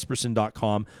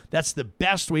talk@ryanjesperson.com. That's the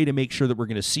best way to make sure that we're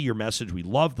going to see your message. We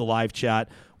love the live chat.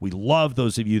 We love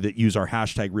those of you that use our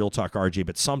hashtag RealTalkRJ,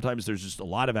 but sometimes there's just a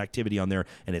lot of activity on there,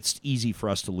 and it's easy for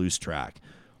us to lose track.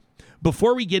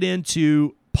 Before we get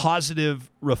into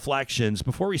positive reflections,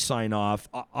 before we sign off,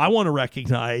 I want to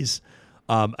recognize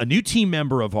a new team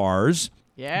member of ours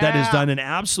that has done an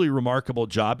absolutely remarkable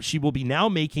job. She will be now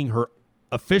making her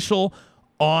official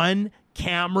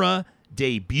on-camera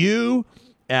debut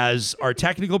as our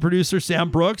technical producer,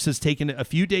 Sam Brooks, has taken a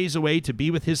few days away to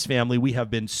be with his family. We have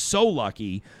been so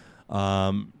lucky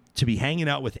to be hanging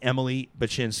out with Emily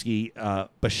Bashinsky,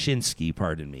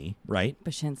 pardon me, right?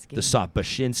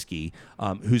 Bashinsky,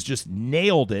 who's just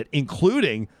nailed it,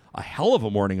 including a hell of a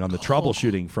morning on the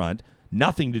troubleshooting front.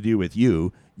 Nothing to do with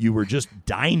you. You were just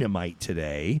dynamite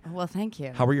today. Well, thank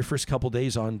you. How were your first couple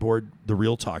days on board the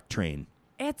Real Talk train?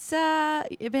 It's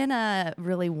been a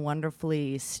really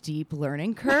wonderfully steep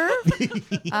learning curve,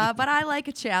 but I like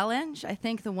a challenge. I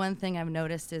think the one thing I've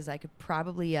noticed is I could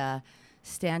probably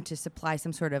stand to supply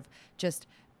some sort of just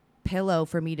pillow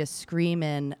for me to scream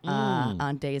in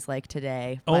on days like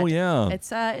today. Oh, But yeah.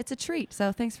 it's a treat.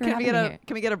 So thanks for Can having we me get here.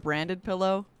 can we get a branded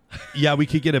pillow? Yeah, we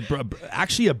could get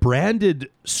actually a branded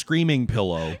screaming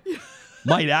pillow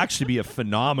might actually be a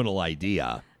phenomenal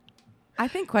idea. I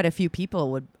think quite a few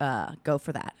people would go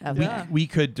for that. We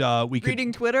could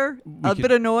Reading Twitter, a could-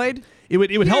 bit annoyed. it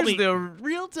would help Here's me. the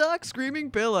Real Talk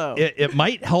screaming pillow. It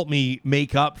might help me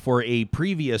make up for a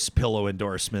previous pillow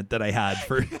endorsement that I had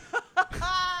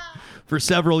for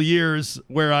several years,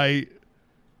 where I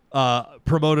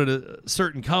promoted a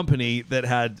certain company that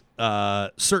had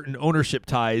certain ownership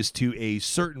ties to a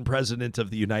certain president of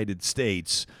the United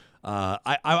States.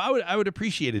 I would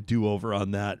appreciate a do-over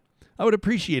on that. I would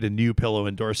appreciate a new pillow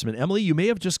endorsement. Emily, you may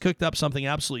have just cooked up something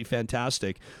absolutely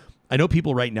fantastic. I know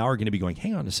people right now are going to be going,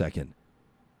 hang on a second.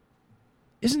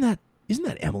 Isn't that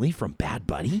Emily from Bad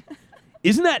Buddy?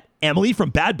 Isn't that Emily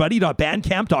from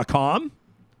badbuddy.bandcamp.com?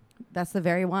 That's the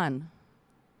very one.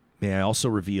 May I also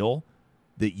reveal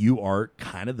that you are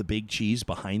kind of the big cheese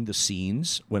behind the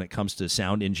scenes when it comes to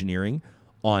sound engineering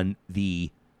on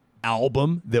the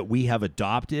album that we have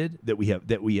adopted, that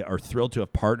we are thrilled to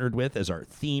have partnered with as our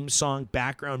theme song,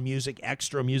 background music,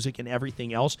 extra music, and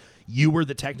everything else. You were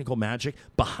the technical magic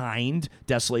behind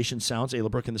Desolation Sounds,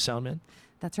 Ayla Brooke and the Soundman.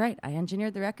 That's right. I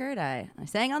engineered the record. I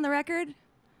sang on the record.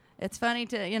 It's funny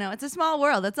to, it's a small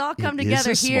world. Let's all come It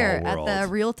together is a small here world. at the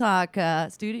Real Talk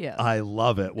studio. I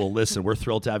love it. Well, listen, we're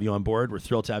thrilled to have you on board. We're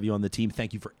thrilled to have you on the team.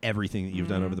 Thank you for everything that you've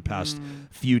done over the past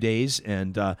few days.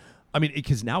 And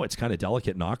because now it's kind of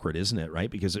delicate and awkward, isn't it? Right?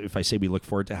 Because if I say we look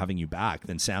forward to having you back,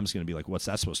 then Sam's going to be like, what's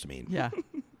that supposed to mean? Yeah.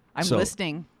 I'm So-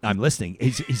 listening. I'm listening.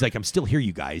 He's like, I'm still here,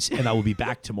 you guys, and I will be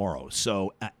back tomorrow.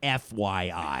 So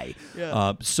FYI.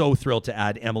 Yeah. So thrilled to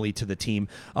add Emily to the team.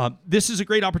 This is a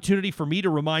great opportunity for me to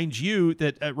remind you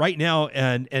that right now,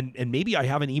 and maybe I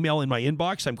have an email in my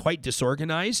inbox, I'm quite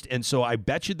disorganized, and so I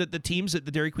bet you that the teams at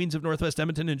the Dairy Queens of Northwest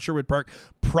Edmonton and Sherwood Park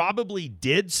probably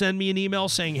did send me an email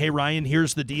saying, hey, Ryan,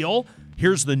 here's the deal.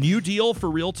 Here's the new deal for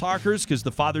Real Talkers, because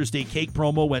the Father's Day cake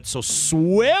promo went so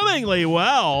swimmingly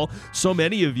well. So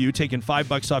many of you taking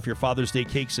 $5 off your Father's Day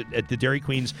cakes at the Dairy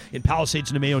Queens in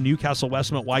Palisades, Nemeo, Newcastle,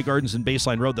 Westmount, Y Gardens, and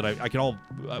Baseline Road that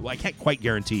I can't quite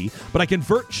guarantee, but I can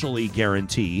virtually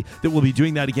guarantee that we'll be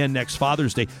doing that again next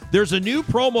Father's Day. There's a new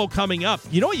promo coming up.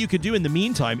 You know what you could do in the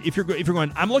meantime? If you're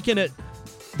going, I'm looking at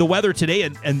the weather today,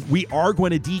 and we are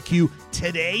going to DQ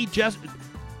today, just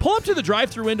pull up to the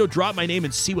drive-thru window, drop my name,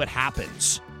 and see what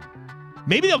happens.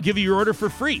 Maybe they'll give you your order for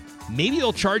free. Maybe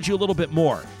they'll charge you a little bit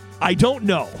more. I don't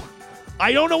know.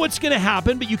 I don't know what's going to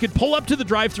happen, but you could pull up to the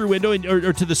drive-thru window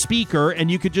or to the speaker, and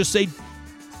you could just say,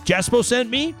 Jespo sent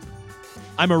me.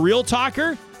 I'm a Real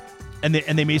Talker. And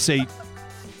they may say,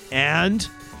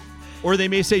 or they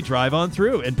may say, drive on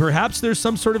through. And perhaps there's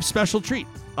some sort of special treat.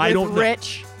 I don't know.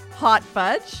 Rich hot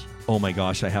fudge. Oh my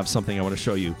gosh, I have something I want to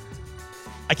show you.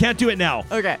 I can't do it now.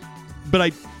 Okay. But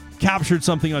I captured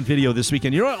something on video this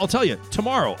weekend. You know what? I'll tell you.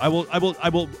 Tomorrow, I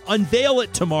will unveil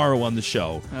it tomorrow on the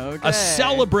show. Okay. A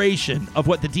celebration of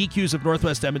what the DQs of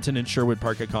Northwest Edmonton and Sherwood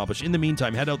Park accomplished. In the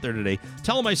meantime, head out there today.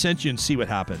 Tell them I sent you and see what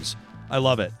happens. I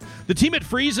love it. The team at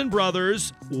Friesen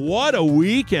Brothers, what a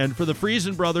weekend for the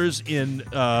Friesen Brothers in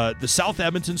the South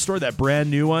Edmonton store, that brand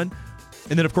new one.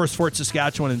 And then, of course, Fort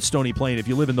Saskatchewan and Stony Plain. If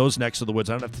you live in those necks of the woods,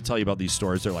 I don't have to tell you about these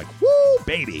stores. They're like, woo,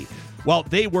 baby. Well,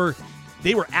 they were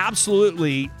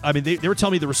absolutely, they were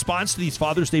telling me the response to these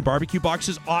Father's Day barbecue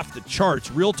boxes off the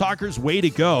charts. Real Talkers, way to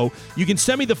go. You can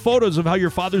send me the photos of how your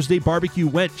Father's Day barbecue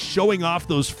went, showing off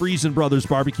those Friesen Brothers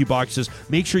barbecue boxes.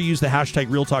 Make sure you use the hashtag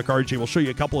RealTalkRJ. We'll show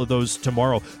you a couple of those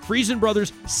tomorrow. Friesen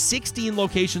Brothers, 16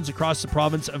 locations across the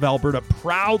province of Alberta,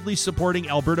 proudly supporting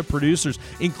Alberta producers,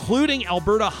 including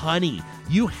Alberta honey.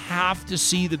 You have to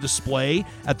see the display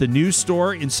at the new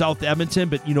store in South Edmonton,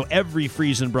 but every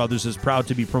Friesen Brothers is proud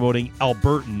to be promoting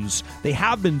Albertans. They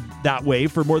have been that way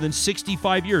for more than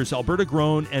 65 years, Alberta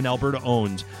grown and Alberta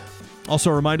owned. Also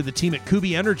a reminder, the team at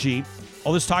Kuby Energy,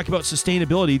 all this talk about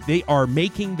sustainability, they are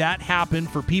making that happen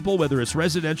for people, whether it's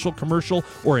residential, commercial,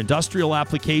 or industrial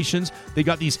applications. They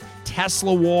got these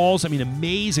Tesla walls.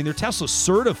 Amazing. They're Tesla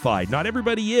certified. Not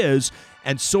everybody is.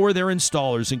 And so are their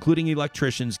installers, including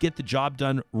electricians. Get the job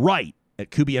done right at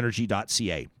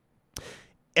kubyenergy.ca.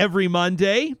 Every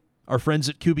Monday, our friends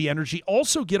at Kuby Energy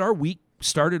also get our week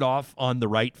started off on the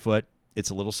right foot. It's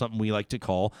a little something we like to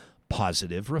call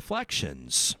positive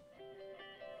reflections.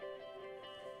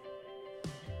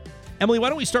 Emily, why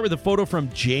don't we start with a photo from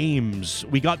James?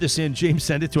 We got this in. James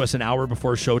sent it to us an hour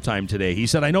before showtime today. He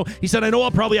said, I know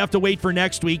I'll probably have to wait for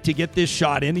next week to get this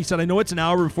shot in. He said, I know it's an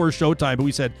hour before showtime, but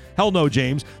we said, hell no,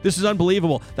 James. This is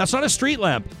unbelievable. That's not a street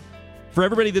lamp. For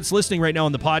everybody that's listening right now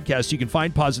on the podcast, you can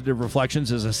find Positive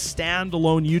Reflections as a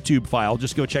standalone YouTube file.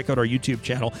 Just go check out our YouTube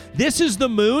channel. This is the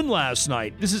moon last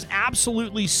night. This is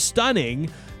absolutely stunning.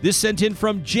 This sent in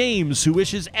from James, who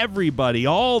wishes everybody,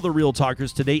 all the Real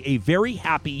Talkers today, a very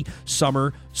happy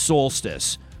summer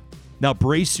solstice. Now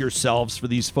brace yourselves for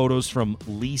these photos from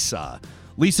Lisa.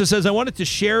 Lisa says, I wanted to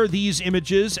share these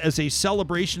images as a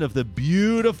celebration of the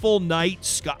beautiful night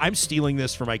sky. I'm stealing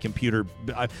this from my computer.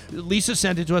 Lisa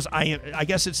sent it to us. I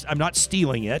guess I'm not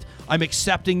stealing it. I'm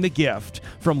accepting the gift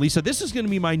from Lisa. This is going to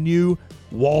be my new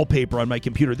wallpaper on my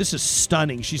computer. This is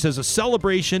stunning. She says, a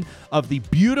celebration of the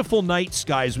beautiful night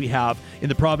skies we have in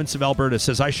the province of Alberta.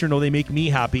 Says, I sure know they make me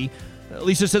happy.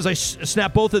 Lisa says, I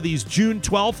snapped both of these June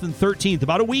 12th and 13th,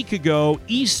 about a week ago,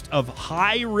 east of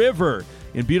High River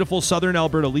in beautiful southern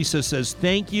Alberta. Lisa says,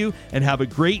 thank you and have a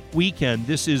great weekend.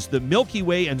 This is the Milky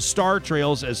Way and Star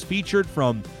Trails as featured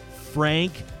from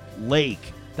Frank Lake.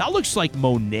 That looks like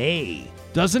Monet,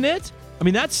 doesn't it? I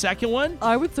mean, that second one?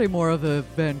 I would say more of a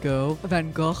Van Gogh.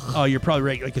 Oh, you're probably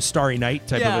right, like a Starry Night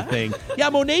type of a thing. Yeah,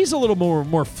 Monet's a little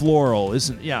more floral,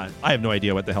 isn't? Yeah, I have no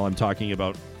idea what the hell I'm talking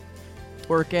about.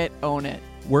 Work it, own it.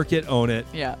 Work it, own it.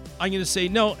 Yeah. I'm going to say,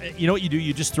 no, you know what you do?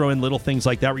 You just throw in little things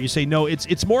like that where you say, no,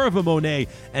 it's more of a Monet,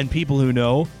 and people who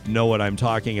know what I'm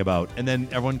talking about. And then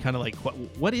everyone kind of like,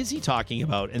 what is he talking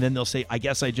about? And then they'll say, I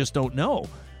guess I just don't know.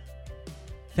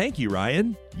 Thank you,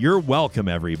 Ryan. You're welcome,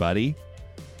 everybody.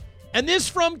 And this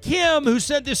from Kim, who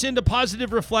sent this into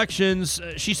Positive Reflections.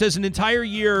 She says, an entire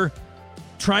year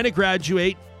trying to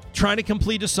graduate, trying to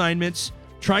complete assignments,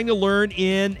 trying to learn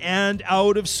in and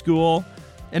out of school.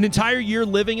 An entire year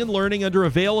living and learning under a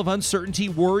veil of uncertainty,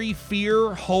 worry,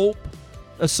 fear, hope.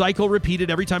 A cycle repeated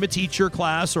every time a teacher,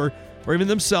 class, or even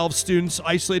themselves, students,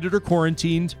 isolated or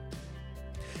quarantined.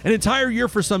 An entire year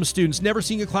for some students, never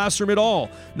seeing a classroom at all,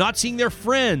 not seeing their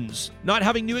friends, not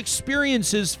having new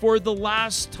experiences for the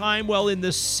last time while in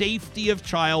the safety of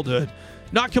childhood,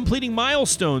 not completing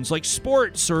milestones like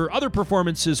sports or other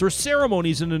performances or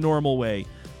ceremonies in a normal way.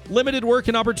 Limited work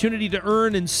and opportunity to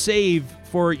earn and save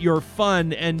for your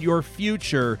fun and your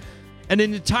future. And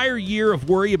an entire year of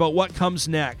worry about what comes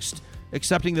next,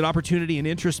 accepting that opportunity and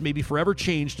interest may be forever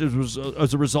changed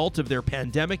as a result of their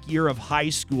pandemic year of high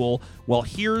school. Well,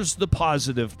 here's the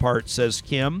positive part, says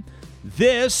Kim.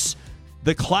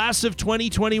 The class of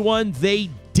 2021, they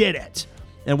did it.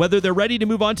 And whether they're ready to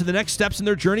move on to the next steps in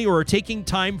their journey or are taking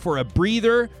time for a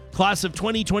breather, class of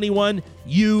 2021,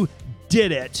 you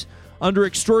did it. Under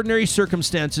extraordinary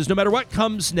circumstances, no matter what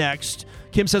comes next.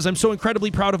 Kim says, I'm so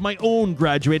incredibly proud of my own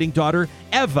graduating daughter,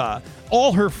 Eva,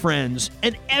 all her friends,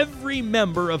 and every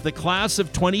member of the class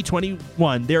of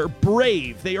 2021. They're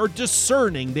brave, they are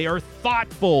discerning, they are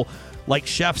thoughtful. Like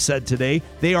Chef said today,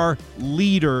 they are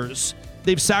leaders.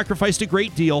 They've sacrificed a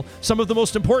great deal, some of the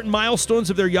most important milestones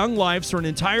of their young lives for an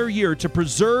entire year to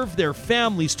preserve their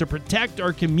families, to protect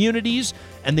our communities,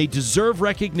 and they deserve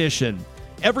recognition.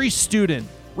 Every student,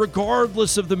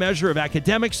 regardless of the measure of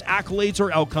academics, accolades,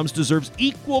 or outcomes, deserves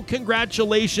equal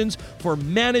congratulations for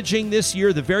managing this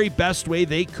year the very best way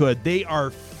they could. They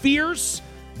are fierce.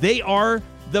 They are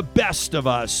the best of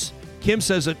us. Kim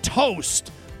says, a toast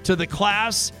to the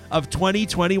class of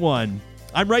 2021.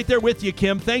 I'm right there with you,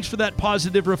 Kim. Thanks for that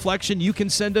positive reflection. You can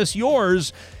send us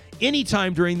yours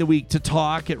anytime during the week to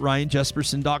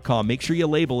talk@ryanjesperson.com. Make sure you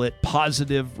label it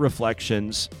Positive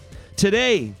Reflections.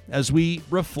 Today, as we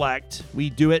reflect,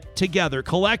 we do it together,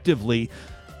 collectively,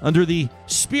 under the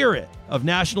spirit of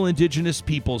National Indigenous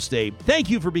Peoples Day. Thank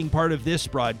you for being part of this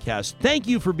broadcast. Thank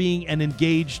you for being an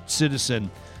engaged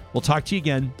citizen. We'll talk to you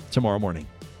again tomorrow morning.